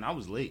started hooping, I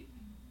was late.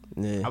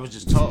 Yeah. I was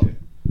just tall.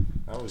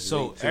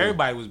 So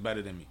Everybody was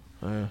better than me.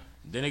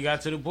 Then it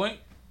got to the point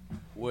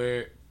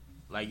where,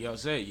 like y'all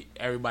said,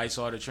 everybody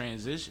saw the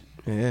transition.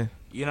 Yeah.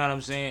 You know what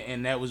I'm saying?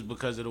 And that was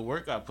because of the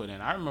work I put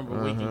in. I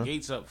remember waking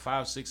Gates up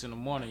 5, 6 in the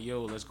morning.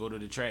 Yo, let's go to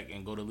the track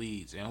and go to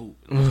Leeds and hoop.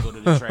 Let's go to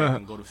the track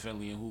and go to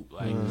Finley and hoop.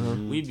 Like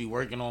we'd be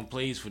working on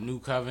plays for New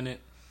Covenant.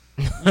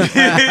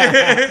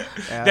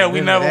 that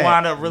we never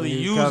wound up really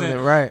using,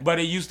 right. But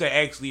it used to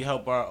actually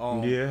help our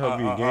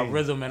our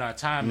rhythm and our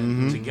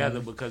timing together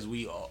because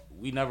we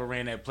never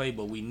ran that play,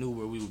 but we knew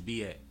where we would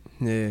be at.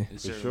 Yeah, in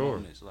certain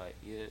moments, like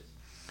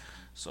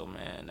So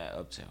man, that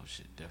Uptown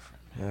shit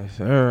different. Man. Yes,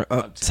 sir.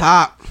 Up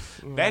top.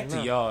 Back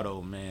to y'all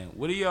though, man.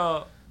 What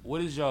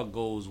is y'all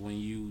goals when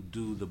you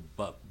do the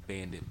Buck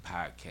Bandit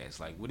podcast?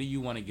 Like, what do you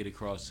want to get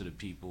across to the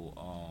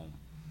people?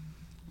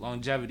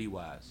 Longevity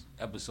wise,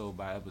 episode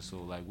by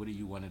episode, like what do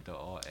you want it to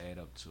all add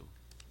up to?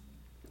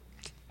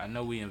 I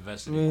know we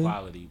invested in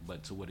quality,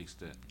 but to what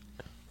extent?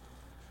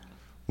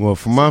 Well,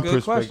 from my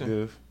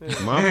perspective,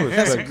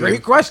 That's a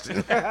great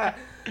question.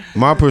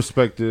 My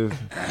perspective,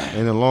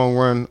 in the long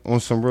run, on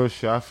some real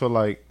shit, I feel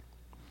like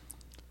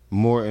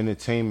more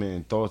entertainment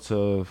and thoughts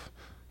of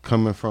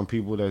coming from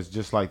people that's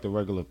just like the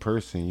regular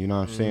person. You know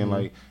what I'm saying?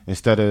 Like,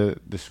 instead of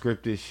the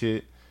scripted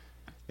shit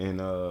and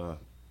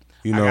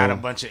you know, I got a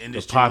bunch of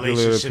industry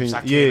relationships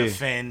I can't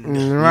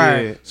offend.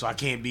 Right. So I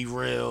can't be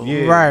real.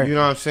 Yeah. Right. You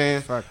know what I'm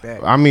saying? Fuck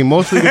that. I mean,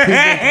 mostly the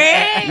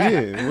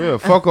people. Real.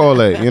 Fuck all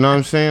that. You know what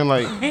I'm saying?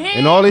 Like,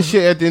 and all this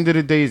shit at the end of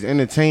the day is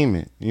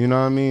entertainment. You know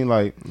what I mean?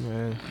 Like,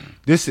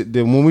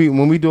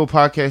 when we do a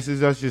podcast,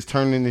 it's us just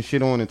turning the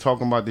shit on and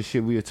talking about the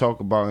shit we would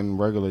talk about in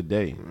regular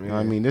day. You know what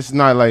I mean? This is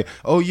not like,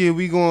 oh yeah,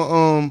 we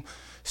gonna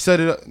set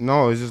it up.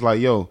 No, it's just like,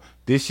 yo,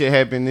 this shit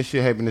happened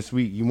this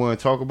week. You want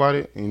to talk about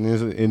it? And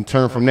in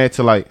turn from that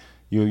to like,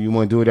 you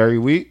want to do it every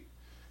week?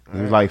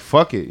 And it's like,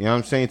 fuck it. You know what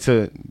I'm saying?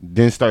 To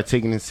then start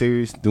taking it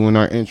serious, doing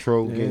our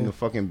intro, getting the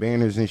fucking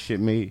banners and shit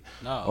made.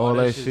 All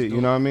that shit,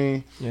 you know what I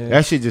mean? Yeah.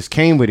 That shit just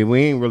came with it.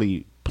 We ain't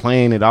really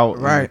playing it out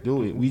and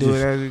do it. We do just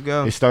it as we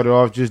go. It started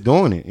off just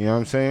doing it. You know what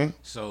I'm saying?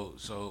 So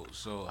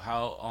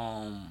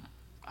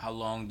how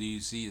long do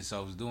you see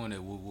yourselves doing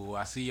it? Will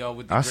I see y'all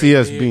with the I gray see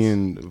us beards?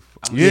 being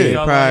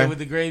Y'all probably with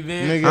the gray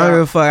beard. I don't give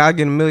a fuck. I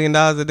get $1 million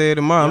a day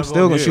tomorrow. I'm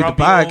still gonna shoot the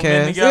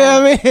podcast. You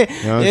know what I mean?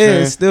 You know what I'm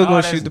saying? Still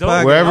gonna shoot the dope.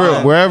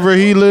 podcast. Wherever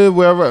he live,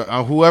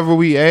 whoever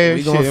we add,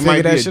 We shit, gonna it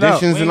might be figure that shit out.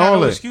 additions We ain't and got all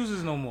no that.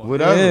 excuses no more.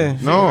 Whatever. Yeah. No.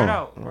 Figure it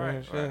out. Right.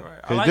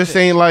 I Cause like this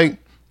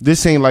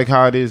that. ain't like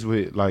how it is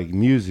with like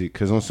music.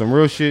 Cause on some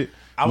real shit.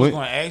 I was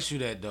going to ask you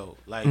that though.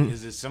 Like,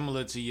 is it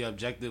similar to your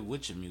objective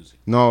with your music?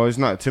 No, it's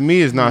not. To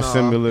me, it's not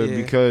similar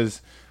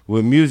because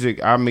with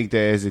music, I make that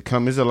as it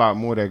comes. There's a lot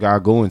more that I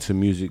go into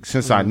music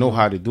since I know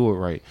how to do it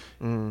right.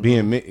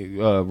 Being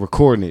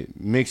recording it,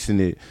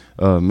 mixing it,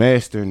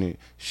 mastering it,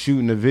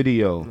 shooting the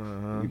video,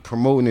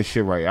 promoting this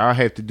shit right. I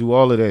have to do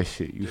all of that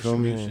shit. You feel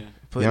me?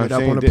 Putting You know it what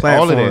up I'm on the saying?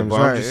 platforms. All of that,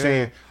 but I'm just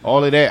saying,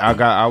 all of that,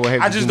 I would have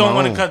to I just do don't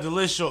want to cut the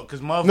list short because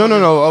motherfuckers.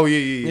 No. Oh, yeah.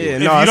 Yeah,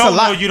 If no, you it's a don't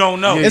lot. know, you don't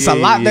know. It's a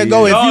lot that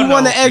go. If Y'all you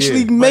want to know.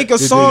 actually make a But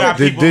song, got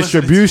the people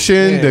listening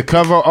distribution, to- the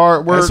cover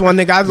artwork. that's one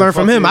thing I learned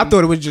from him. I fucking-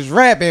 thought it was just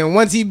rapping.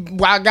 Once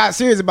I got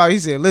serious about it, he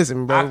said,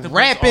 "Listen, bro, Octopus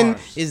rapping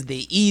arms. is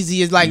the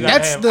easiest. Like You gotta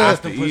that's have the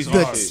octopus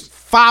arms.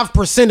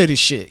 5% of the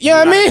shit. You know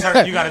what I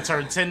mean? You got to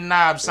turn 10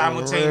 knobs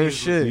simultaneously.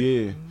 Shit.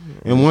 Yeah.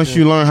 And once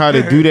you learn how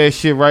to do that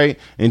shit right,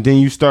 and then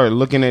you start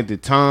looking at the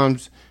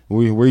times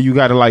where you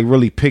got to like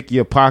really pick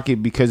your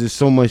pocket because there's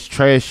so much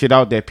trash shit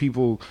out that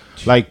people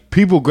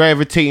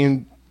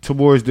gravitating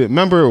towards the.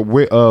 Remember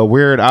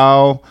Weird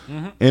Al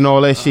and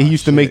all that shit. He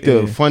used to make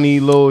the funny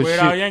little Weird shit.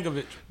 Al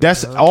Yankovic.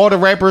 That's all the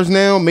rappers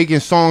now making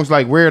songs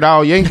like Weird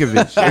Al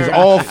Yankovic. It's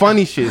all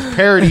funny shit, it's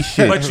parody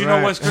shit. But you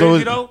know what's So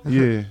crazy it- though?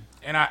 Yeah.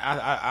 And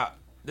I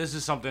this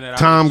is something that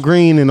Tom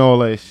Green and all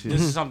that shit.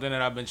 This is something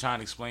that I've been trying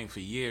to explain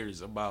for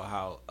years about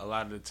how a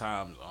lot of the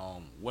times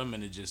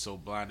women are just so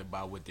blinded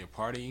by what they're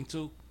partying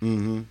to.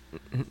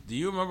 Mm-hmm. Do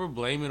you remember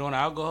Blame It on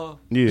Alcohol?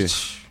 Yeah.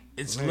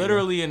 It's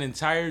literally an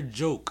entire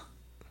joke.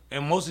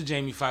 And most of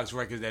Jamie Foxx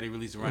records that he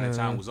released around that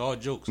time was all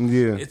jokes.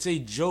 Yeah. It's a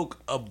joke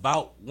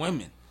about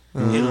women. It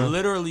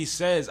literally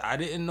says, I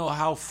didn't know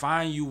how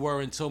fine you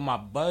were until my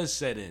buzz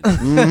set in.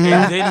 And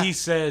then he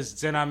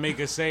says, then I make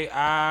her say,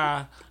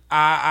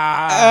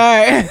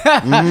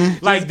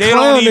 like they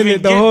don't even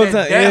it the get whole that.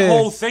 time. That Yeah.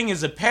 whole thing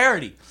is a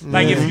parody.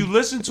 Like if you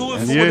listen to it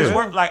for what it's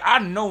worth, like I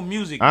know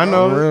music. I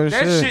know. bro. Real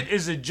that shit. shit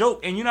is a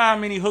joke. And you know how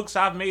many hooks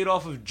I've made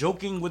off of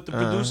joking with the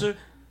producer?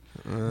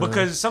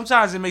 Because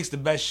sometimes it makes the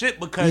best shit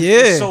because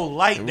it's so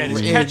light that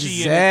it's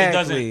catchy and it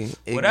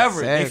doesn't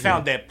whatever. They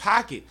found that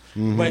pocket.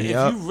 But if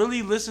you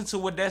really listen to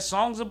what that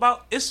song's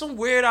about, it's some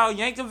Weird Al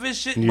Yankovic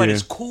shit, but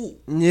it's cool.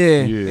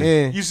 Yeah.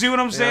 You see what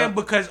I'm saying?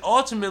 Because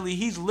ultimately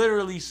he's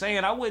literally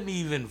saying I wouldn't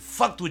even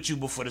fucked with you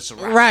before the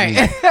Ciroc.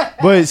 Right.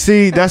 But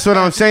see, that's what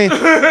I'm saying.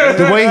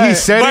 The way he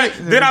said But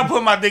it, then I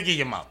put my dick in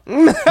your mouth.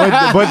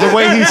 but the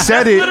way he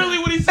said it, Literally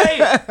what he say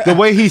it. The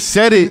way he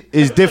said it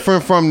is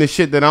different from the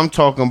shit that I'm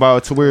talking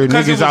about. To where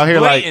Because it niggas was out here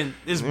blatant.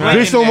 It's like,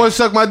 blatant bitch don't that- want to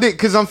suck my dick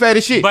because I'm fat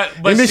as shit. But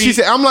and then see- she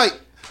said, I'm like,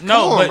 No,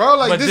 come on, but, bro.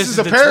 Like but this is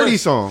a the parody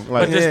twist. song.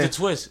 Like, But this Yeah. the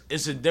twist.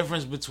 It's a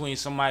difference between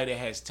somebody that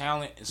has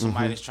talent and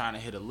somebody that's trying to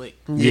hit a lick.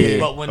 Yeah.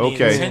 But when Okay.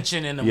 the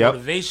intention and the Yep.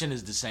 motivation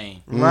is the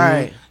same,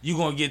 Right. you're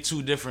gonna get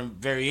two different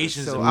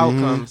variations So of it.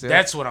 outcomes. Yeah.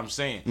 That's what I'm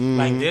saying.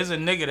 Like, there's a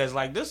nigga that's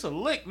like, this a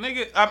lick,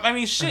 nigga. I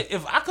mean, shit,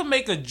 if I could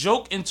make a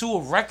joke into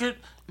a record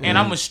and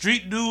I'm a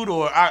street dude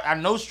or I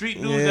know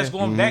street dudes Yeah. that's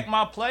gonna back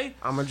my play,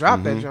 I'm gonna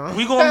drop that, John.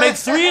 we gonna make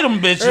 3 of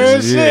them Real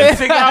bitches shit. and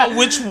figure out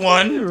which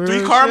one, Real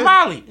 3-car shit.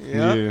 Molly.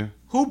 yeah.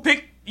 Who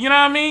picked, you know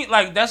what I mean?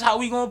 Like, that's how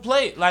we gonna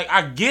play it. Like,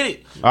 I get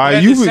it. All But right,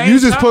 at you the same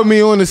just time- put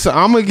me on the.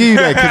 I'm gonna give you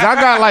that because I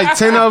got like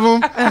 10 of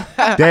them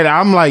that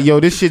I'm like, yo,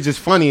 this shit just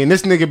funny, and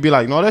this nigga be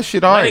like, no, that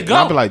shit alright. it And go.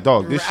 I be like,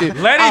 dog, this shit.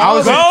 Let it I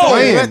was go. just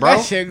playing, Let bro.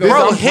 that shit go. This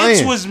Bro, I'm hits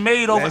playing. was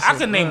made over. That I shit,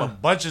 could name yeah. a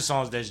bunch of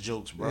songs that's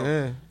jokes, bro.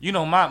 Yeah. You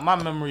know, my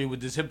memory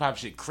with this hip hop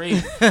shit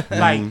crazy.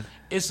 Like,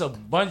 it's a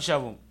bunch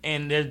of them,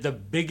 and they're the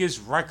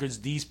biggest records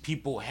these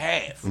people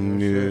have.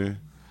 Yeah.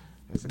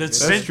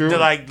 The true.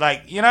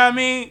 like, you know what I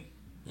mean?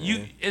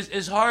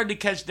 It's hard to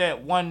catch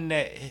that one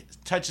that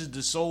touches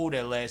the soul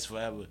that lasts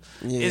forever.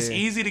 Yeah. It's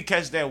easy to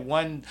catch that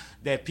one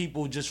that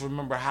people just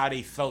remember how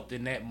they felt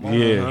in that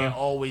moment Yeah. and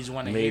always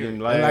want to Made hear.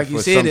 him it. laugh Like you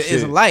or said, some it's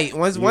shit. light.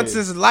 Once Yeah.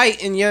 it's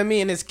light and you know what I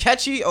mean, and it's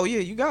catchy. Oh yeah,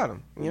 you got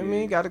him. You know what I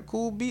mean? Got a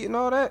cool beat and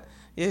all that.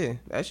 Yeah,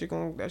 that shit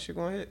gonna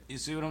hit. You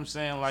see what I'm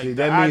saying? Like, See, the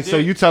that means so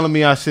idea- you telling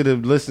me I should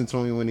have listened to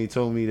him when he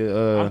told me to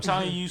I'm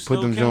telling you, you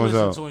still them can joints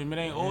listen out. to him. It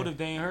ain't old if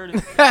they ain't heard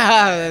it.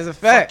 That's a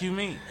fact. Fuck you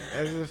mean?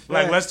 That's a fact.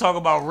 Like, let's talk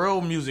about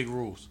real music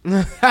rules.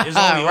 It's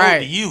only old Right.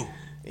 to you.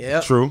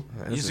 Yep. True. You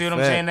That's see a what I'm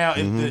fact. saying now?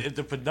 If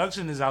the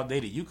production is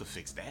outdated, you could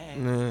fix that.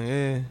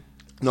 Yeah.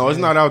 No, it's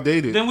not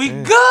outdated. Then we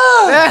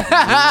good.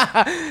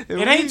 It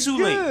We ain't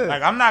too late. good.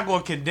 Like, I'm not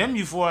gonna condemn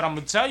you for it. I'm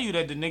gonna tell you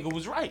that the nigga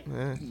was right.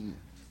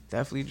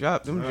 Definitely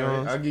dropped them All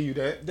Jones. right, I'll give you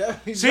that.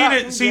 Definitely See dropped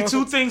that? them See, Jones.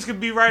 two things could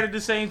be right at the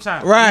same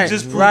time. Right. You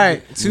just proved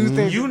right. it. Two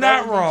things. You that not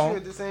definitely wrong. true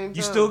at the same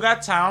You time. still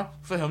got time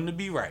for him to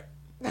be right.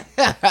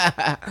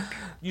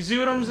 You see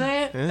what I'm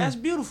saying? That's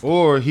beautiful.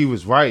 Or he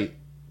was right,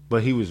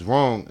 but he was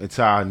wrong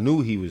until I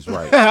knew he was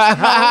right.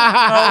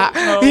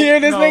 No, You hear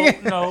this no,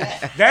 nigga? No,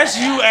 that's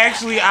you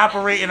actually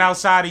operating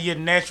outside of your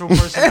natural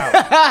personality.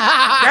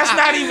 That's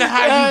not even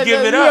how you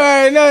give it up.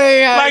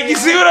 Like, you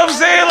see what I'm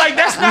saying? Like,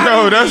 that's not No,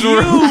 even that's you,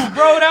 what-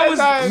 bro. That was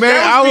Man, that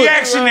was I was-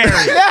 reactionary.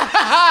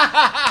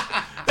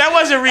 That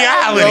wasn't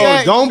reality.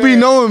 Yo, don't be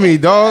knowing me,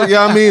 dog. You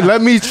know what I mean?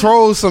 Let me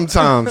troll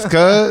sometimes,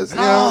 cuz.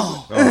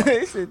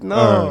 He said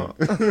no.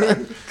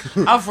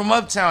 I'm from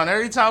Uptown.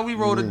 Every time we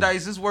roll the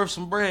dice, it's worth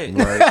some bread. You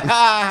know what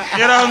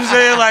I'm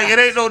saying? Like, it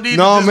ain't no need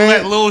No, to just man.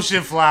 let little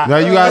shit fly. Now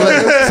you gotta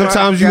let,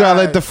 sometimes you gotta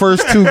let the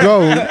first two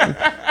go.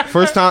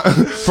 First time you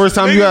Niggas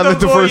gotta don't let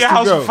the go to first your two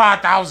house go. for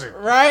 5,000.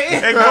 Right.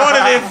 They go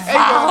to their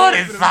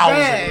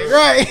 500,000.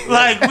 Right.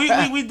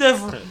 Like, we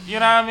different. You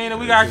know what I mean? And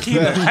we gotta keep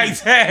it like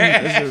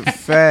that.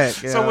 Fact.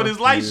 So when it's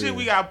light shit,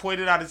 we gotta point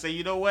it out and say,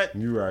 you know what?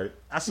 You right.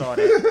 I saw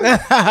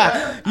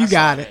that. You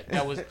got it.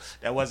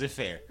 That wasn't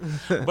fair.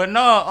 But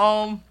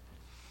no,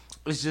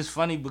 it's just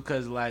funny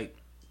because, like,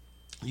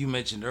 you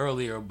mentioned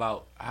earlier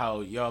about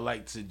how y'all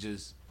like to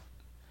just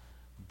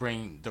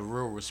bring the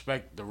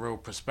real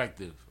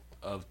perspective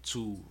of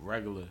two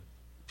regular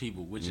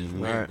people, which is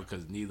weird Right.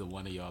 because neither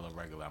one of y'all are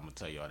regular. I'm gonna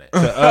tell y'all that. To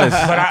us.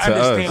 But I to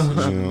understand us,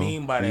 what you know?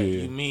 mean by that.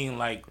 Yeah. You mean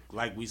like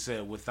we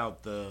said,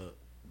 without the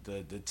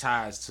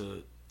ties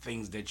to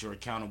things that you're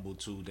accountable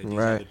to, that these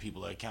Right. other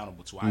people are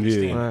accountable to. I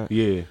understand. Yeah. Right.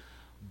 Yeah.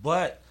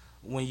 But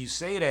when you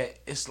say that,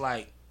 it's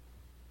like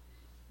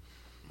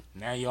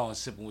now y'all on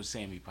Sipping with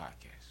Sammy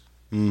podcast.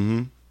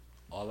 Mm-hmm.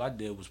 All I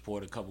did was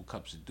poured a couple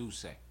cups of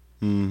Douce.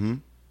 Mm-hmm.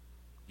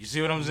 You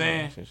see what I'm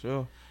saying? For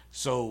sure.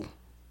 So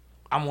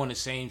I'm on the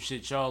same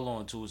shit y'all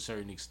on to a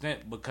certain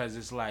extent because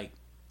it's like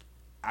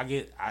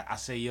I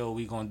say, yo,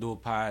 we gonna do a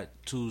pod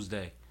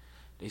Tuesday.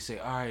 They say,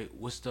 all right,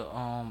 what's the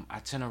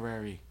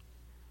itinerary?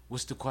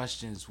 What's the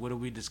questions? What are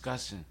we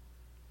discussing?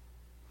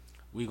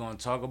 We gonna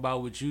talk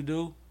about what you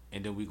do,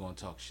 and then we gonna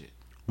talk shit.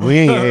 We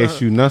ain't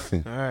asked you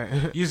nothing. All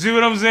right. You see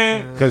what I'm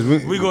saying? Cause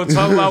We gonna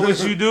talk about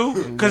what you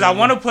do, because I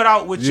want to put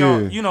out what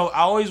y'all. Yeah. You know,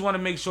 I always want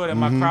to make sure that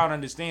my crowd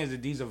understands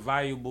that these are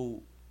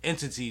valuable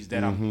entities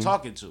that I'm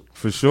talking to.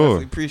 for sure.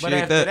 But Appreciate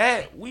after that.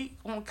 that, we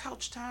on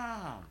couch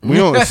time, We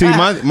don't see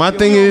my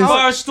thing is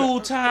bar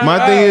stool time.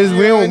 my thing is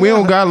we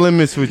don't got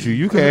limits with you.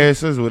 You can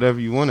ask us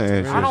whatever you want to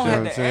ask us. I don't you know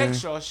have what to I'm saying?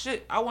 ask y'all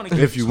shit. I want to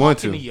keep If you want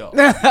talking to. y'all.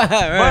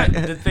 But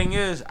the thing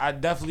is, I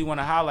definitely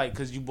want to highlight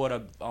because you brought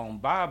up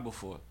Bob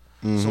before.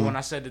 So when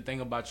I said the thing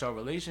about your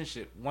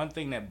relationship, one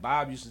thing that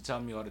Bob used to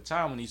tell me all the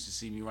time when he used to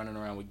see me running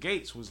around with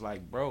Gates was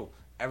like, bro,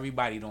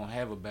 everybody don't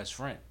have a best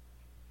friend.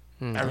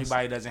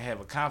 Everybody doesn't have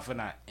a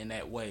confidant in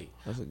that way.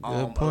 That's a good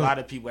A point. lot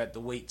of people have to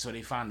wait till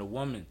they find a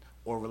woman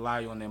or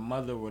rely on their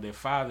mother or their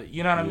father.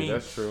 You know what I mean?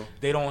 That's true.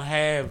 They don't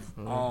have.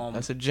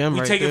 That's a gem we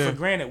right take there. it for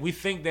granted. We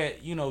think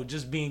that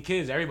just being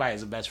kids, everybody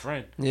has a best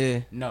friend.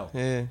 Yeah. No,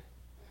 Yeah.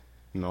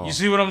 No. you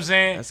see what I'm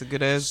saying? That's a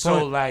good ass So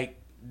point. like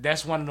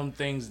that's one of them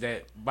things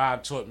that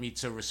Bob taught me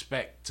to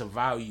respect, to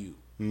value.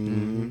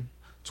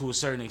 To a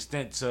certain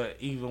extent, to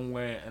even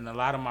where in a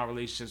lot of my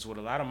relationships with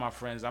a lot of my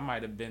friends, I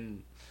might have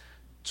been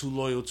too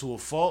loyal to a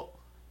fault,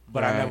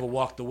 but I never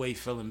walked away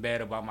feeling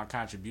bad about my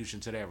contribution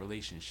to that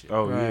relationship.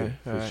 Oh yeah,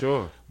 for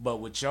sure. But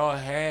what y'all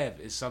have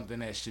is something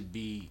that should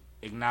be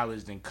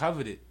acknowledged and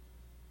coveted,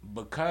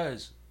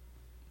 because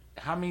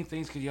how many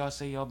things could y'all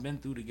say y'all been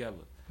through together?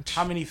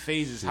 How many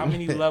phases? How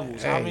many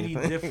levels? How many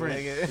different?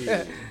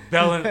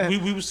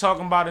 We was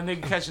talking about a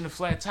nigga catching a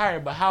flat tire,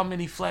 but how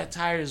many flat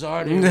tires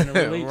are there in a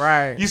relationship?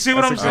 Right. You see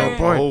what I'm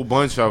saying? A whole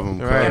bunch of them.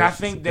 Right. And I That's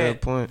think a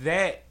good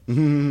that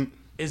point.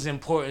 is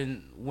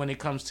important when it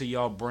comes to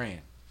y'all brand.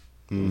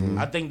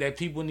 I think that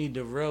people need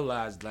to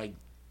realize, like,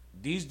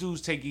 these dudes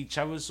take each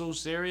other so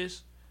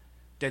serious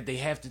that they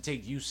have to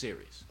take you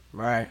serious.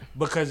 Right.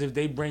 Because if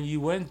they bring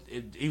you in,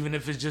 even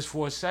if it's just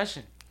for a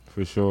session,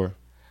 For sure.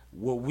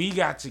 what we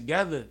got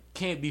together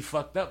can't be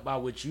fucked up by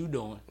what you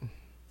doing.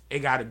 It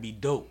got to be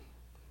dope.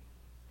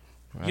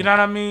 Right. You know what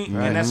I mean?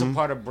 Right. And that's a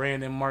part of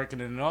brand and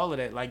marketing and all of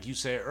that. Like you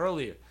said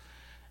earlier,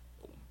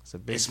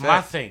 it's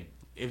my thing.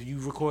 If you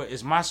record,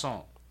 it's my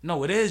song.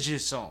 No, it is your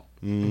song.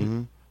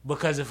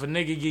 Because if a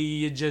nigga give you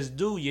your just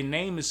due, your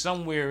name is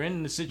somewhere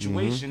in the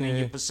situation and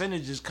your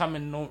percentage is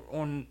coming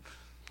on.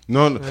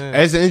 No,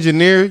 as an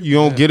engineer, you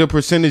don't get a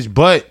percentage.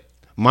 But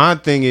my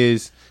thing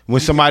is,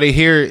 when somebody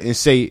hear it and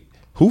say,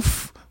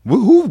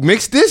 who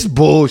mixed this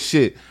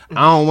bullshit?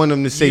 I don't want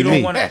them to say you don't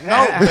me. Want to,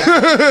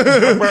 no.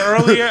 Remember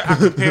earlier, I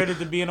compared it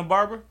to being a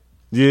barber?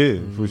 Yeah,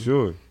 for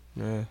sure.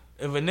 Yeah.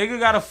 If a nigga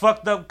got a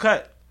fucked up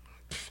cut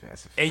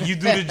and you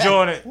do the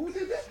joint,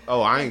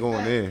 Oh, I ain't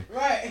going there.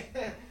 Right.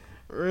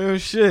 Real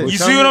shit. You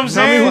see what I'm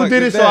Tell me saying? who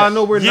did it so I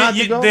know where not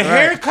to go. The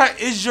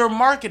haircut is your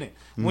marketing.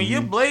 When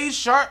your blade's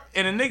sharp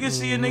and a nigga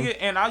see a nigga,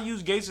 and I'll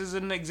use Gates as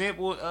an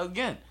example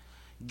again.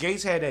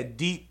 Gates had that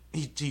deep,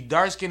 he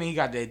dark skinned and he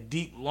got that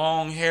deep,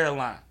 long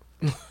hairline.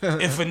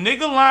 If a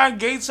nigga line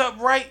Gates up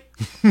right,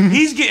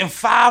 he's getting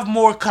 5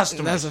 more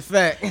customers. That's a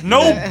fact.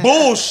 No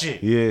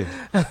bullshit. Yeah.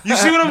 You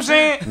see what I'm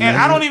saying? And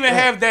I don't even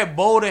have that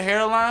bolder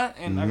hairline,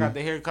 and I got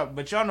the haircut,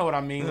 but y'all know what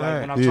I mean.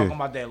 Like when I'm talking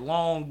about that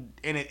long,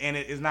 and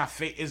it is not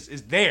fake, it's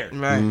there.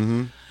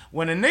 Right.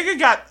 When a nigga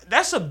got,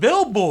 that's a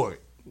billboard.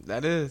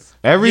 That is.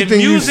 Everything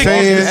Your you music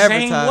saying, is the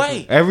same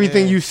way.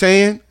 everything you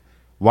saying,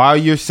 while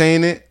you're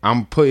saying it,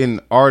 I'm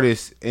putting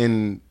artists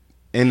in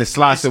the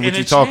slots of what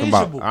you're talking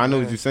about. interchangeable. I know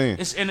what you're saying.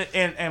 It's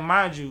and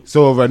mind you,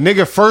 So if a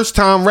nigga first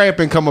time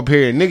rapping come up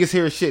here and niggas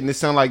hear shit and it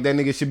sound like that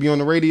nigga should be on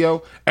the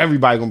radio,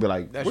 everybody gonna be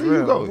like, That's where real.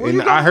 you go? Where And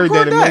you go I heard that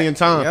record a million that?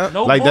 times. Yep.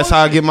 No Like that's how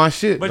I bullshit. get my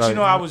shit. But like, you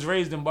know, I was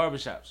raised in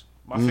barbershops.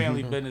 My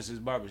family business is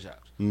barbershops.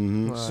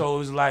 So it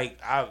was like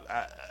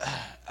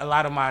a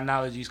lot of my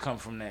analogies come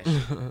from that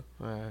shit.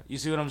 Right. You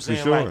see what I'm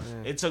saying? sure. Like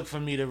it took for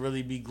me to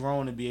really be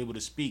grown to be able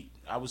to speak.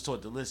 I was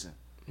taught to listen.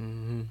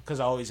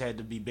 Because I always had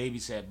to be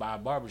babysat by a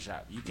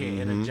barbershop. You can't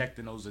interject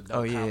in those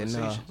adult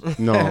conversations.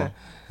 no,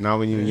 not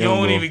when You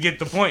don't even get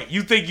the point.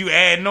 You think you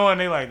adding on,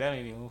 they like, that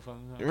ain't even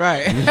fucking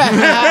Right.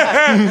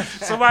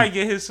 Somebody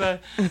get his son.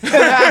 Whose son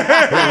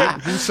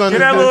Get is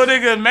that this? little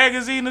nigga a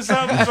magazine or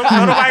something.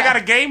 Nobody got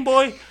a Game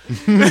Boy.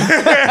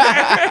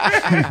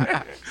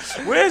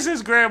 Where's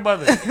his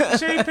grandmother?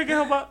 She ain't picking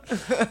him up. You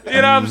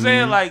know what I'm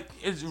saying? Like,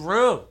 it's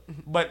real.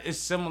 But it's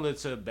similar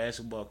to a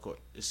basketball court.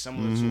 It's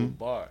similar to a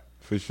bar.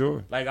 For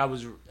sure. Like, I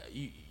was...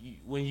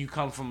 when you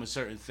come from a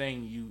certain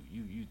thing, you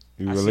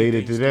I see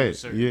related to things through a that.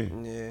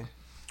 certain- Yeah.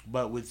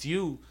 But with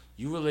you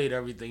relate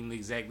everything to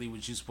exactly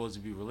what you're supposed to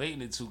be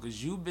relating it to,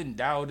 because you've been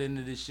dialed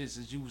into this shit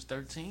since you was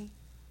 13.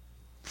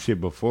 Shit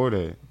before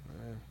that.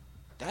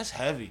 That's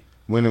heavy.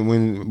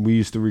 When we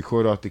used to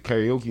record off the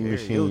karaoke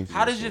machines.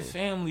 How does your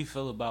family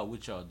feel about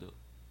what y'all do?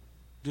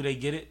 Do they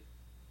get it?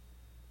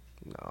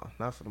 No,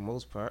 not for the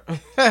most part. Well,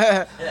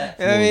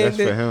 that's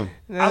for him.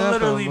 I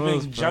literally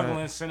been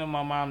juggling sending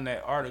my mom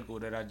that article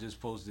that I just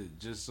posted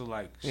just so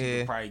like she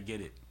could probably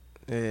get it.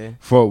 Yeah.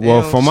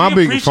 From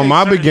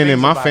my beginning,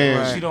 my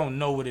fam, She don't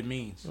know what it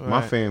means.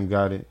 my fam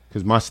got it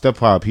because my step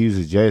pop, he was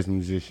a jazz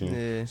musician.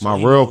 Yeah. So My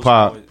he real knows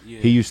pop, how it- yeah.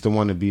 he used to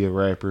want to be a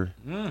rapper.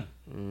 Mm.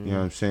 You know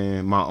what I'm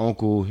saying? My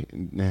uncle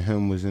and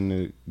him was in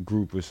the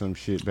group or some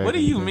shit back. What do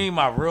in the you day. mean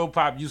my real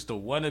pop used to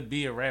want to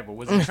be a rapper?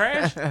 Was it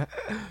trash?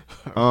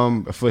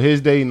 For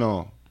his day,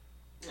 no.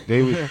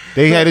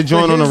 They had a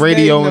joint on the his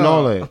radio day, and no.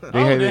 all that.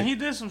 They had then it. he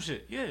did some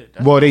shit. Yeah.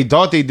 Well, they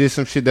thought they did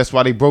some shit. That's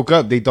why they broke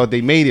up. They thought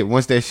they made it.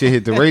 Once that shit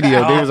hit the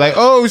radio, they was like,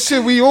 "Oh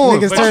shit, we on."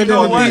 Niggas But turned you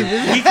know into what?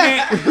 divas. We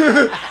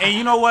can't. And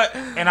you know what?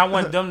 And I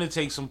want them to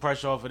take some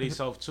pressure off of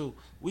themselves too.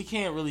 We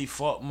can't really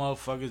fault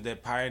motherfuckers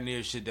that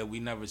pioneer shit that we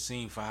never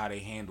seen for how they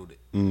handled it.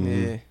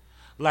 Yeah.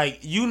 Like,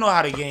 you know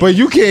how the game. But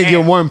you can't get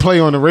And- one play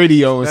on the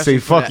radio and say Especially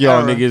for "fuck the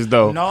y'all era. niggas"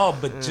 though. No,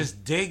 but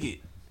just dig it.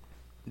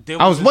 There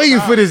I was a waiting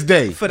time- for this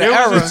day. For the There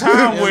era. was a time You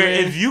know what where I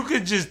mean? if you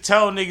could just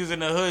tell niggas in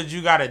the hood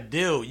you got a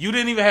deal, you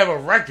didn't even have a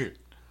record.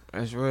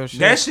 That's real shit.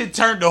 That shit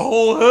turned the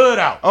whole hood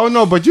out. Oh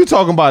no, but you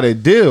talking about a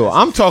deal.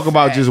 I'm talking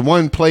about just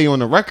one play on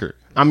the record.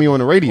 I mean, on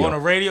the radio. On the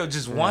radio,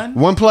 just one?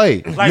 One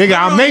play. Like, Nigga,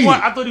 I made it.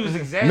 I thought he was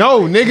exaggerating.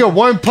 No, nigga,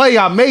 one play,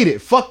 I made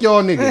it. Fuck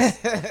y'all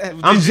niggas.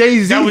 I'm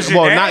Jay-Z. That was your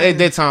Well, dad? not at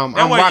that time.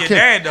 That I'm wasn't your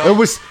Rakim. dad, though.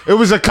 It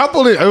was a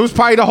couple of, it was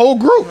probably the whole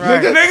group,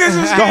 nigga. Niggas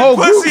was The getting whole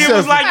group pussy and said,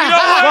 was like, you know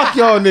what? fuck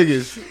y'all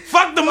niggas.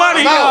 Fuck the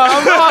money.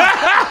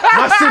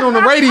 My shit on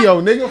the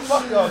radio, nigga.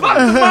 Fuck y'all Fuck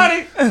niggas. the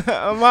money.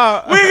 I'm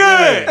out. We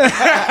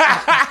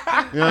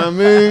good. You know what I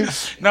mean?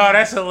 No,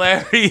 that's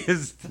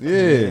hilarious.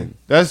 Yeah.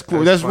 That's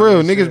cool. That's funny real.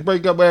 as Niggas shit.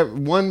 break up at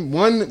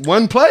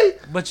one play.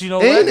 But you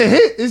know Ain't a what?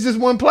 hit. It's just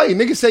one play.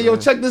 Niggas say, yo,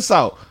 check this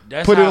out.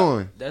 Put it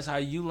on. That's how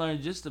you learn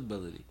your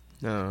stability.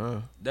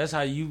 That's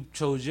how you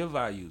chose your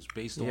values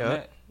based on Yep.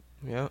 that.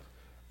 Yep.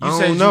 You I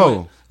said don't you know.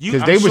 would- you-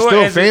 Because I'm they were sure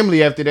still as a-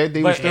 family after that.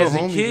 They were But still as a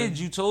homies. kid,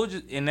 you told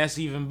you, and that's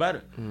even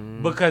better.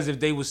 Because if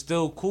they were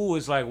still cool,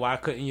 it's like, why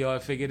couldn't y'all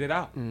have figured it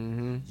out?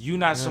 You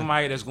not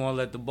somebody that's gonna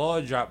let the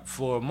ball drop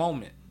for a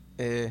moment.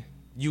 Yeah.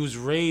 You was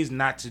raised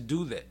not to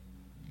do that.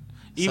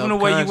 Even the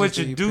way you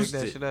Subconsciously, introduced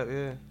pick that it, shit up,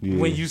 yeah. Yeah.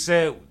 when you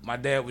said my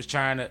dad was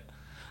trying to,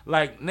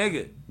 like,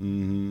 nigga.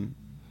 Mm-hmm.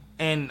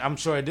 And I'm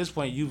sure at this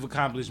point you've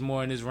accomplished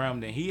more in this realm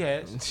than he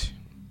has.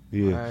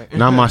 Yeah. Right.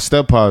 Not my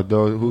stepfather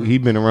though. Who he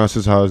been around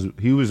since I was.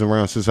 He was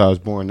around since I was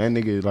born. That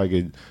nigga is like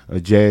a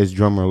jazz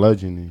drummer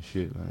legend and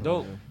shit. Like,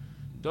 Dope.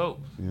 Yeah,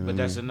 But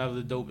that's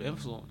another dope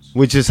influence.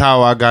 which is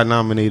how I got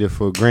nominated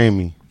for a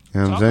Grammy. You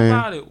know what Talk I'm saying?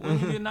 about it. When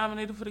you get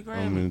nominated for the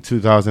Grammy? In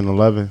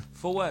 2011.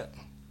 For what?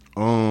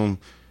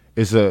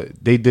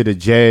 They did a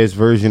jazz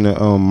version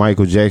of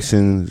Michael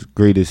Jackson's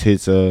greatest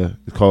hits. It's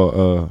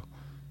called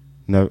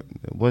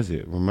was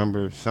it?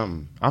 Remember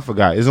something? I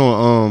forgot. It's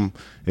on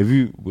if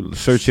you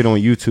search it on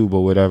YouTube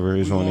or whatever,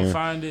 it's You on gonna there.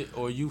 find it,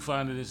 or you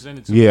find it and send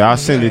it to me? Yeah, I'll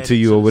send it Add to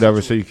you the or whatever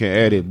so situation. you can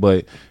add it.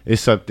 But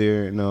it's up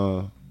there,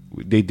 and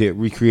they did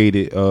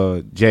recreated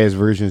jazz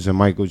versions of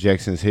Michael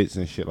Jackson's hits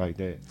and shit like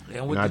that.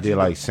 And what And I did you did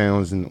like do?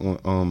 sounds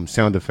and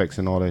sound effects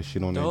and all that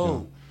shit on that Dope.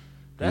 joint.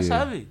 That's Yeah.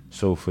 heavy.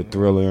 So for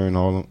Thriller and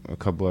a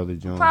couple other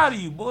joints. Proud of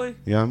you, boy.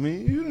 Yeah, I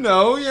mean, you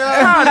know,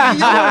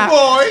 yeah,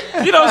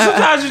 boy. You know,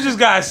 sometimes you just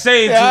gotta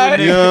say it to a nigga.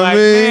 You know what Like, I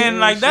mean? man,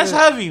 like that's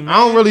heavy, man. I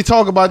don't really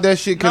talk about that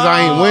shit because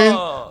I ain't No.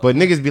 win. But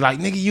niggas be like,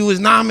 nigga, you was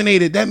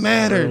nominated. That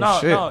matters. No,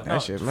 Shit, no, that no.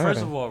 shit First matter.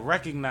 of all,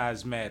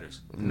 recognize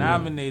matters.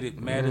 Nominated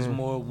matters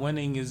more.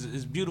 Winning is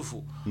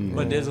beautiful.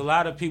 But there's a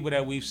lot of people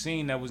that we've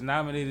seen that was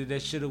nominated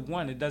that should have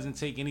won. It doesn't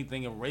take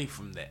anything away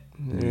from that.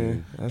 Yeah,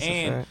 that's a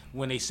And fact.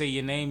 when they say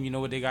your name, you know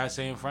what they gotta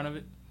say in front of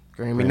it?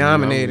 Grammy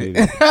nominated.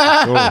 For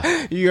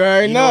sure. You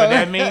already You know what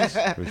that means?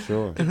 For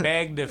sure. The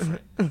bag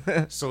different.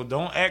 So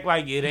don't act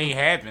like it ain't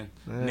happened.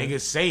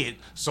 Niggas say it,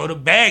 so the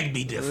bag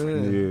be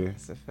different. Yeah.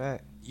 That's a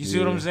fact. You see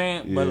what I'm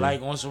saying? But Yeah.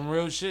 like on some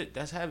real shit,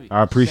 that's heavy.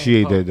 I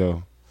appreciate Same that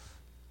though.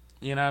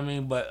 You know what I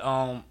mean? But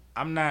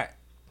I'm not.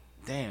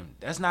 Damn,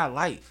 that's not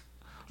light.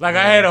 Like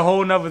I had a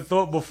whole nother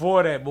thought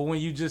before that, but when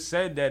you just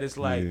said that, it's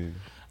like, Yeah.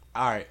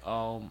 all right.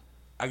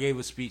 I gave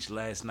a speech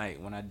last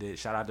night when I did.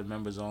 Shout out to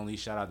members only.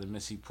 Shout out to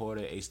Missy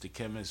Porter, Ace the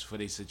Chemist for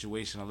their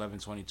situation.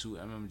 1122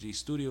 MMG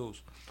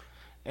Studios,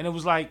 and it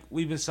was like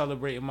we've been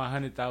celebrating my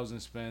 100,000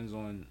 spins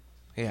on.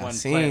 Yeah, I one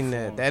seen platform.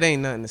 that. That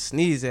ain't nothing to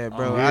sneeze at,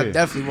 bro. Yeah. I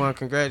definitely want to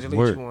congratulate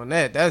Word. you on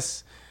that.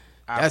 That's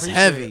I that's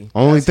appreciate heavy. it.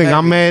 Only That's thing I'm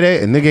heavy. mad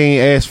at, a nigga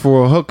ain't asked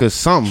for a hook or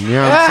something. You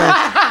know what I'm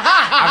saying?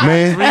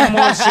 Man, 3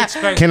 more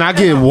 6-packs. can I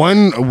get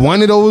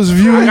one of those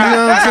views? You know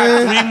what I'm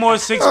saying? 3 more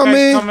 6-packs I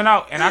mean, coming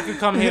out, and I could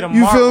come here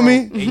tomorrow. feel me?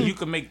 And you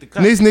can make the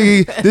cut. This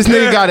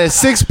nigga got a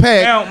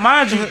 6-pack. Now,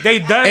 mind you, they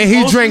done. And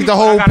he most drank the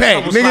people, I whole got a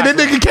pack. couple Nigga, that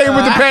slots nigga came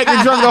with the pack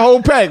and drank the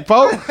whole pack,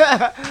 folks.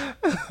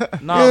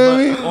 left. No, You know what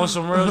I but mean? on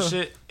some real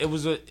shit, it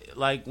was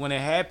like when it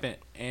happened,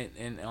 and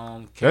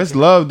That's Cake-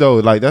 love though.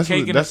 Like that's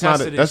Cake and not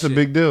attest to this that's a shit.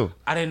 big deal.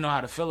 I didn't know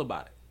how to feel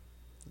about it.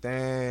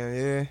 Damn,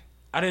 yeah.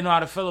 I didn't know how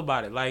to feel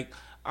about it. Like,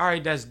 all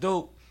right, that's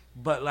dope,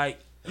 but like,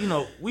 you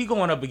know, we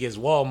going up against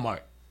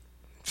Walmart.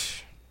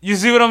 You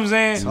see what I'm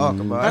saying? Talk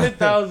about it.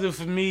 100,000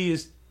 for me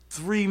is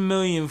 3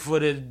 million for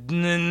the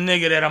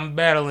nigga that I'm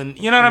battling.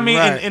 You know what I mean?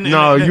 Right.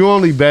 No, you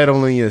only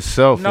battling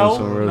yourself No, on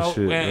some real no,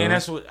 shit. and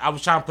that's what I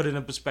was trying to put it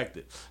in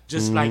perspective,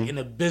 just like in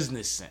a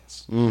business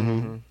sense.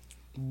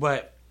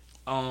 But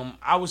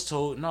I was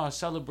told no,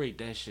 celebrate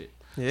that shit.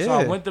 Yeah. So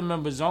I went to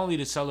members only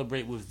to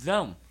celebrate with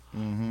them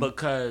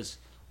because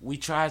we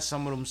tried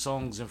some of them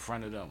songs in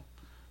front of them.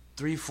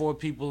 3-4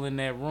 people in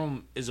that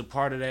room is a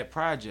part of that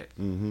project.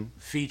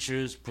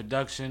 Features,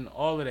 production,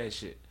 all of that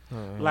shit.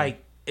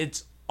 Like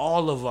it's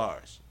all of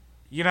ours.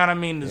 You know what I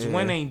mean? This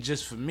win ain't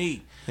just for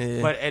me.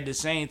 Yeah. But at the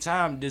same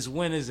time, this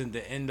win isn't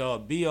the end all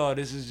be all.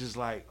 This is just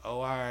like,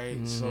 oh, all right.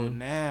 So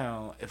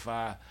now if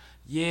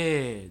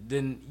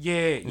then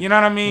you know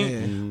what I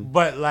mean?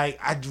 But like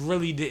I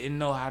really didn't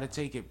know how to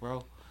take it,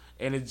 bro.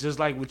 And it's just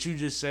like what you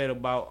just said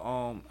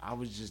about I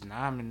was just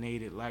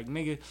nominated. Like,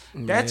 nigga,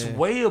 that's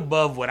way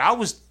above what I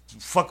was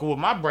fucking with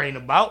my brain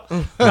about.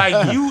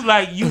 like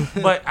you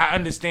but I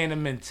understand the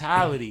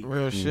mentality.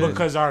 Real shit.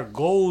 Because our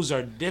goals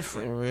are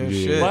different. Real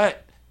Yeah. shit.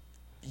 But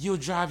you'll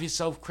drive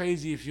yourself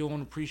crazy if you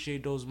don't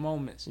appreciate those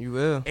moments. You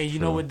will. And you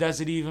know what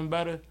does it even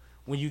better?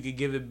 when you could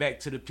give it back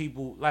to the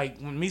people. Like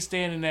when me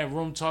standing in that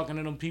room talking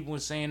to them people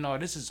and saying, "No,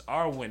 this is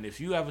our win. If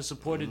you ever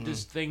supported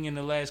this thing in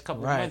the last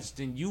couple of months,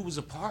 then you was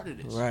a part of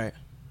this." Right.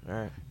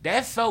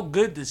 That felt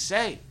good to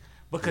say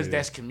because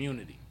that's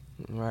community.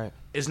 Right.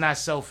 It's not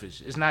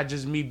selfish. It's not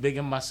just me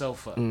bigging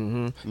myself up.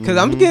 Because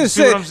I'm getting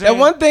See what sick. I'm saying? That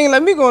one thing,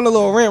 let me go on a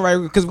little rant, right?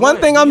 Because one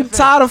ahead, thing do I'm your thing.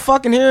 tired of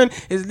fucking hearing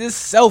is this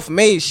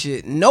self-made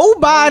shit.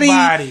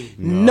 Nobody.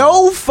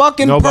 No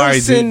fucking Nobody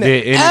person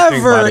did anything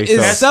ever by is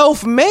themselves.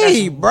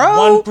 self-made,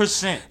 bro.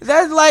 1%.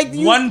 That's like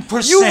you,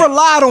 1%. you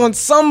relied on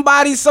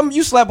somebody.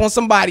 You slept on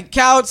somebody's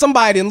couch.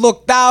 Somebody and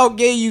looked out,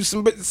 gave you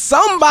somebody.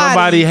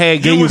 Somebody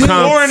had gave You you was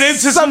pouring into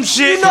some some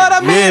shit. You know what I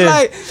mean? Yeah.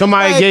 Like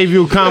Somebody like, gave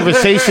you a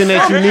conversation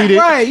that you needed.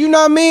 right. You know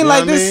what I mean? You know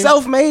Like what I this mean?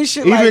 self-made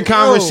shit. Even like,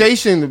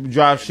 conversation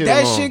drive shit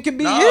that along. shit could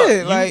be Nah, it.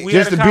 you- Like we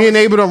Just had to a being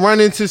able to run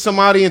into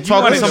somebody and talk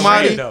to wanted to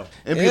somebody rant, though.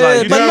 and be yeah,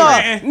 like, you but know,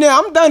 what? no,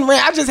 I'm done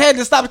ranting. I just had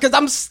to stop because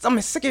I'm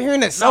sick of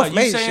hearing that No,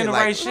 self-made you saying shit. the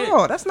Like, right shit.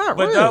 no, that's not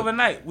But real. the other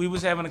night, we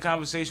was having a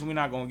conversation. We're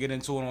not going to get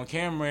into it on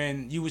camera.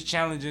 And you was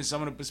challenging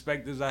some of the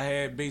perspectives I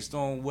had based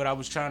on what I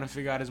was trying to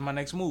figure out as my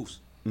next moves.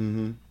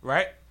 Mm-hmm.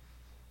 Right?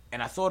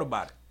 And I thought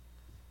about it.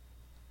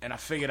 And I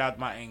figured out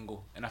my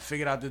angle. And I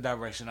figured out the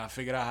direction. I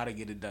figured out how to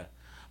get it done.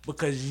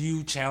 Because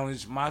you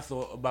challenged my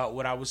thought about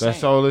what I was saying.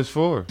 that's all it's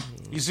for.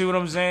 You see what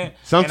I'm saying?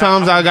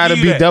 Sometimes And I gotta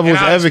give be you that, devil's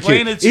and I'll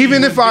explain advocate. it to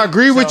Even you if I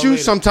agree with tell you,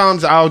 later.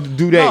 sometimes I'll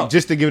do that No.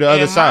 just to give the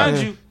And other side.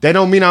 mind you- That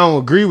don't mean I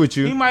don't agree with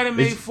you. He might have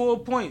made It's- 4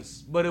 points,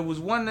 but it was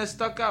one that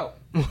stuck out.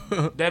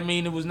 That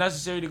means it was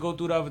necessary to go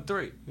through the other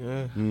 3.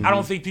 Yeah. I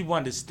don't think people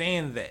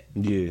understand that.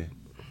 Yeah.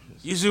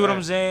 You see what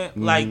I'm saying?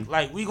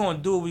 Like we gonna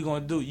do what we gonna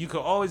do. You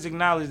can always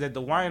acknowledge that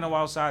the wino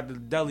outside the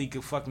deli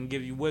could fucking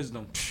give you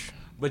wisdom,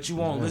 but you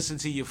won't listen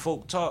to your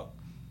folk talk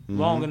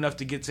long enough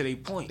to get to their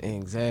point.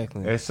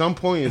 Exactly. At some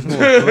point, it's going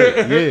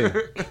to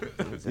click.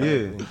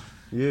 Yeah.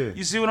 Yeah.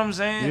 You see what I'm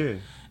saying? Yeah.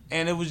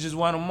 And it was just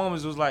one of the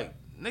moments. It was like,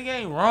 nigga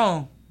ain't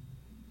wrong.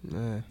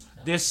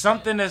 There's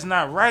something that's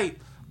not right,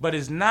 but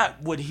it's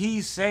not what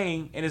he's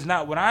saying, and it's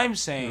not what I'm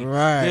saying.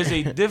 Right. There's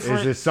a different.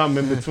 Is there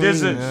something in between?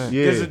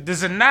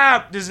 There's a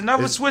knob. There's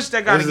another switch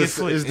that gotta get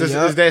flipped.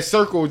 Is that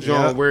circle,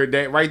 John, where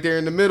that right there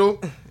in the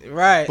middle?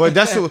 Right. But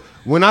that's what,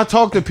 when I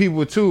talk to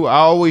people too, I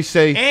always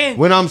say And-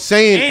 when I'm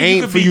saying and you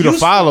ain't could for be you to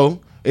useful. follow.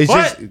 It's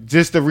But-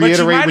 just to But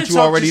reiterate might what have you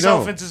talked already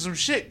yourself know. into some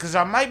shit because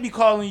I might be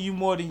calling you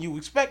more than you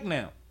expect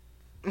now.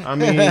 I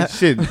mean,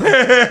 shit.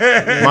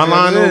 My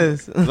line,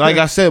 like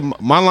I said,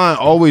 my line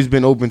always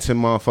been open to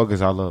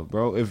motherfuckers I love,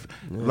 bro. If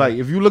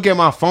you look at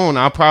my phone,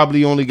 I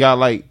probably only got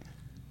like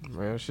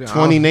Real shit.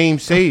 20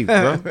 names saved,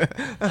 bro.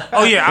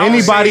 Oh yeah, I don't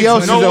Anybody say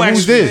else is no a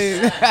who's extras.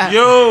 this?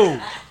 Yo,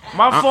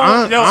 my phone.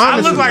 I look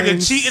honestly, like a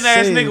cheating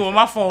ass insane. nigga when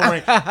my phone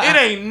ring. It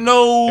ain't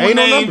no Ain't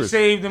no name numbers.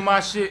 saved in my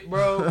shit,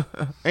 bro.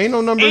 Ain't no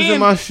numbers in And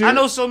my shit. I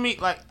know so many.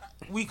 Like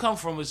we come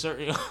from a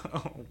certain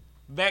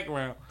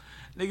background.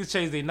 Niggas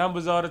change their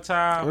numbers all the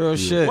time. Real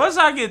shit. Once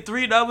I get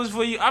 3 numbers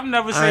for you, I'm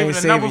never I saving ain't a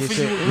saving number your for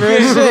shit. you.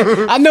 Real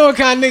shit. I know what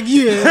kind of nigga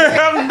you is.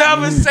 I'm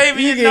never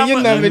saving your get number.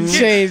 your number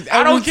changed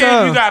I don't every care if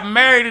time. you got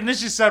married and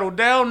this is settled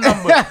down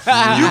number.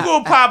 You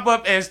gonna pop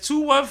up as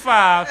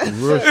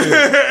 215.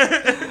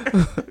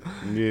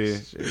 Real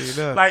shit.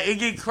 Yeah. Like it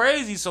get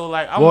crazy. So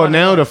like, I Well, wanna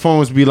now know. the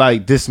phones be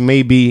like, this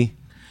may be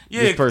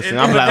Yeah, this person. and-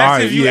 I'm but like, that's all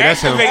right, if you yeah,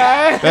 that's him.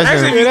 activate- That's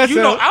him. if you- That's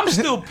you know, him. I'm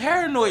still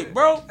paranoid,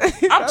 bro.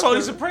 I'm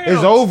Tony Soprano.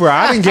 It's over.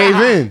 I didn't gave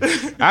in.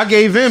 I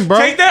gave in, bro.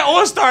 Take that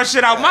All-Star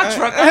shit out my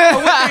truck. I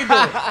don't know what they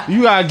doing.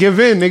 You gotta give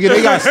in, nigga.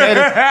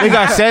 They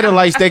got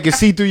satellites that can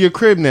see through your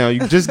crib now.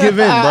 You just give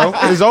in, bro.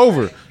 It's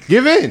over.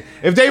 Give in.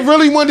 If they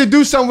really wanted to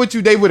do something with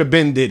you, they would have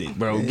been did it,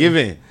 bro. Give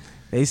in.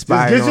 They Just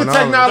spying get your on all of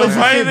us. technology The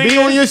funny shit. thing Be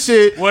on is, your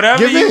shit. Whatever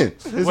give you, in.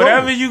 It's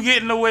whatever over. you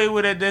getting away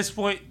with at this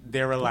point,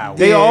 they're allowed.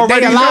 They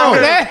already allow know.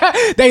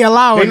 it. They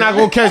allow They it. not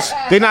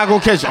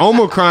gonna catch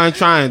Omicron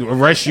trying to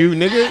arrest you,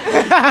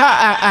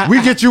 nigga.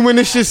 We get you when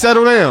this shit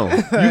settle down.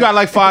 You got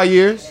like 5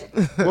 years.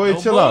 Go ahead,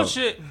 No chill out.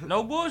 bullshit.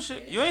 No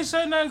bullshit. You ain't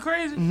saying nothing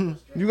crazy.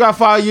 You got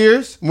 5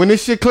 years. When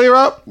this shit clear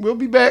up, we'll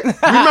be back.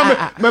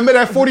 Remember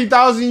that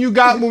 40,000 you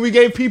got when we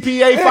gave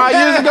PPA 5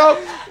 years ago?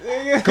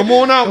 Come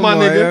on out, my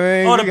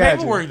nigga. Oh, the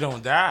paperwork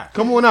don't die.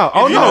 Come on out.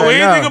 Oh If you know no,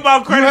 anything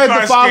about credit You had to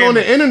card follow on scamming,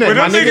 the internet, when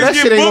my them nigga. niggas That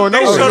get shit ain't booked, going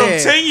they show nowhere. them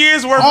 10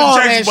 years worth All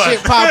of that checks, shit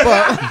but pop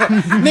up.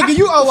 Nigga,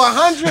 you owe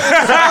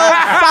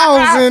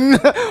 112,000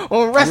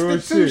 on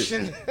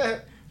restitution.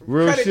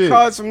 Real Credit shit.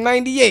 cards from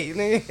 '98.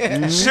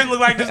 Nigga. shit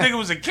look like this nigga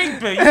was a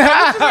kingpin. You know what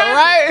I'm saying?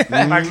 Right?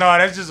 Like, no,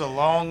 that's just a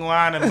long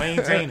line of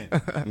maintaining.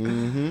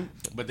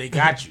 But they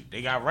got you.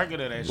 They got record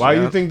of that shit. Why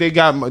you think they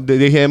had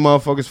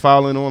motherfuckers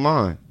filing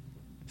online?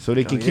 So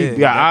they can keep your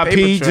that IP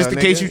paper trail, just in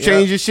case nigga. you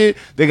change your shit.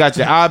 They got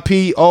your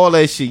IP, all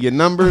that shit, your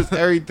numbers,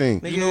 everything.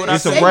 You know what I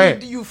It's a say?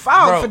 wrap. You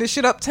filed Bro, for this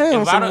shit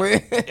uptown If I'd somewhere.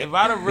 have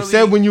really... It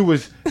said when you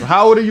was,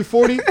 how old are you,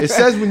 40? It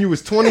says when you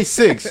was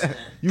 26,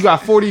 you got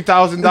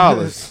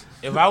 $40,000.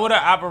 If I would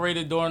have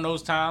operated during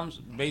those times,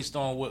 based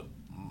on what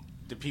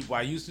the people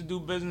I used to do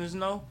business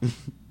know,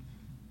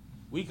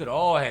 we could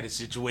all had a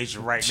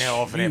situation right now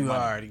off of that You money.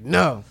 already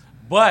know.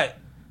 But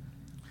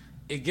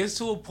it gets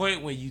to a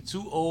point when you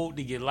too old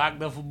to get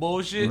locked up for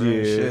bullshit.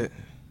 Real shit.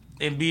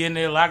 And be in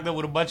there locked up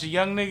with a bunch of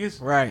young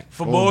niggas. Right.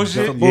 For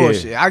bullshit. For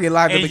bullshit. I get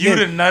locked up And again.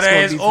 you the nut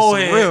ass old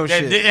head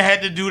that didn't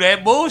have to do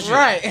that bullshit.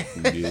 Right.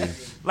 Yeah.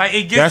 Like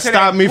it gets That to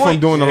stopped that me from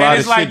point, doing a and lot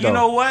it's of like, shit, you though.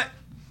 know what?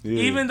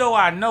 Yeah. Even though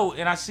I know,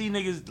 and I see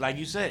niggas, like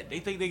you said, they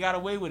think they got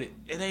away with it.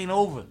 It ain't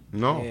over.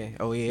 No. Yeah.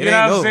 Oh, yeah. It You know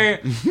ain't what over.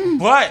 I'm saying?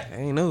 But It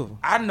ain't over.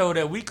 I know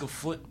that we could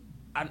flip.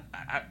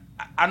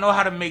 I know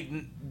how to make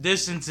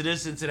this into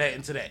this, into that,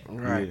 into that.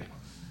 Right. Yeah.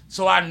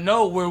 So I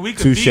know where we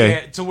could Touche. be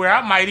at to where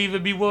I might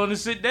even be willing to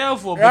sit down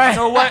for. But Right. you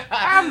know what?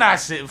 I'm not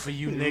sitting for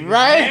you niggas.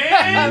 Right?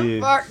 Man.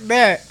 Yeah. Fuck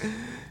that.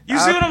 You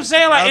see what I'm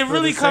saying? Like I it feel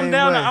really the come same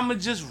down to way. I'm gonna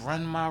just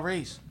run my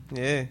race.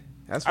 Yeah.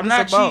 That's what I'm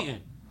it's not about.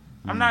 cheating.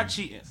 I'm not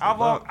cheating.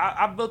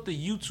 I built the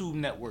YouTube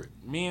network,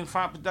 me and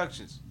Font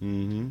Productions,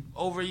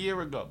 over a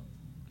year ago,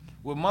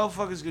 where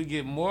motherfuckers could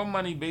get more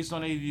money based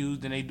on their views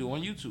than they do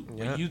on YouTube.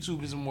 Yep. And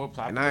YouTube is a more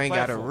popular And I ain't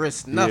platform. gotta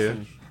risk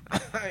nothing.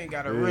 I ain't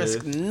gotta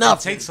risk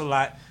nothing. It takes a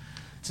lot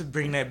to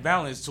bring that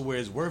balance to where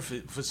it's worth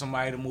it for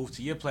somebody to move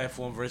to your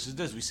platform versus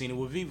this. We seen it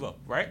with Vivo,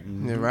 right?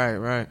 Yeah,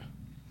 right.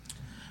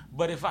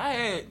 But if I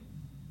had,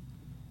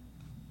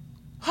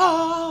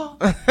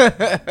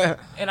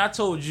 and I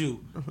told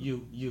you,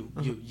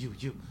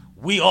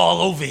 we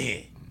all over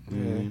here,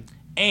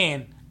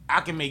 and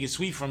I can make it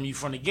sweet from you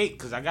from the gate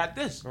because I got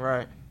this.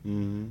 Right.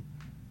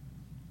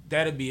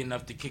 That'd be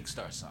enough to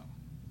kickstart something.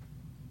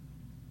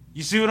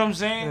 You see what I'm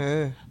saying?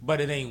 Yeah.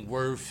 But it ain't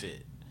worth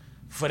it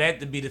for that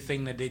to be the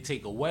thing that they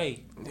take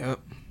away Yep.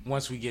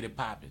 once we get it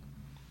popping.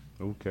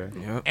 Okay.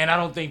 Yep. And I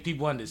don't think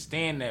people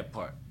understand that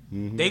part.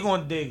 They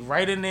gonna dig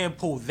right in there and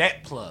pull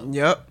that plug.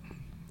 Yep.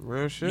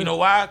 Real shit. You know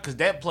why? Because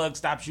that plug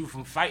stops you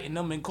from fighting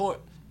them in court.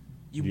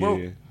 You broke.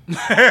 Yeah.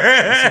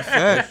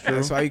 Fact.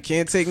 That's why you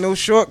can't take no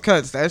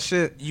shortcuts. That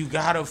shit. You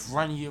gotta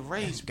run your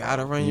race, bro.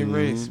 Gotta run your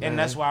race. And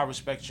that's why I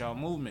respect y'all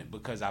movement,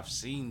 because I've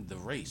seen the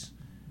race.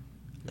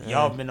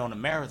 Y'all been on a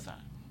marathon.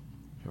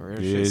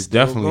 Real Yeah, shit it's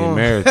still definitely a going.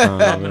 marathon.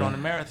 Y'all been man. on a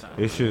marathon.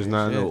 This shit's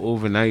not no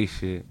overnight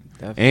shit.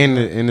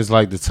 Definitely. And it's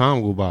like the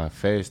time go by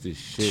fast as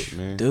shit,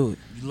 man. Dude.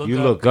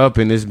 You look up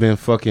and it's been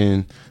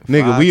fucking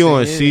nigga. 5 We to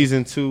on 10.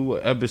 season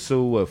 2,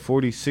 episode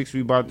 46.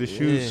 We about to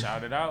shoot.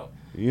 Shout it out.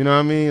 You know what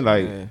I mean?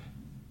 Like Yeah.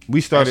 we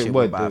That started shit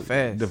what went by the,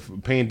 fast. the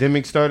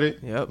pandemic started.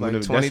 Yep, When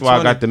like that's why I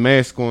 2020. got the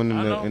mask on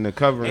I know. in the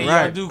cover. And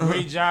Right. y'all do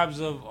great jobs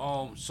of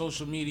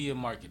social media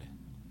marketing.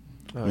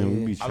 Oh, Man, we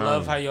yeah. be I trying.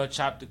 love how y'all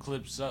chop the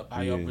clips up,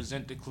 how y'all Yeah.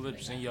 present the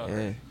clips, and y'all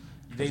Yeah.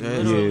 they Yeah.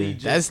 literally Yeah.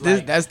 just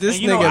That's this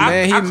and you know, nigga,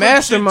 man. He clip shit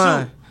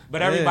mastermind. too,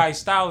 but Yeah. everybody's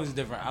style is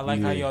different. I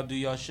like how Yeah. y'all do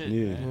y'all shit.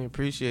 Yeah. Man. I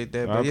appreciate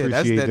that, I but yeah,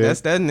 appreciate that's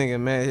that nigga,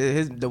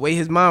 man. The way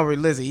his mind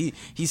really listen,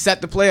 he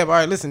set the play up. All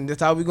right, listen,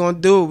 that's how we gonna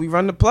do it. We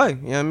run the play. You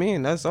know what I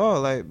mean? That's all.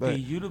 Like, but Hey,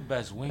 you the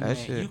best That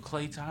wingman. shit. You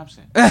Klay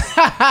Thompson.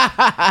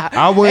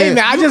 I went. hey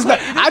man, I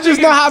just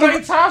know how to.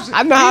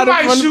 I know how to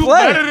might run the shoot play.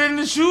 better than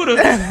the shooter,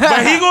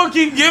 but he gonna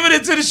keep giving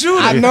it to the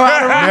shooter. I know how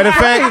to run Matter of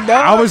fact,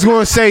 dog. I was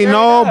gonna say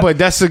no, but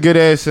that's a good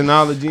ass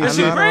analogy. and That's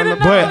shit. a great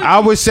But analogy. I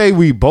would say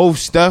we both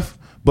Steph,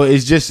 but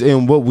it's just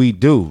in what we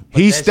do.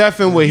 He's that's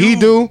Stephing what he you.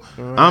 do.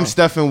 I'm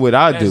Stephing what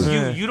I That's do.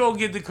 you. You don't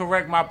get to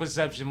correct my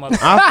perception, motherfucker.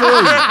 I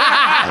feel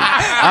you.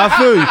 I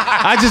feel you.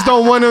 I just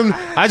don't want him.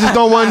 I just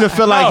don't want him to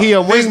feel like he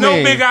a There's no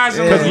wingman. big eyes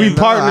and Because little we you.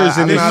 partners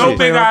in I'm this There's not no shit.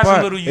 big playing eyes part.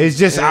 and little you. It's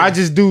just I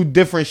just do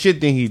different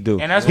shit than he do.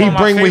 And that's he one of my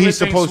bring what favorite he's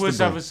things supposed Swiss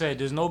to ever bring. said.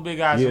 There's no big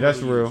eyes Yeah, and that's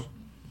little real. U's.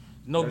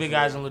 No big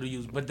eyes and little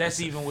U's. But that's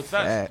even with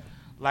us. Fact.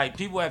 Like,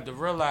 people have to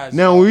realize.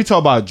 Now, when we talk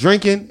about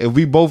drinking, if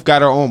we both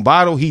got our own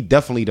bottle, he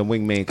definitely the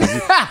wingman because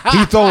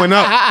he throwing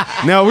up.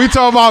 Now, we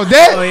talk about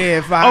that. Oh yeah,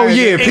 if Oh,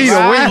 yeah, Peter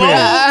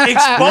wingman.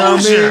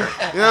 Exposure.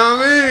 You know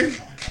what I mean?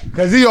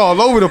 Because he all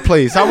over the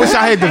place. I wish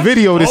I had the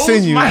video to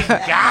send you. Oh my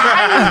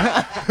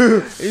God.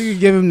 You can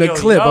give him the Yo,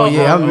 clip. Oh y'all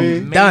yeah, are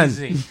I'm done.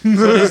 amazing. So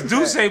this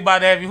dude say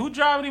about that, who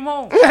driving him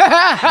home?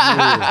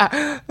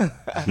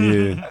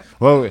 Yeah.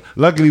 Well,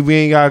 luckily, we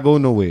ain't got to go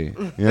nowhere.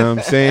 You know what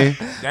I'm saying?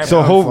 That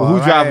So, motherfucker, who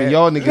right. driving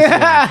y'all niggas?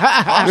 home?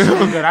 I'm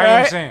sure good. I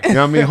am saying. You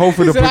know what I mean?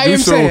 Hopefully, the He said, "I am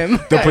producer, saying."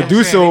 the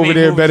producer They over make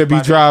there movies better be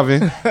about driving.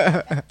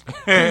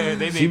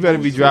 They She make better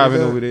be movies.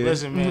 driving over there.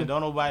 Listen, man,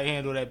 don't nobody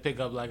handle that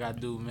pickup like I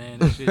do, man.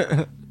 This shit,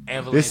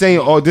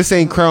 avalanche. This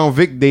ain't Crown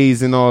Vic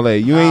days and all that.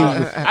 You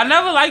ain't I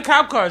never liked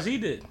cop cars. He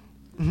did.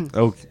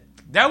 okay.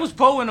 That was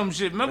Poe and them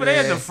shit. Remember they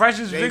had Yeah. the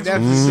freshest They Vicks with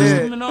definitely the did.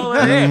 system and all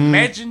that. They had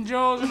matching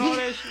jaws and all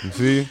that shit.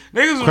 See,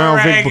 Niggas was Crown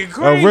ragging Vic,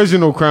 crazy.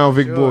 original Crown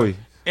Vic boy.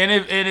 And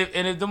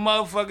if the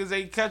motherfuckers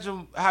ain't catch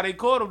them how they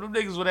caught them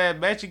niggas would have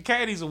matching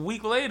caddies a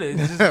week later.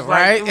 It's just like,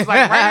 Right? It was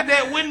like right in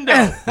that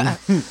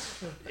window.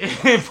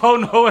 And Poe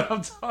know what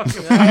I'm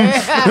talking about.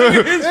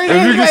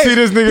 If you can see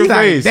this nigga He's like,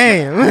 face,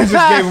 damn. you just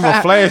gave him a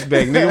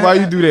flashback, nigga. Why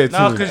you do that to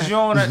No, him? because you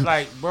don't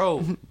like,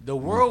 bro. The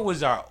world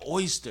was our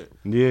oyster.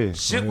 Yeah,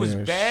 Shit was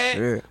bad,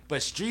 shit.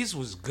 but streets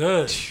was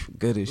good.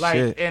 Good as Like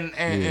shit.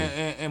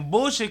 and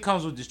bullshit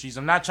comes with the streets.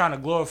 I'm not trying to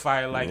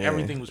glorify it like Yeah,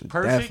 everything was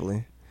perfect,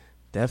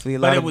 Definitely a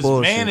lot but it of was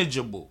bullshit.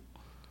 manageable.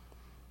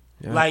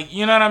 Yeah. Like,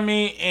 you know what I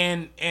mean?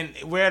 And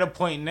we're at a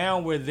point now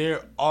where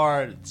there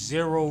are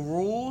zero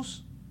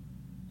rules.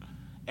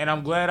 And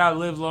I'm glad I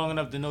lived long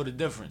enough to know the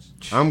difference.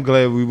 I'm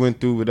glad we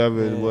went through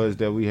whatever it was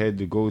that we had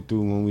to go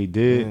through when we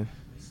did.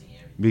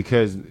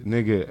 Because,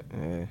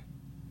 nigga,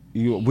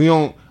 we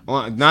don't,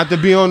 not to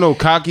be on no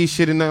cocky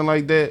shit and nothing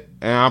like that,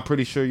 and I'm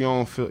pretty sure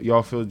y'all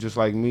feel just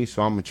like me,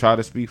 so I'm going to try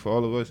to speak for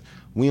all of us.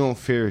 We don't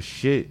fear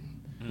shit.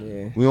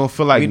 Yeah. We don't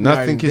feel like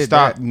nothing can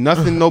stop,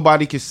 nothing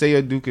nobody can say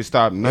or do can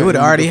stop nothing. It would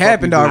have already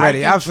happened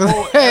already. I feel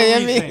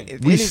I mean,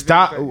 we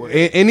stop,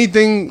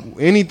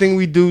 anything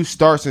we do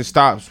starts and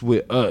stops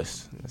with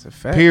us. That's a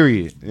fact.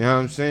 Period. You know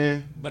what I'm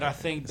saying? But I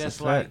think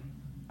that's like,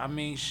 I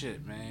mean,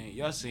 shit, man.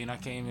 Y'all seen I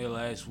came here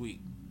last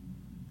week.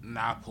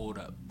 Nah, I pulled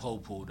up. Poe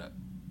pulled up.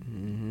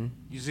 Mm-hmm.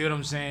 You see what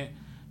I'm saying?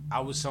 I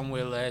was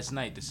somewhere last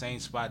night, the same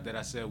spot that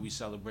I said we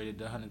celebrated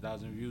the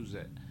 100,000 views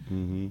at.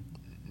 Mm-hmm.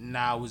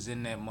 Nah, I was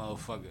in that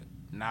motherfucker.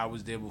 Nah, I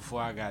was there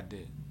before I got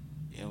there.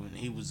 And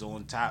he was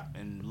on top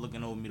and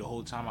looking over me the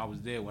whole time I was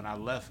there. When I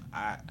left,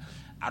 I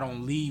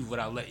don't leave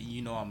without letting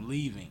you know I'm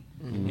leaving.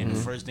 Mm-hmm. And the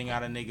first thing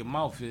out of nigga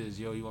mouth is,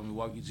 yo, you want me to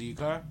walk you to your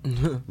car?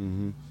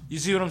 Mm-hmm. You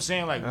see what I'm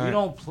saying? Like, we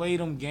don't play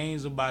them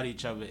games about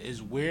each other.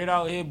 It's weird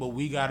out here, but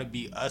we got to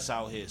be us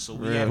out here. So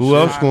we have who to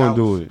else find gonna out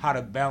do it? how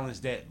to balance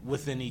that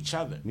within each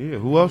other. Yeah,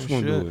 who else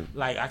gonna do it?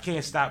 Like, I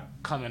can't stop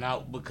coming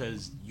out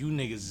because you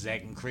niggas is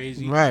acting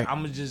crazy. Right. I'm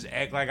going to just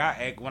act like I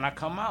act when I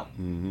come out.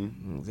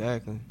 Mm-hmm.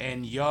 Exactly.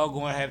 And y'all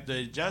going to have to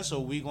adjust,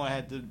 or we going to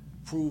have to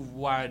prove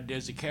why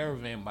there's a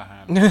caravan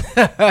behind me.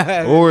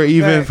 Or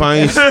even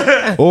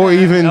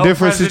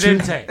different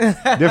Presidente.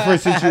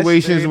 different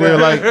situations where,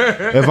 like,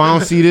 if I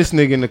don't see this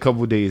nigga in a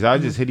couple days, I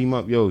just hit him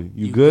up. Yo,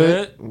 you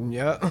good?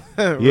 Yep.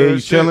 Yeah, you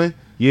chilling?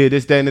 Yeah,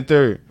 this, that, and the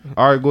third.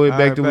 All right, go ahead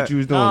back to what you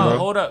was doing, bro.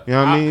 Hold up. You know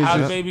what I mean?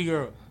 How's baby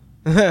girl?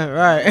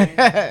 Right.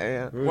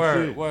 Yeah.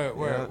 Word.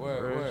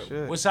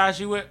 shit. What size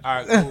she with? All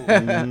right, cool.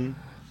 Mm-hmm.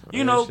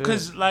 You know,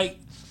 because, like,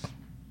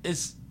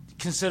 it's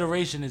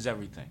consideration is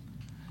everything.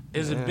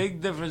 There's a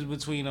big difference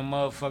between a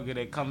motherfucker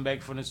that come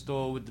back from the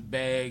store with the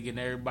bag and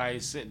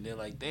everybody's sitting there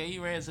like, damn,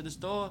 you ran to the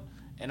store?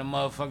 And a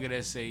motherfucker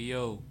that say,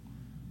 yo,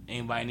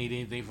 anybody need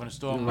anything from the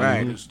store? I'm going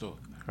to go to the store.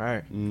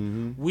 Right.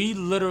 Mm-hmm. We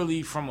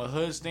literally, from a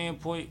hood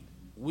standpoint,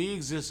 we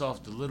exist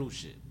off the little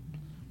shit.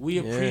 We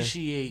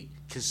appreciate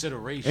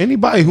consideration.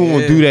 Anybody who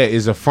won't do that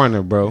is a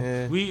fronter, bro.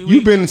 Yeah.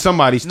 You've been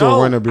somebody's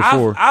store runner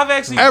before. I've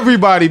actually...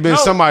 Everybody been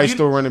somebody's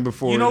store runner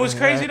before. You know what's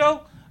crazy,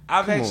 though?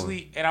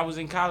 And I was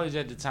in college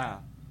at the time.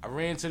 I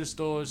ran to the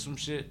store, some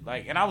shit,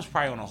 like, and I was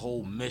probably on a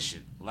whole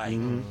mission, like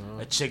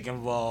a chick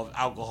involved,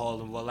 alcohol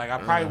involved. Like, I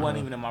probably wasn't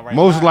even in my right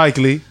Most mind.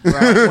 likely.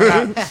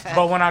 Right.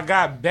 But when I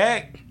got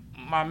back,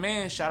 my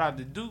man, shout out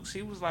to Dukes,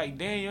 he was like,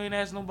 damn, you ain't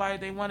asked nobody if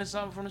they wanted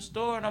something from the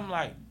store? And I'm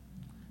like,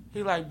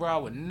 he like, bro, I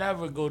would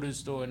never go to the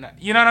store.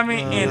 You know what I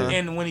mean?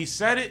 And when he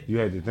said it, You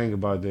had to think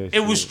about that.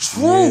 it was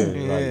true.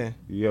 Like,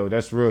 yo,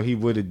 that's real. He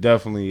would have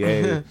definitely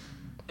added.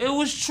 It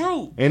was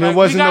true. And Like, it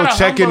wasn't no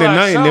checking or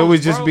nothing. It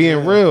was just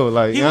being real.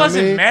 Like, He you know what I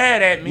wasn't mean?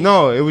 mad at me.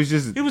 No, it was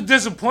just... He was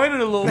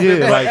disappointed a little bit.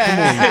 Yeah, But like, come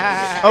on.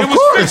 it Of was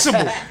course.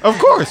 fixable. Of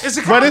course. It's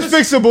a But it's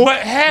fixable.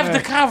 But have the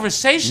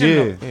conversation, Yeah,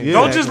 though. yeah.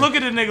 Don't just look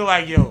at the nigga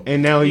like, yo.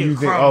 And now he you a think,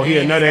 crumb, oh, he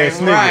man. another ass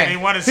nigga. Right. He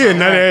wanted He something.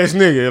 another ass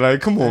nigga.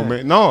 Like, come on,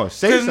 man. No,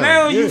 say Because something.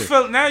 now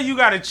Yeah. now you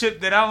got a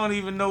chip that I don't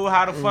even know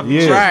how to fucking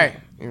Yeah. chip. Right.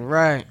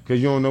 Right. Because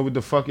you don't know what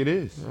the fuck it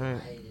is. Right.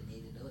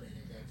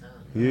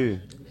 Yeah.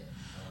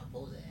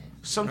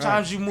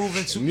 Sometimes you move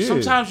into Yeah.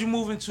 sometimes you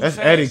moving too That's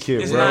fast.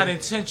 etiquette, It's bro. not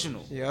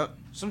intentional. Yep.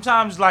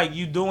 Sometimes like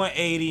you doing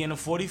 80 and a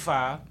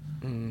 45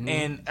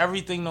 and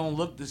everything don't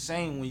look the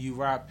same when you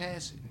ride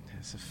past it.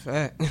 That's a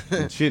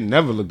fact. Shit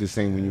never look the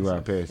same when you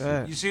ride past it.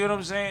 fact. You see what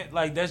I'm saying?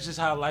 Like, that's just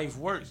how life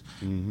works.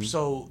 Mm-hmm.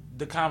 So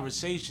the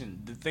conversation,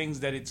 the things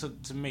that it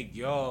took to make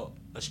y'all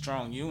a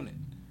strong unit.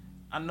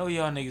 I know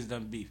y'all niggas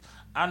done beef.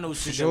 I know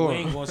shit that we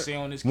ain't gonna say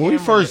on this When we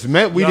camera first that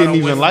met, we y'all didn't done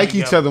even went like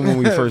together. each other when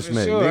we first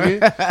met, sure.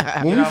 nigga.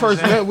 When You we know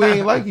first what I'm met, we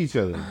ain't like each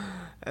other.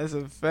 That's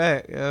a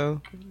fact,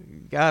 yo.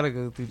 You gotta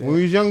go through that. When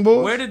we was young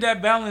boys. Where did that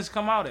balance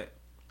come out at?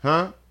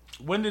 Huh?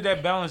 When did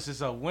that balance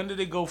itself? When did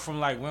it go from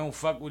like we don't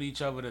fuck with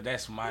each other to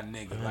that's my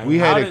nigga? Like, We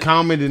how had a did-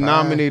 common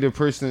denominator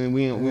person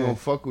we don't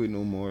fuck with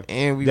no more.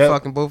 And we That-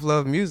 fucking both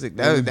love music.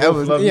 Yeah, we That both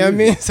was, love you know what I mean?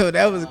 music. So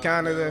that was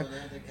kind of the,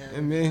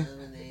 I mean.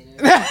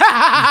 Poe said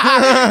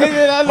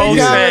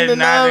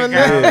not the common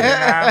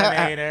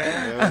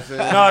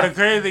denominator. No, the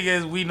crazy thing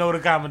is we know the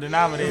common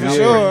denominator. I'm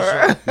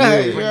Sure.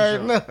 pretty You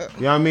already know. You know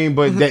what I mean?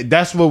 But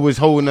that's what was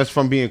holding us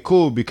from being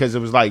cool, because it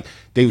was like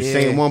they was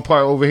saying one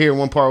part over here,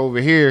 one part over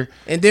here.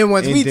 And then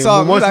once And we then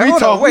talk, once like, we hold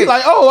talk, on, we wait.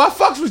 like, oh, I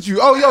fucks with you.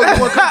 Oh, yo, you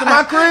want to come to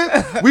my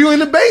crib? We were in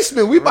the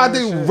basement. We about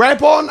to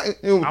rap all night.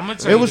 I'm gonna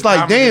tell It you was the like,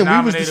 common damn,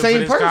 we was the denominator for same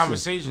this person.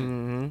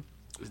 Conversation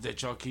is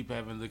that y'all keep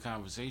having the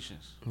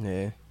conversations.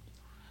 Yeah.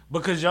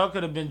 Because y'all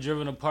could have been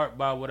driven apart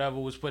by whatever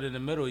was put in the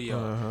middle of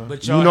y'all.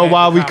 But y'all You know had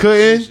why the we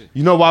couldn't? conversation.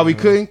 You know why we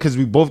couldn't? Because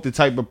we both the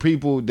type of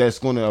people that's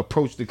going to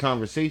approach the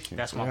conversation.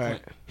 That's my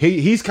point.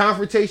 He's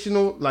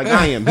confrontational like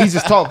I am. He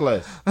just talk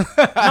less. No,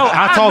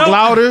 I talk know-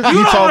 louder. You He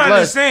don't talk less.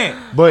 understand.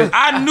 But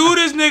I knew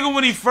this nigga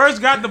when he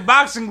first got the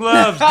boxing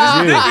gloves. This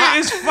nigga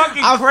is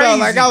fucking I crazy. felt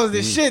like I was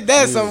the shit.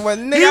 That's somewhere.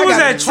 Nigga, he I was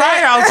got at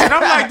tryouts, and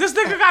I'm like, this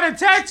nigga got a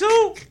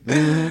tattoo?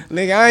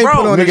 Nigga, I ain't Bro,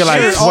 put on nigga this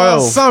like shit 12. all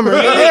summer.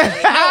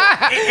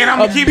 And I'm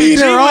gonna keep it Beat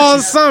G her with all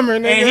you. summer,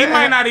 nigga. And he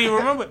might not even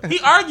remember. He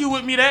argued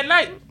with me that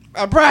night.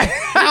 I probably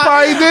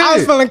did. I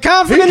was feeling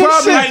confident He and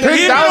probably shit. picked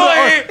He out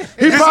know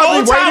he this probably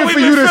whole time waited we for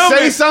been you to filming,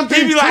 say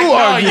something He be like, to no,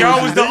 argue.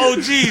 y'all was the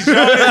OGs.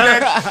 Y'all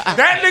is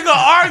that nigga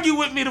argued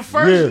with me the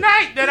first Yeah.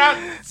 night that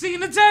I seen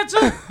the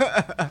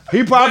tattoo.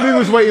 He probably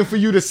was waiting for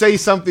you to say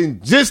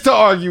something just to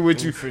argue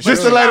with you, just to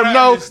sure. let You him gotta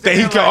know that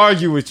he understand, can like,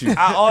 argue with you.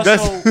 I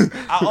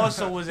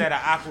also was at an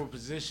awkward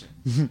position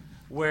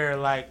where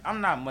like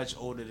I'm not much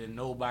older than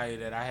nobody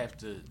that I have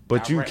to.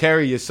 But you direct.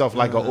 carry yourself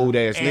like an old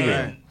ass nigga.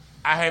 And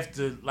I have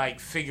to like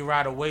figure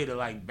out a way to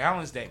like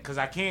balance that because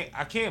I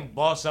can't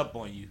boss up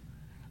on you,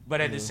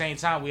 but at the same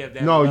time we have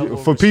that. No, level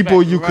of for respect.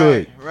 people you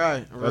could.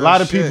 Right. A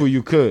lot of people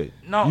you could.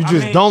 No, you I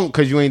just mean- don't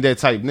because you ain't that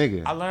type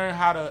nigga. I learned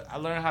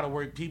how to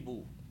work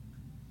people.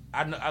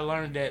 I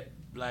learned that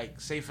like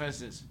say for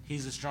instance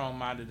he's a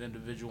strong-minded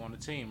individual on the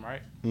team,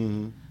 right?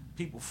 Mm-hmm.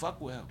 People fuck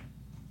with him.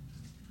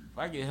 If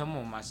I get him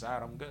on my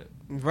side, I'm good.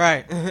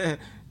 Right.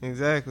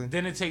 Exactly.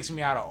 Then it takes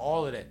me out of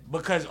all of that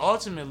because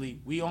ultimately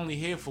we only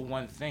here for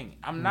one thing.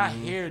 I'm not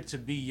Mm-hmm. here to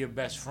be your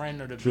best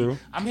friend or to True. be.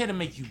 I'm here to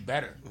make you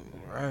better.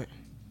 Right.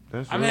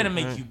 I'm here to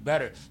make you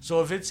better.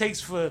 So if it takes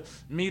for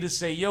me to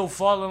say, "Yo,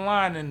 fall in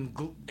line,"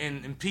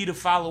 and Peter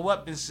follow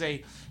up and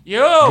say,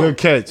 "Yo," Good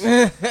catch. you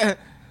know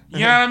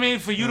what I mean?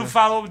 For you to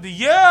follow up with the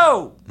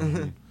 "Yo,"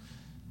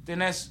 then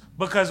that's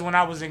because when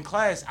I was in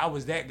class, I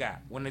was that guy.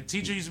 When the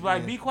teacher used to be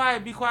like, "Be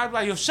quiet, be quiet," I'd be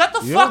like, "Yo, shut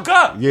the fuck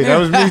up." Yeah, that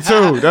was me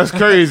too. That's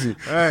crazy.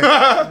 You know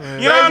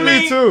what I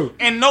mean? Me too.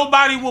 And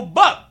nobody would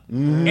buck.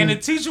 And the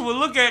teacher would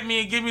look at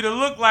me and give me the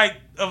look like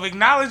of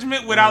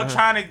acknowledgement without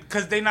trying to,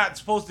 because they not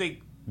supposed to.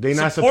 They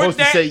not support supposed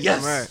that. to say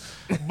yes.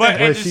 Right. But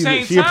at the she-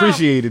 same she time,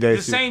 appreciated that the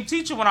shit. same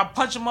teacher, when I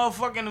punch a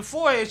motherfucker in the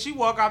forehead, she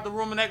walk out the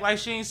room and act like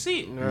she ain't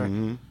see it.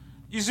 Mm-hmm.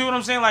 You see what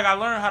I'm saying? Like I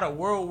learned how the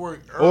world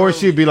work early. Or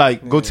she'd be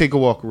like, "Go take a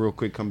walk real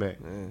quick, come back."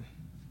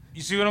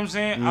 You see what I'm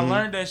saying? Mm-hmm. I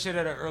learned that shit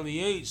at an early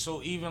age.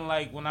 So even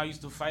like when I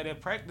used to fight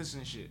at practice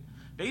and shit,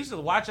 they used to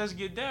watch us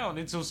get down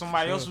until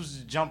somebody else was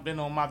to jump in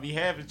on my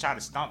behalf and try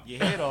to stomp your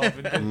head off.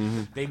 And then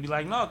Mm-hmm. they'd be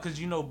like, no, because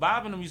you know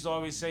Bob and them used to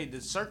always say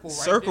the circle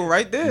Circle there.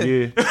 right there.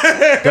 Yeah,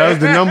 that was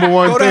the number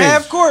one Go thing. to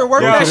half court and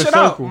work Go that to the shit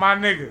out. circle. My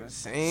nigga,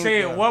 Same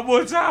say it thing. one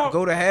more time.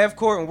 Go to half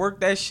court and work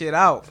that shit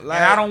out. Like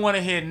And I don't want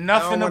to hear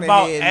nothing wanna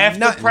about hear after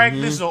nothing.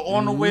 practice or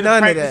on the way to None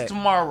of practice that.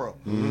 tomorrow.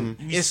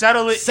 Mm-hmm. You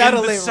settle it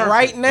settle in the it circle.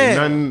 right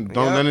now. None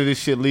Yeah. of this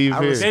shit leave I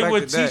here. respect They were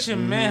Respected that.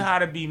 teaching men how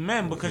to be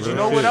men because you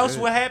know Real what shit. else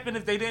would happen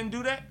if they didn't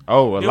do that?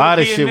 Oh, a There lot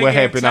would of be a shit nigga would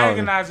happen out here.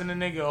 antagonizing a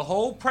nigga a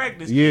whole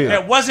practice Yeah.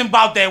 that wasn't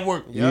about that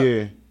work.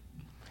 Yeah.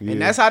 And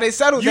that's how they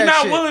settled You're that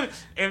not shit. willing.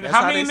 And That's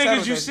how how many they niggas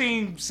settled you that.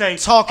 seen say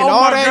Talking oh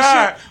all my that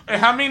God. shit?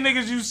 And how many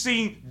niggas you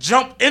seen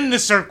jump in the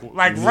circle,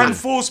 like run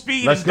full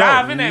speed Let's and go.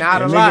 dive in that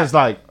Not bitch? a lot. Niggas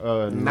like, Not no,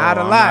 a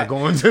I'm lot. not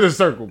going to the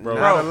circle, bro.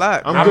 Not a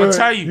lot. I'm I'ma good.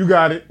 tell you. You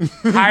got it.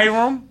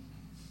 Hiram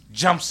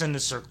jumps in the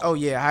circle. Oh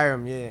yeah,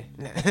 Hiram, yeah.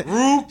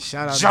 Rube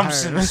Shout out to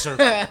jumps in Hiram. the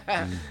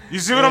circle. You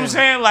see what I'm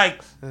saying?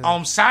 Like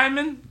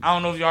Simon, I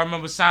don't know if y'all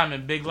remember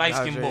Simon, big light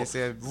skinned Andre boy,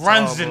 said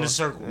runs tall in boy. the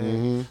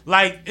circle.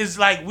 Like it's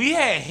like we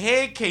had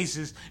head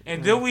cases,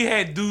 and then we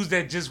had dudes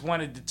that just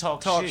wanted to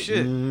talk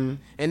shit. And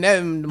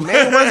then the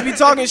main ones be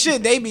talking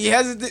shit. They be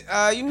hesitant.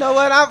 You know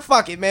what? I'm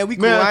fuck it, man. We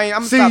cool. Man,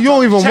 I'm see, you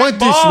don't even want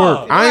this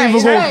ball. work. I ain't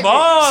even Right, gonna check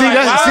ball. see Like,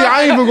 that. why- See,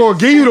 I ain't even gonna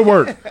give you the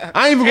work.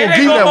 I ain't even And gonna they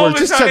give you go that over work.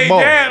 Just to check their ball.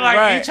 dad, like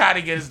he Right. try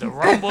to get us to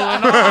rumble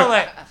and all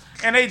that.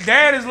 And they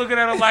dad is looking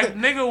at him like,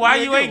 nigga, why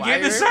you ain't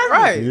getting the circle?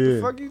 Right. Yeah.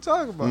 The fuck you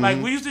talking about?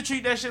 Like we used to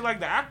treat that shit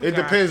like the octagon. It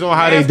depends on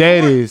how Half their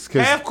dad court- is.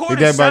 Cause half court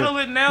their and dad settle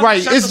it now.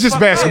 Right, shut it's the just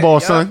fuck up. basketball,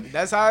 Yeah, son.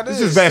 that's how it is. It's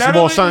just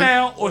basketball, Settle it son.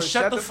 now or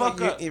shut the fuck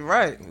up.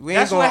 Right. We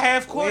That's ain't gonna, what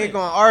half court We ain't is.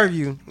 gonna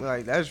argue.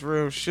 Like that's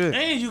real shit.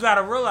 And you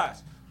gotta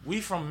realize, we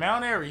from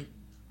Mount Airy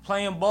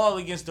playing ball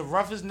against the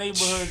roughest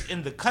neighborhoods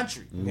in the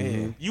country.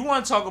 You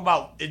want to talk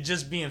about it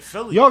just being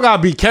Philly? Y'all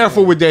gotta be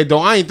careful with that, though.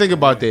 I ain't think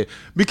about that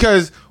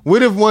because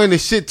what if one of the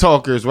shit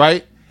talkers,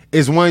 right,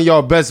 is one of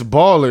y'all best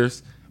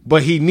ballers,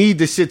 but he need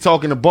the shit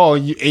talking the ball,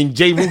 and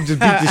J. Rube just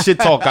beat the shit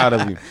talk out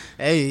of him.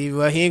 Hey,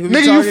 well he ain't gonna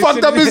be Nigga, you talking fucked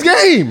shit. up his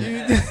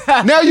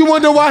game. Now you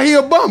wonder why he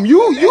a bum.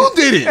 You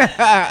did it.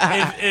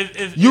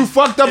 If You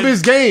fucked up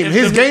his game. if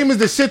His the- game is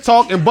to shit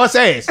talk and bust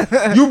ass.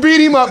 You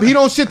beat him up. He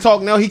don't shit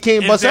talk. Now he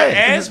can't If bust the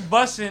ass. ass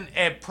busting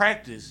at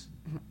practice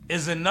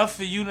is enough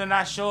for you to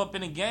not show up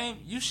in the game,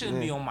 you shouldn't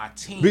be on my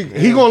team.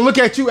 He gonna look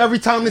at you every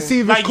time to see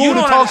if it's Like cool you to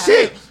don't talk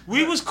shit.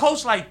 We was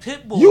coached like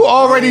Pitbull. You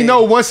already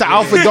know once an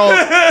alpha dog.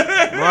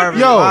 Marvin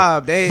Yo,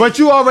 Bob, they, but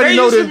you already They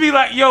know used to that. be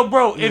like, yo,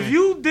 bro, if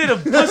you did a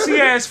pussy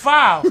ass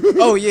foul,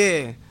 oh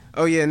yeah.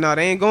 Oh yeah, no,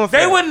 they ain't going for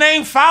They that. would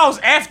name fouls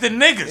after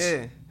niggas.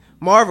 Yeah.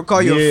 Marvin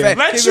call you a Yeah. fat.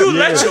 Let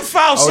you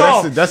foul Oh,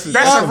 soft. that's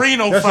a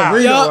Reno that's foul. a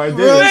Reno Yup, right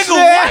real there.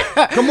 Nigga,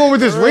 what? Come on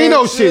with this Real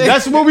Reno shit. shit.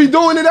 That's what we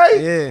doing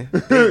today.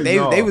 Yeah,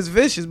 No. they was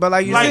vicious, but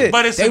like you Like, said,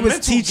 but it's they a was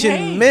mental teaching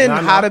game. men Nah,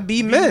 how nah. to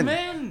be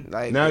men.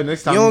 Like Now,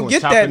 next time you we don't gonna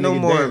get chop a that no nigga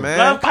more, down. man.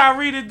 Love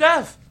Kyrie to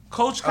death.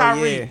 Coach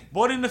Kyrie. yeah.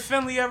 Bought into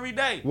Finley every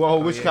day. Whoa,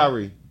 which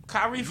Kyrie?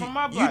 Kyrie from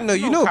my You block.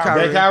 know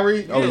Kyrie. That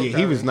Kyrie? Oh Yeah. yeah,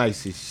 he was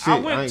nice as shit. I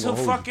ain't went to gonna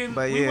hold you. fucking.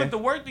 But We yeah. went to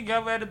work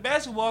together at the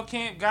basketball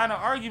camp. Got in an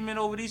argument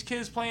over these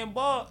kids playing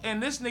ball,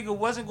 and this nigga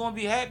wasn't gonna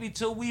be happy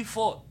till we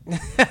fought.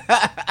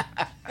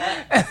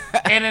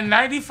 And in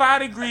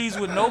 95 degrees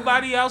with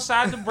nobody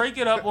outside to break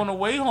it up on the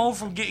way home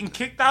from getting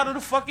kicked out of the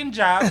fucking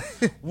job,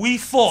 we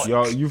fought.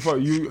 Yo,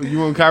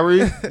 you and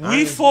Kyrie?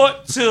 We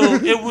fought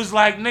till it was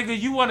like, nigga,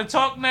 you want to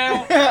talk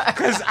now?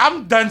 Cause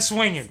I'm done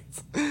swinging.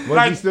 Was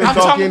Like he still I'm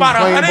talking about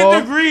playing 100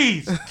 ball?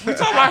 degrees. We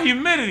talking about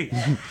humidity.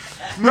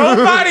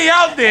 Nobody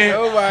out there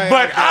Nobody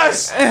but out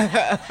us.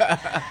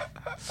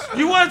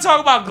 You want to talk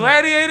about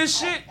gladiator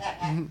shit?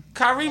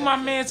 Kyrie, my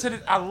man,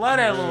 I love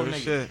that little nigga.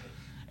 shit.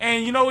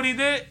 And you know what he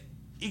did?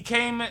 He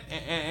came in,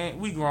 and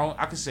we grown.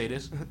 I can say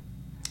this.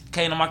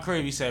 Came to my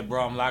crib. He said,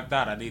 "Bro, I'm locked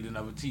out. I need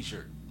another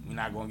T-shirt. We're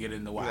not gonna get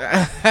into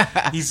why."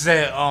 He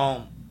said,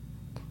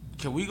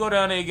 "Can we go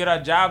down there and get our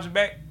jobs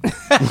back?"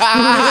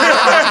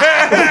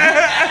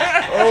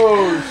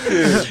 Oh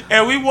shit!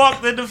 And we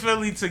walked into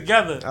Philly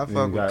together I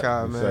fuck with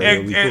Kyle, man. Yeah,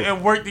 we cool.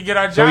 and worked to get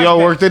our jobs So y'all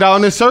back. worked it out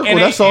in the circle. And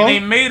That's they, all. And they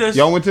made us.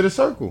 Y'all went to the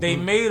circle. They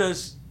made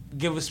us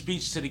give a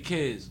speech to the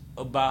kids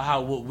about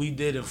how what we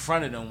did in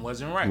front of them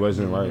wasn't right.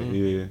 Wasn't right.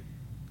 Yeah.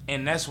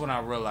 And that's when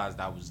I realized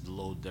I was a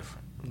little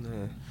different.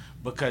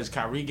 Because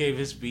Kyrie gave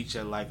his speech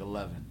at like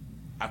 11.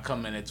 I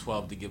come in at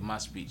 12 to give my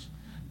speech.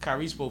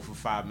 Kyrie spoke for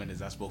 5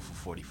 minutes. I spoke for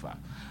 45.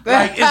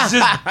 Like, it's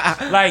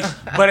just, like,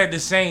 but at the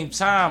same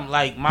time,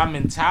 like, my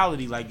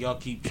mentality, like y'all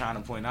keep trying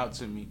to point out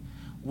to me,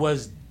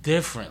 was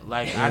different.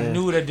 Like, I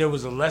knew that there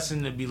was a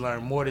lesson to be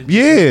learned more than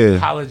just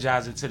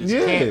apologizing to this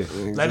camp.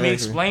 Exactly. Let me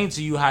explain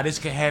to you how this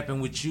can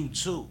happen with you,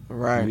 too.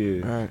 Right.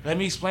 Yeah. Right. Let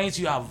me explain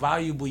to you how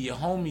valuable your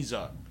homies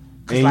are.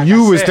 'Cause And like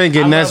you I was said,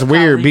 thinking I that's love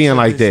weird Kyrie being to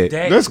like this that.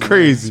 day. That's That's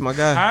crazy. my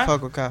guy. Huh?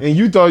 Fuck with Kyle. And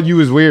you thought you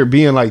was weird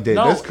being like that.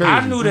 No, That's crazy.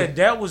 I knew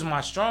that was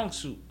my strong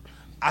suit.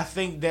 I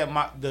think that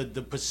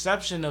the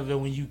perception of it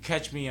when you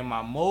catch me in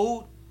my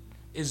mode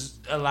is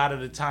a lot of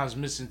the times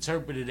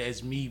misinterpreted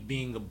as me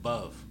being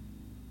above.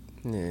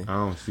 Yeah. I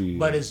don't see.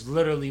 But it's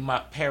literally my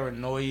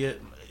paranoia,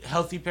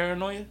 healthy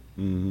paranoia,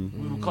 we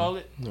would call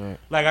it. Right.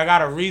 Like I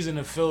got a reason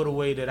to feel the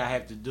way that I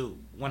have to do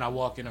when I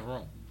walk in a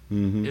room.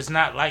 It's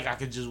not like I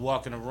could just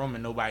walk in a room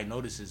and nobody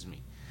notices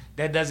me.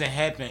 That doesn't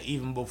happen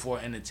even before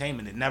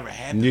entertainment. It never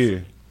happened. Yeah. For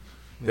me.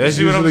 That's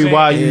see what I'm usually saying?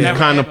 why It you never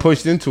kind of happened.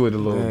 pushed into it a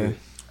little bit.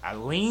 I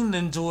leaned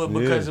into it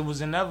because it was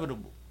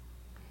inevitable.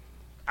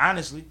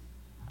 Honestly,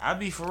 I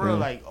be for real.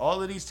 Like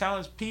all of these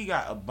talents, P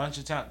got a bunch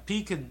of talent.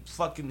 P could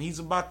he's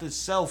about to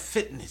sell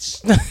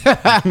fitness,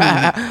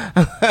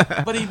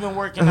 but he been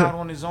working out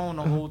on his own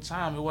the whole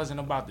time. It wasn't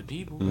about the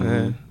people.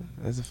 Yeah.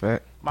 That's a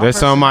fact. My That's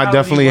something I personality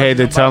definitely had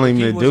to wasn't tell about him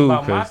the to people, it do was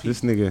about my because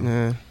this people. nigga.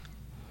 Yeah.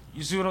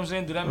 You see what I'm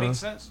saying? Do that make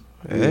sense?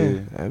 Yeah.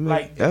 That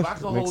Like if I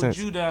could makes hold sense.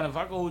 you down, if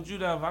I could hold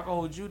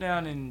you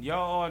down, and y'all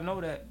all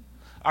know that.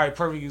 All right,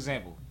 perfect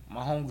example.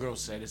 My homegirl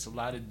said it's a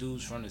lot of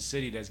dudes from the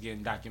city that's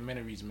getting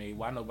documentaries made.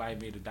 Why nobody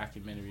made a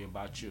documentary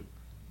about you?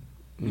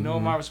 You know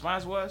what my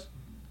response was?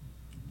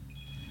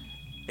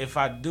 If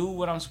I do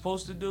what I'm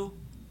supposed to do,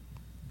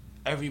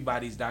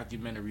 everybody's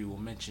documentary will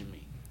mention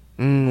me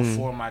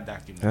before my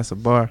documentary. That's a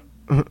bar.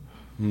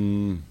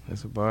 Mm,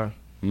 That's a bar.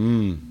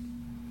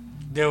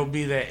 There will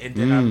be that, and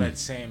then I met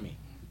Sammy.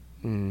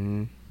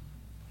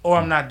 Or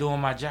I'm not doing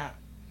my job.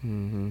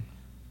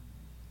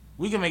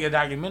 We can make a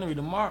documentary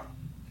tomorrow.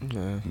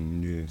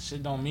 yeah.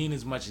 Shit don't mean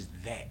as much as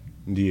that.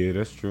 Yeah,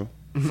 that's true.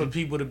 For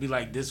people to be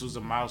like, this was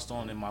a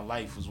milestone in my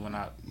life was when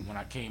I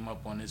came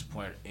up on this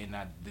point and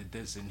I did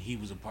this and he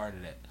was a part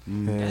of that.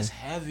 That's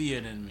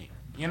heavier than me.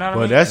 You know what I But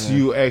mean? that's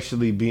you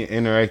actually being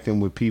interacting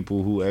with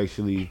people who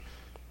actually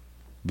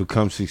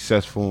become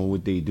successful in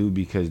what they do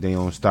because they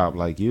don't stop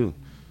like you.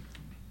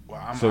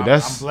 Well, I'm, so I'm,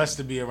 that's- I'm blessed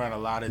to be around a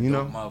lot of you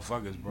dope know?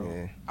 motherfuckers, bro.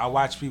 Yeah. I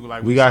watch people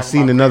like We got talking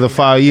seen about another Grammy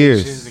 5 years.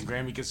 nominations and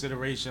Grammy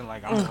consideration.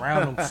 Like I'm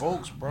around them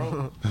folks,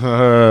 bro.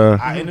 Uh,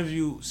 I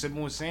interviewed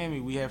Sipping with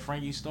Sammy. We had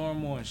Frankie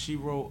Storm on. She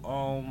wrote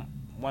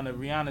one of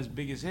Rihanna's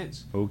biggest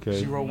hits. Okay.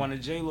 She wrote one of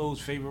J Lo's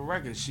favorite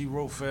records. She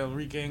wrote for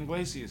Enrique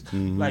Iglesias.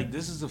 Like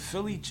this is a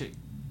Philly chick.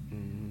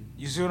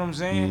 You see what I'm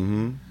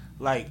saying?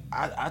 Like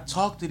I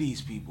talk to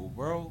these people,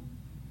 bro,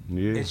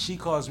 yeah, and she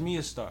calls me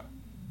a star.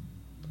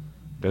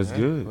 that's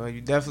good. Well,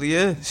 you definitely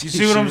is. You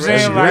see what I'm She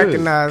saying? Like,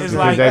 recognized it's it.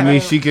 like- that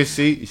means she can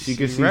see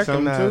something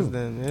recognized too.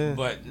 them, yeah.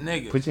 But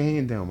nigga, Put your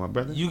hand down, my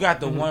brother. you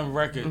got the one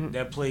record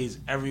that plays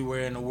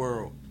everywhere in the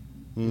world,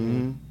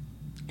 and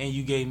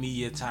you gave me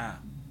your time.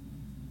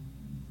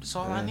 That's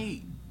all I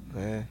need.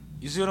 Yeah.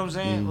 You see what I'm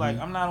saying? Like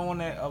I'm not on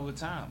that other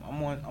time.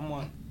 I'm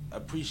on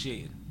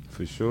appreciating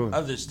For sure.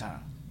 others'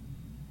 time.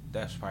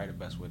 That's probably the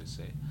best way to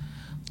say it.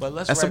 But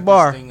let's That's a wrap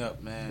bar. this thing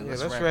up, man. Yeah,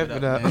 let's wrap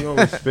it up. man. You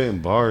always spitting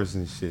bars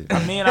and shit.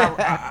 I mean,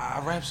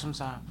 I rap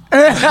sometimes.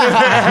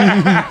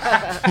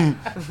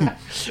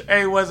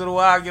 Every once in a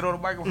while, I get on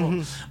the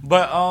microphone.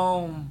 But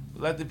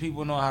let the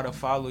people know how to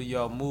follow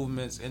your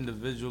movements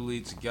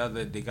individually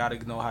together. They got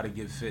to know how to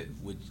get fit,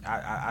 which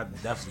I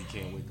definitely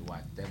can't wait to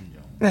watch them,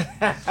 Jones.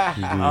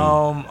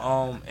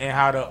 And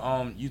how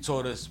to you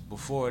told us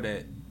before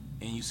that,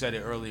 and you said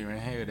it earlier in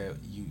here that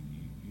you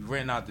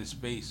rent out the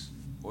space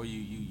or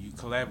you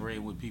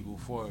collaborate with people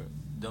for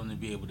them to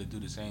be able to do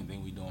the same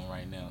thing we doing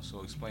right now.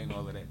 So explain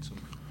all of that too.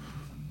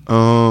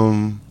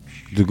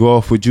 To go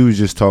off what you was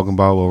just talking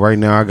about, well, right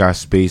now I got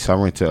space. I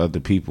rent to other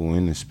people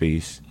in the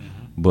space,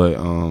 but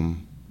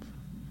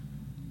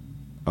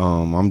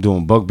I'm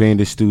doing Buck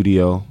Bandit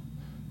Studio,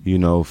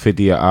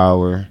 50 an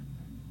hour,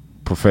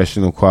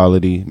 professional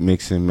quality,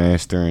 mixing,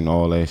 mastering,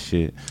 all that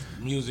shit.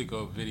 Music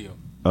or video?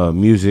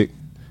 Music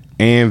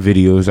and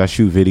videos. I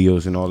shoot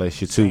videos and all that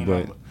shit too, Same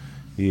but number.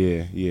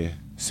 yeah,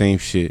 same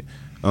shit.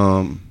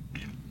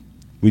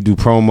 We do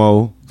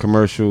promo,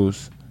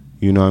 commercials,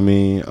 you know what I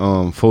mean?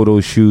 Photo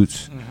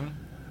shoots.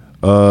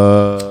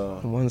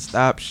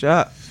 One-stop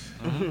shop.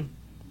 You know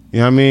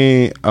what I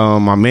mean?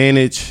 I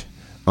manage.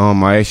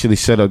 I actually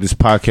set up this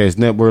podcast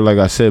network, like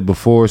I said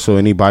before. So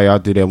anybody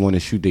out there that want to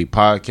shoot their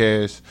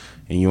podcast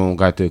and you don't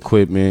got the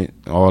equipment,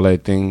 all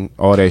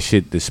that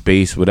shit, the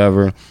space,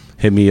 whatever,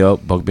 hit me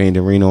up. Buck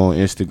Bandit Reno on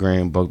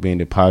Instagram, Buck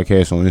Bandit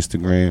Podcast on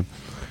Instagram.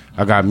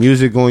 I got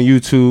music on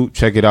YouTube.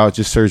 Check it out.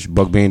 Just search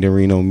Buck Bandit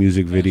Reno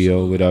music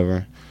video,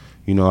 whatever.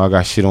 I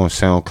got shit on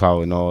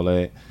SoundCloud and all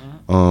that.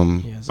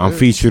 Yes, I'm sir.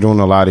 featured on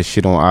a lot of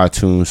shit on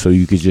iTunes, so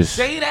you could just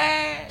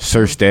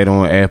search that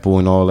on Apple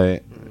and all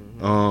that.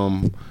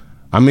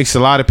 I mix a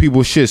lot of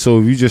people's shit, so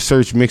if you just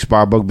search Mixed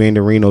by Buck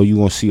Bandit Reno, you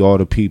gonna see all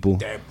the people.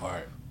 That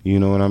part. You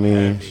know what I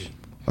mean?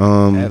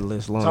 That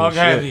list long Talk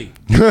as shit.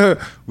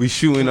 heavy. We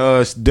shooting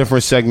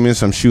different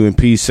segments. I'm shooting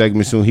P's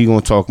segments, so he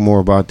gonna talk more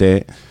about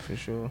that. For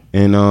sure.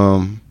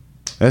 And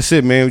that's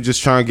it, man. We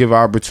just trying to give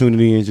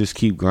opportunity and just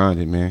keep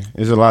grinding, man.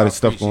 There's a lot of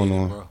stuff going Appreciate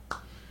it, on. bro.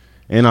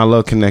 And I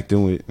love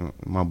connecting with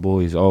my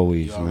boys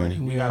always, You already-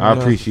 man. we gotta I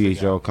know.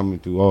 appreciate y'all coming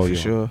through all For y'all.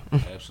 sure.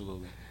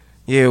 Absolutely.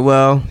 Yeah,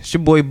 well, it's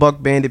your boy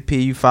Buck Bandit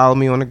P. You follow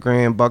me on the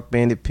gram, Buck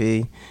Bandit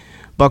P.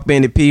 Buck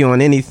Bandit P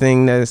on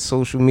anything that's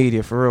social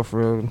media, for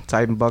real.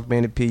 Type in Buck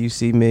Bandit P, you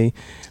see me.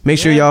 Make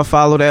sure y'all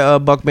follow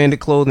that Buck Bandit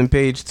clothing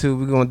page too.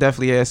 We're gonna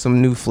definitely add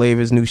some new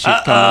flavors, new shit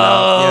coming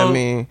out. You know what I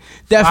mean?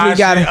 Definitely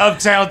Fly shit, gotta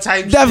uptown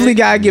type definitely shit.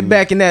 gotta get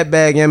back in that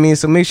bag, you know what I mean?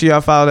 So make sure y'all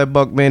follow that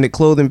Buck Bandit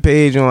clothing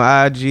page on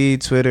IG,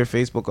 Twitter,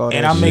 Facebook, all that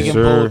And I'm shit. making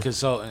sir. Bull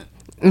consultant.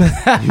 You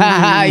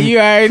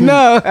already know.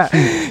 You know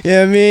what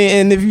I mean?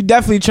 And if you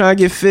definitely trying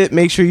to get fit,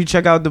 make sure you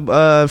check out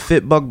the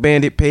Fit Buck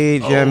Bandit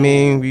page. You know what I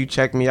mean? You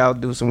check me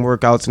out, do some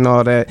workouts and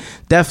all that.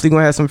 Definitely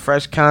gonna have some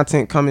fresh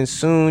content coming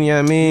soon. You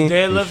know what I mean?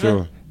 Deadlifting.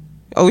 Sure.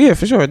 Oh yeah,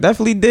 for sure.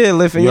 Definitely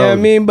deadlifting. You Yo, know what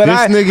I mean? But this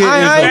I nigga ain't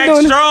Back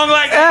doing it. strong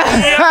like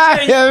that.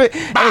 You know what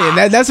I mean?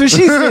 Hey, that's what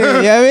she said. You know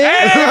what I mean?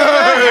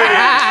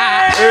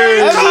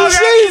 That's what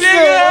she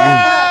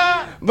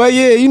said. But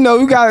yeah,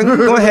 we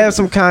gonna have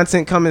some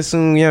content coming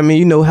soon. You know what I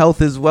mean?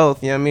 Health is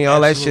wealth. You know what I mean?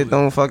 All that shit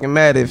don't fucking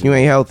matter if you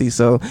ain't healthy.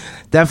 So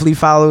definitely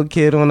follow the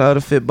kid on the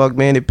other Fit Buck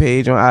Bandit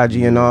page on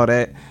IG and all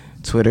that,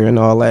 Twitter and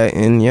all that.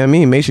 And you know what I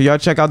mean? Make sure y'all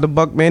check out the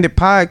Buck Bandit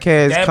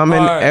podcast That coming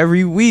part.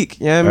 every week.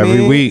 You know what I Every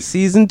mean? week.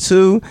 Season 2.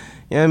 You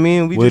know what I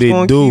mean? We What just it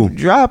gonna do? keep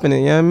dropping it.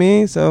 You know what I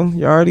mean? So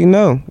you already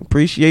know.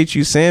 Appreciate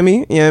you,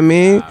 Sammy. You know what I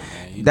mean? Nah, man,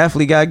 you-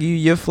 Definitely gotta give you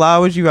your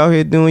flowers. You out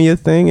here doing your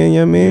thing, and you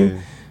know what I mean?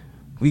 Yeah.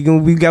 We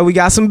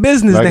got some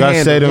business Like to I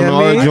handle. said you on know the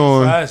what I other mean?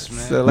 joint, Us, man.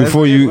 So let's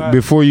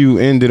before you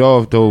end it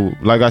off though,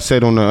 like I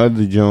said on the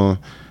other joint,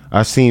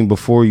 I seen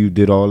before you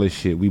did all this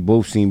shit. We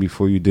both seen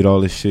before you did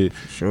all this shit.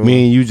 Sure.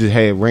 Me and you just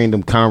had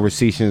random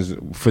conversations.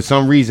 For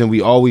some reason,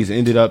 we always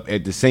ended up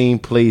at the same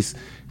place,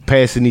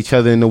 passing each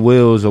other in the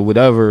wheels or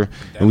whatever.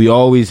 And we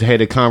always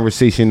had a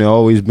conversation that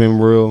always been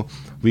real.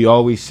 We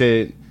always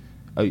said,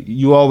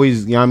 you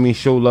always, you know what I mean,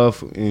 show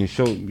love and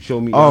show me, you know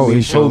what I mean,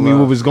 Always show show me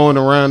love. what was going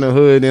around the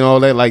hood and all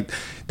that. Like,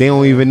 they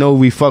don't even know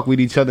we fuck with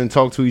each other and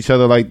talk to each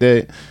other like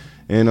that.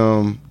 And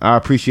I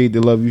appreciate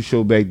the love you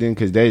showed back then,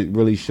 because that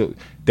really showed,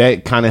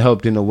 that kind of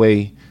helped in a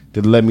way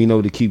to let me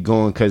know to keep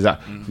going, because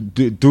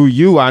through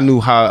you I knew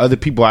how other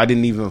people I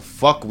didn't even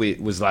fuck with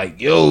was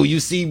like, yo, you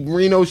see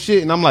Reno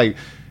shit, and I'm like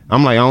I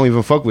don't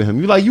even fuck with him.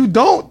 You like, you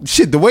don't?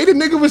 Shit, the way the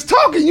nigga was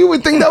talking, you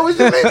would think that was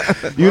your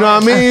man. You know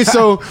what I mean?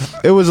 So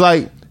it was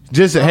like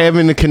just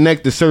having to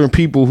connect to certain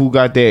people who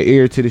got that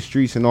ear to the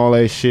streets and all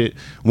that shit.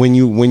 When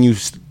you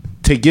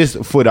take your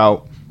foot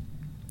out,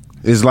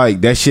 it's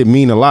like that shit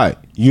mean a lot.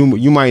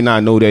 You might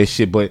not know that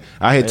shit, but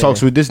I had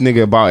talks with this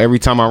nigga about every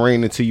time I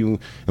ran into you,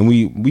 and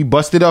we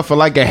busted up for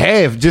like a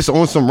half just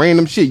on some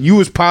random shit. You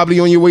was probably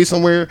on your way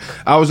somewhere,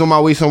 I was on my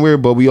way somewhere,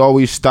 but we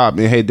always stopped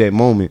and had that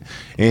moment.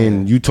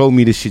 And you told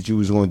me the shit you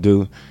was gonna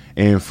do,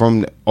 And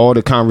from all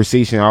the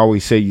conversation, I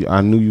always say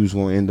I knew you was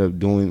gonna end up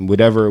doing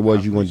whatever it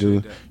was you gonna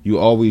do. That. You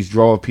always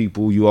draw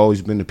people. You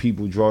always been the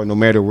people draw. No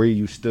matter where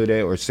you stood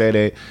at or sat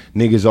at,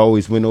 niggas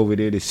always went over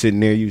there to sit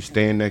near you,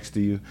 stand next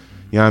to you.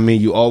 You know what I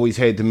mean? You always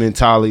had the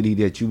mentality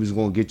that you was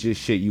gonna get your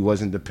shit. You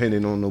wasn't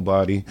dependent on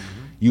nobody.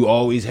 You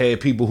always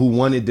had people who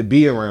wanted to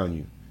be around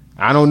you.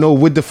 I don't know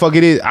what the fuck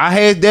it is. I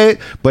had that,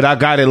 but I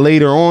got it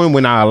later on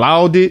when I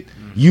allowed it.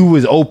 You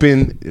was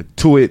open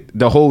to it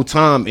the whole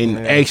time and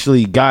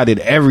actually got it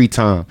every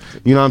time.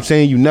 You know what I'm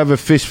saying? You never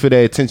fished for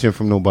that attention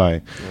from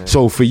nobody.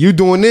 So for you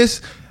doing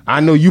this,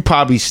 I know you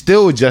probably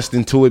still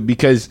adjusting to it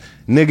because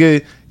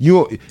nigga,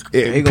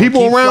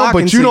 people around,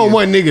 but you don't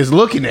want niggas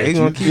looking at you.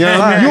 You know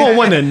what I mean? You don't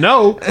want to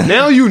know.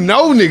 Now you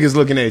know niggas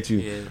looking at you.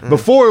 Yeah.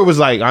 Before it was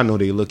like, I know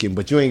they looking,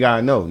 but you ain't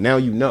gotta know. Now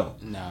you know.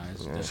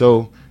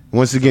 So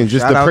once again,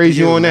 just to praise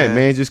you on that,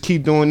 man. Just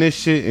keep doing this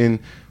shit, and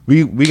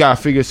we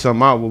gotta figure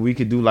something out where we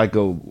could do like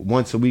a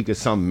once a week or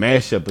something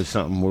mashup or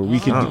something where we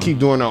can keep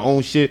doing our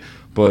own shit,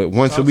 but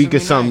once a week or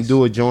something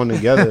do a joint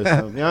together or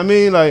something. You know what I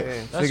mean? Like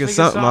figure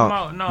something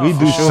out. No, we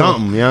do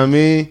something. You know what I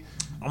mean?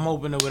 I'm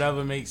open to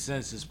whatever makes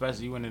sense,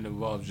 especially when it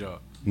involves y'all.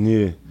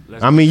 Yeah.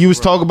 I mean, you was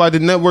talking about the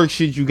network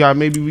shit you got.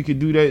 Maybe we could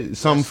do that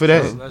something for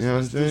that.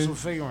 Let's do some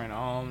figuring.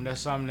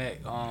 That's something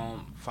that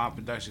Font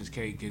Productions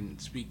K can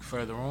speak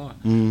further on.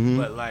 Mm-hmm.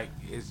 But like,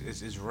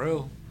 it's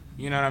real.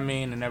 You know what I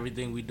mean? And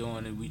everything we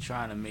doing, and we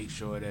trying to make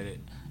sure that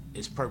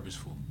it's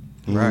purposeful.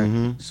 Right.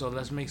 Mm-hmm. So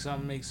let's make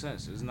something make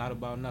sense. It's not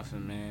about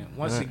nothing, man.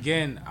 Once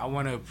again, I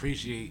want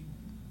to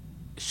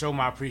show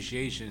my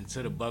appreciation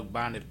to the Buck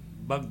Bandit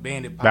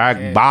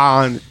podcast.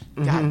 Bond.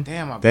 God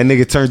damn, that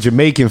nigga turned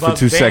Jamaican for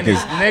 2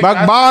 seconds.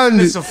 Buck Bond.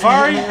 The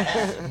Safari.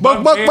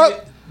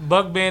 Buck.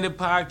 Buck Bandit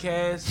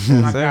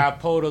podcast. My guy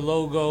Poe the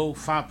logo.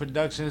 Font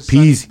Productions.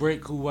 Peace.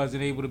 Brick, who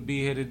wasn't able to be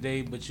here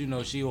today, but you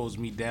know she holds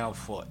me down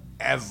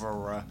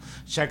forever.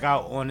 Check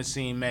out On the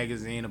Scene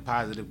magazine, a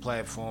positive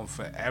platform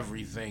for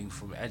everything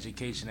from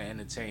education to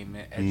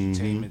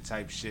entertainment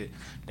type shit.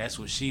 That's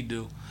what she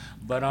do.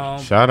 But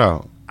shout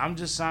out. I'm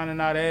just signing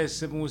out as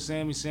Sipping with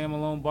Sammy, Sam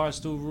Malone,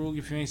 Barstool Rule.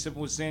 If you ain't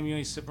sipping with Sam, you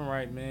ain't sipping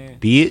right, man.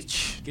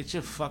 Bitch. Get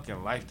your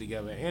fucking life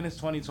together. And it's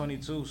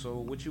 2022, so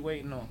what you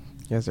waiting on?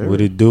 Yes, sir.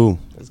 What it do?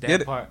 Let's that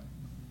get it. Part.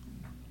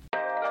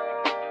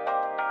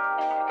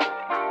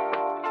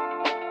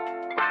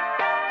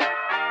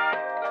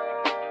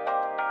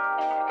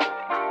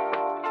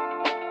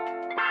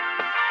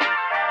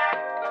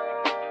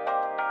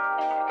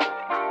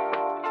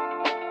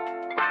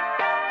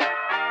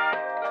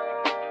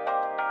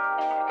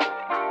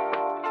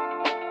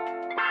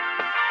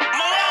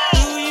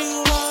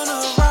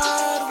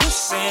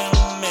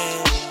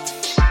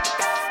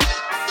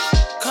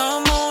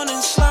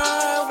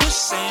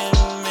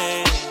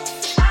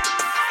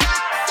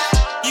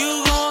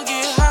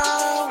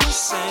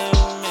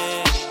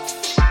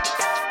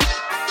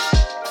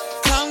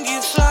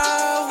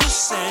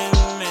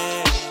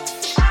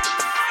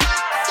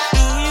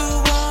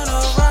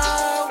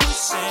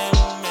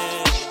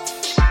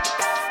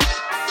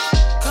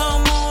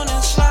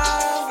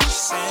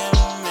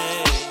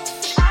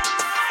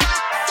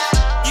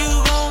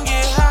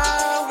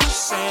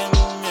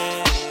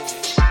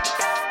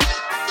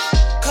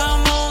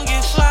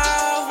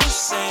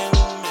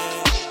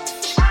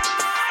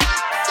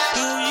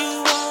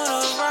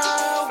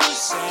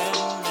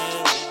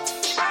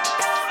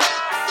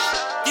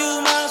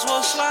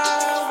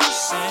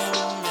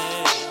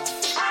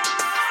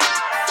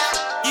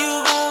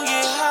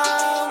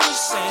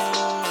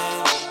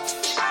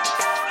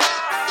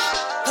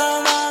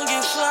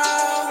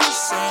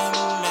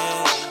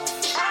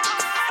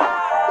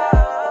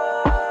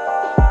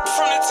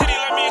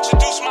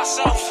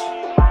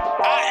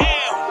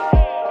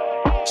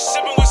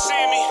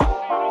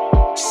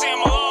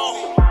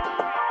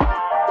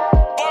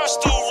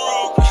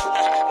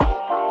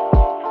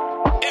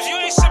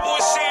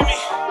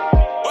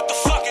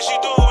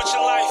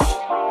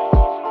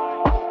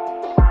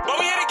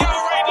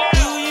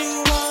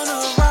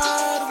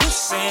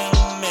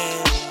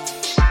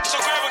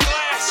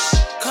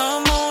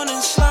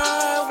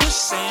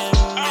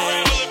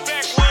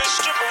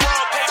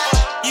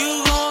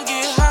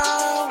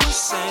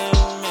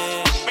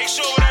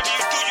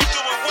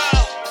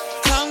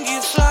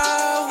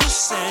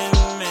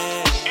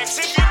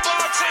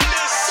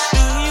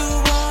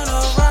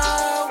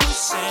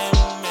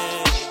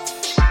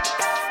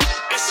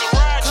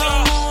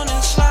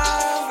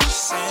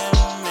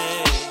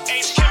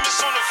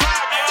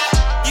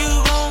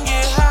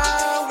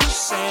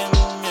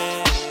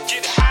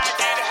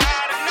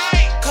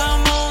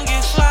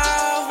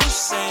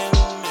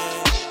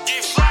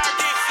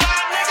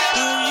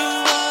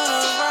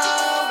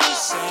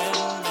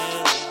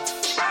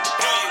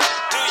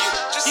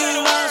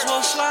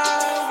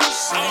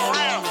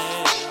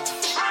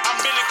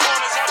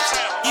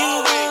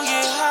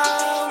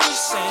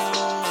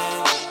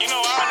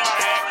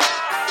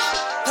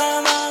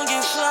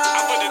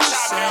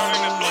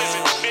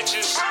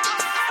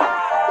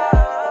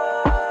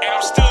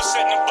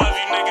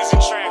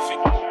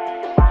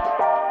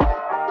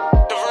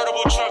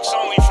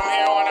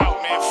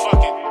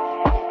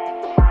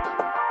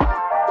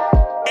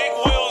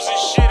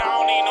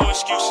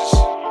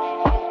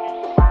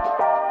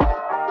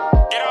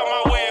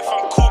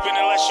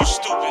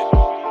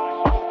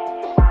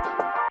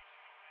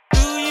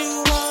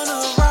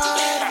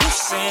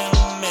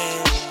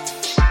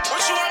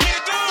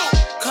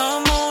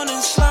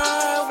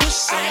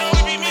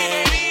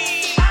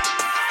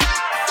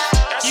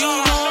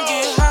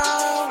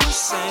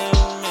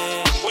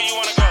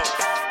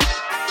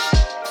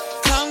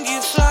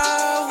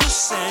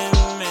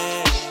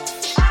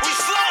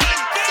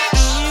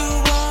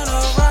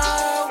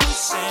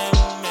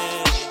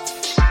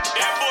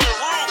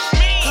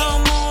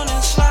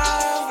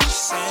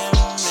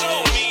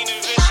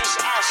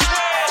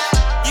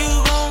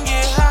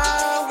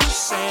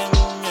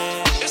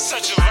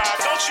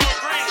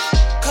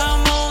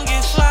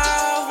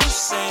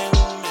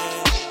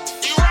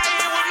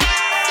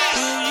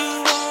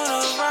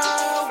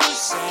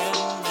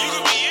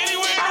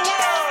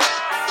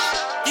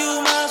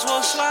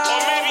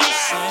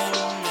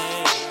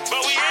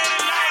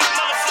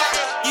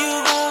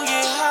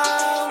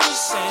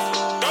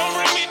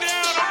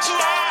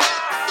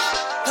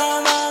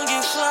 long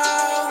you fly.